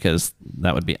supporter because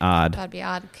that would be odd. That'd be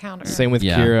odd counter. Same with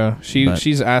Kira.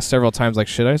 She's asked several times, like,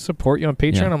 should I support you on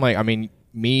Patreon? Yeah. I'm like, I mean,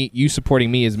 you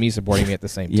supporting me is me supporting me at the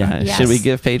same time. Yeah. Yes. Should we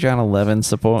give Patreon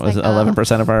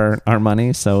 11% of our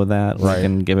money so that we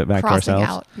can give it back to ourselves?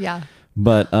 Out. Yeah.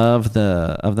 But of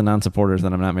the non-supporters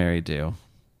that I'm not married to,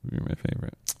 you're my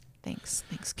favorite. Thanks,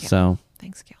 Gil. So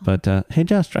thanks, Gil. But hey,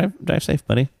 Josh, drive safe,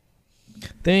 buddy.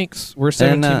 Thanks. We're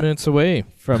 17 minutes away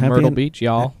from Myrtle Beach,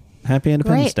 y'all. Happy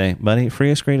Independence Day, buddy.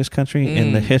 Freest, greatest country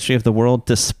in the history of the world,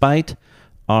 despite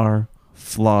our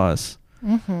flaws.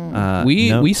 Mm-hmm.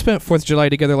 We spent 4th of July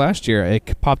together last year.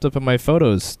 It popped up in my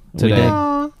photos today.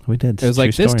 We did. It was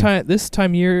like this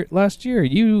time last year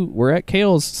you were at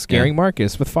Kale's scaring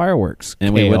Marcus with fireworks.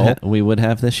 And Kale. we would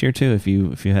have this year too if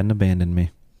you hadn't abandoned me.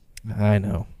 I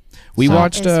know. We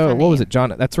watched what was it,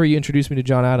 John? That's where you introduced me to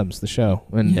John Adams, the show.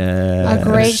 And a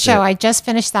great show. I just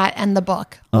finished that and the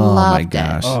book. Oh Loved my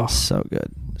gosh, it. so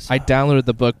good. I downloaded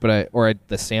the book,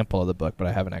 the sample of the book, but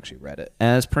I haven't actually read it.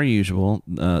 As per usual,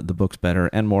 the book's better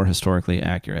and more historically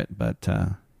accurate. But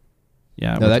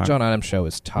yeah, no, that John Adams show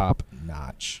is top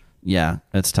notch. Yeah,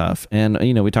 it's tough. And,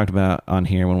 we talked about on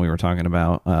here when we were talking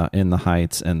about In the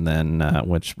Heights and then,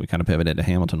 which we kind of pivoted to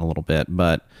Hamilton a little bit,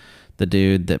 but the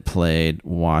dude that played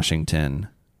Washington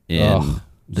in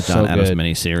the John Adams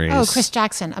miniseries. Oh, Chris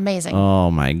Jackson. Amazing.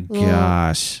 Oh, my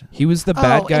gosh. He was the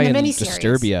bad guy in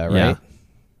Disturbia, right? Yeah.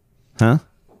 Huh?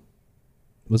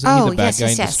 Wasn't he the bad guy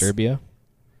in Disturbia?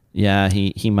 Yeah,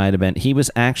 he might have been. He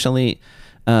was actually...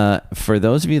 for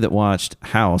those of you that watched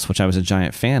House, which I was a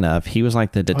giant fan of, he was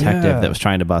like the detective that was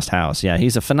trying to bust House. Yeah,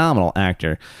 he's a phenomenal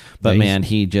actor, but man,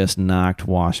 he just knocked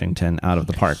Washington out of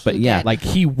the park. But yeah, like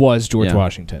he was George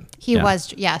Washington. He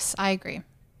was. Yes, I agree.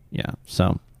 Yeah,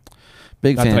 so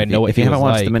big fan. If you haven't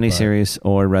watched the miniseries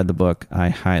or read the book, I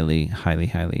highly, highly,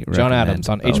 highly recommend. John Adams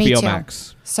on HBO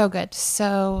Max. So good.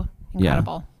 So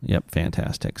incredible. Yeah. Yep,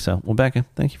 fantastic. So, well, Becca,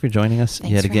 thank you for joining us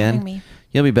Thanks for having me.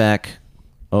 You'll be back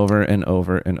over and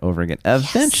over and over again.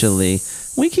 Eventually,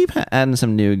 we keep adding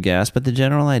some new guests, but the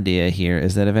general idea here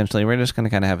is that eventually we're just going to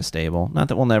kind of have a stable. Not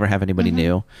that we'll never have anybody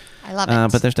new. I love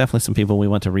it. But there's definitely some people we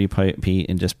want to repeat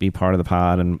and just be part of the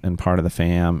pod and part of the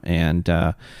fam. And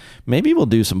maybe we'll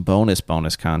do some bonus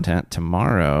content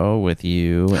tomorrow with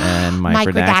you and Mike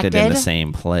Redacted in the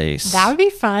same place. That would be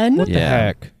fun. What the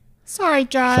heck? Sorry,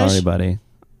 Josh. Sorry, buddy.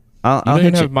 You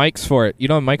don't have mics for it. You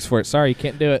don't have mics for it. Sorry, you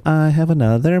can't do it. I have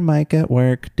another mic at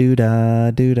work.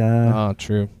 Doo-da, doo-da. Oh,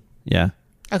 true. Yeah.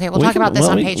 Okay, we'll talk about this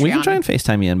on Patreon. We can try and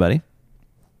FaceTime you in, buddy.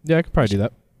 Yeah, I could probably do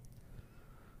that.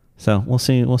 So we'll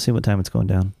see what time it's going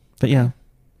down. But yeah.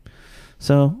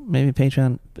 So maybe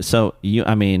Patreon. So you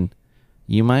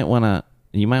might want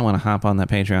to hop on that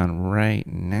Patreon right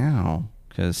now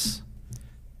because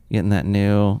getting that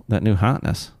new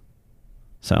hotness.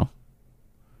 So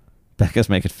Becca's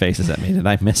making faces at me. Did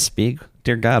I misspeak?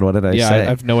 Dear God, what did I say? Yeah, I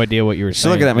have no idea what you were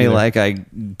saying. She's looking at me like I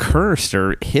cursed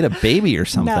or hit a baby or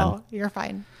something. No, you're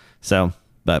fine. So,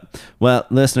 well,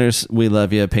 listeners, we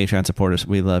love you. Patreon supporters,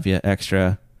 we love you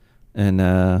extra.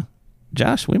 And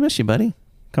Josh, we miss you, buddy.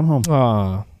 Come home.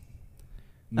 Aw.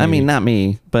 I mean, not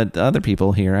me, but other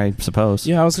people here, I suppose.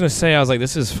 Yeah, I was going to say,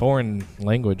 this is foreign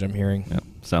language I'm hearing. Yeah,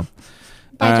 so,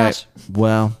 bye, Josh.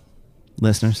 Well,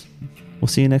 listeners, we'll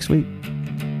see you next week.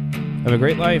 Have a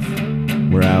great life.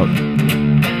 We're out.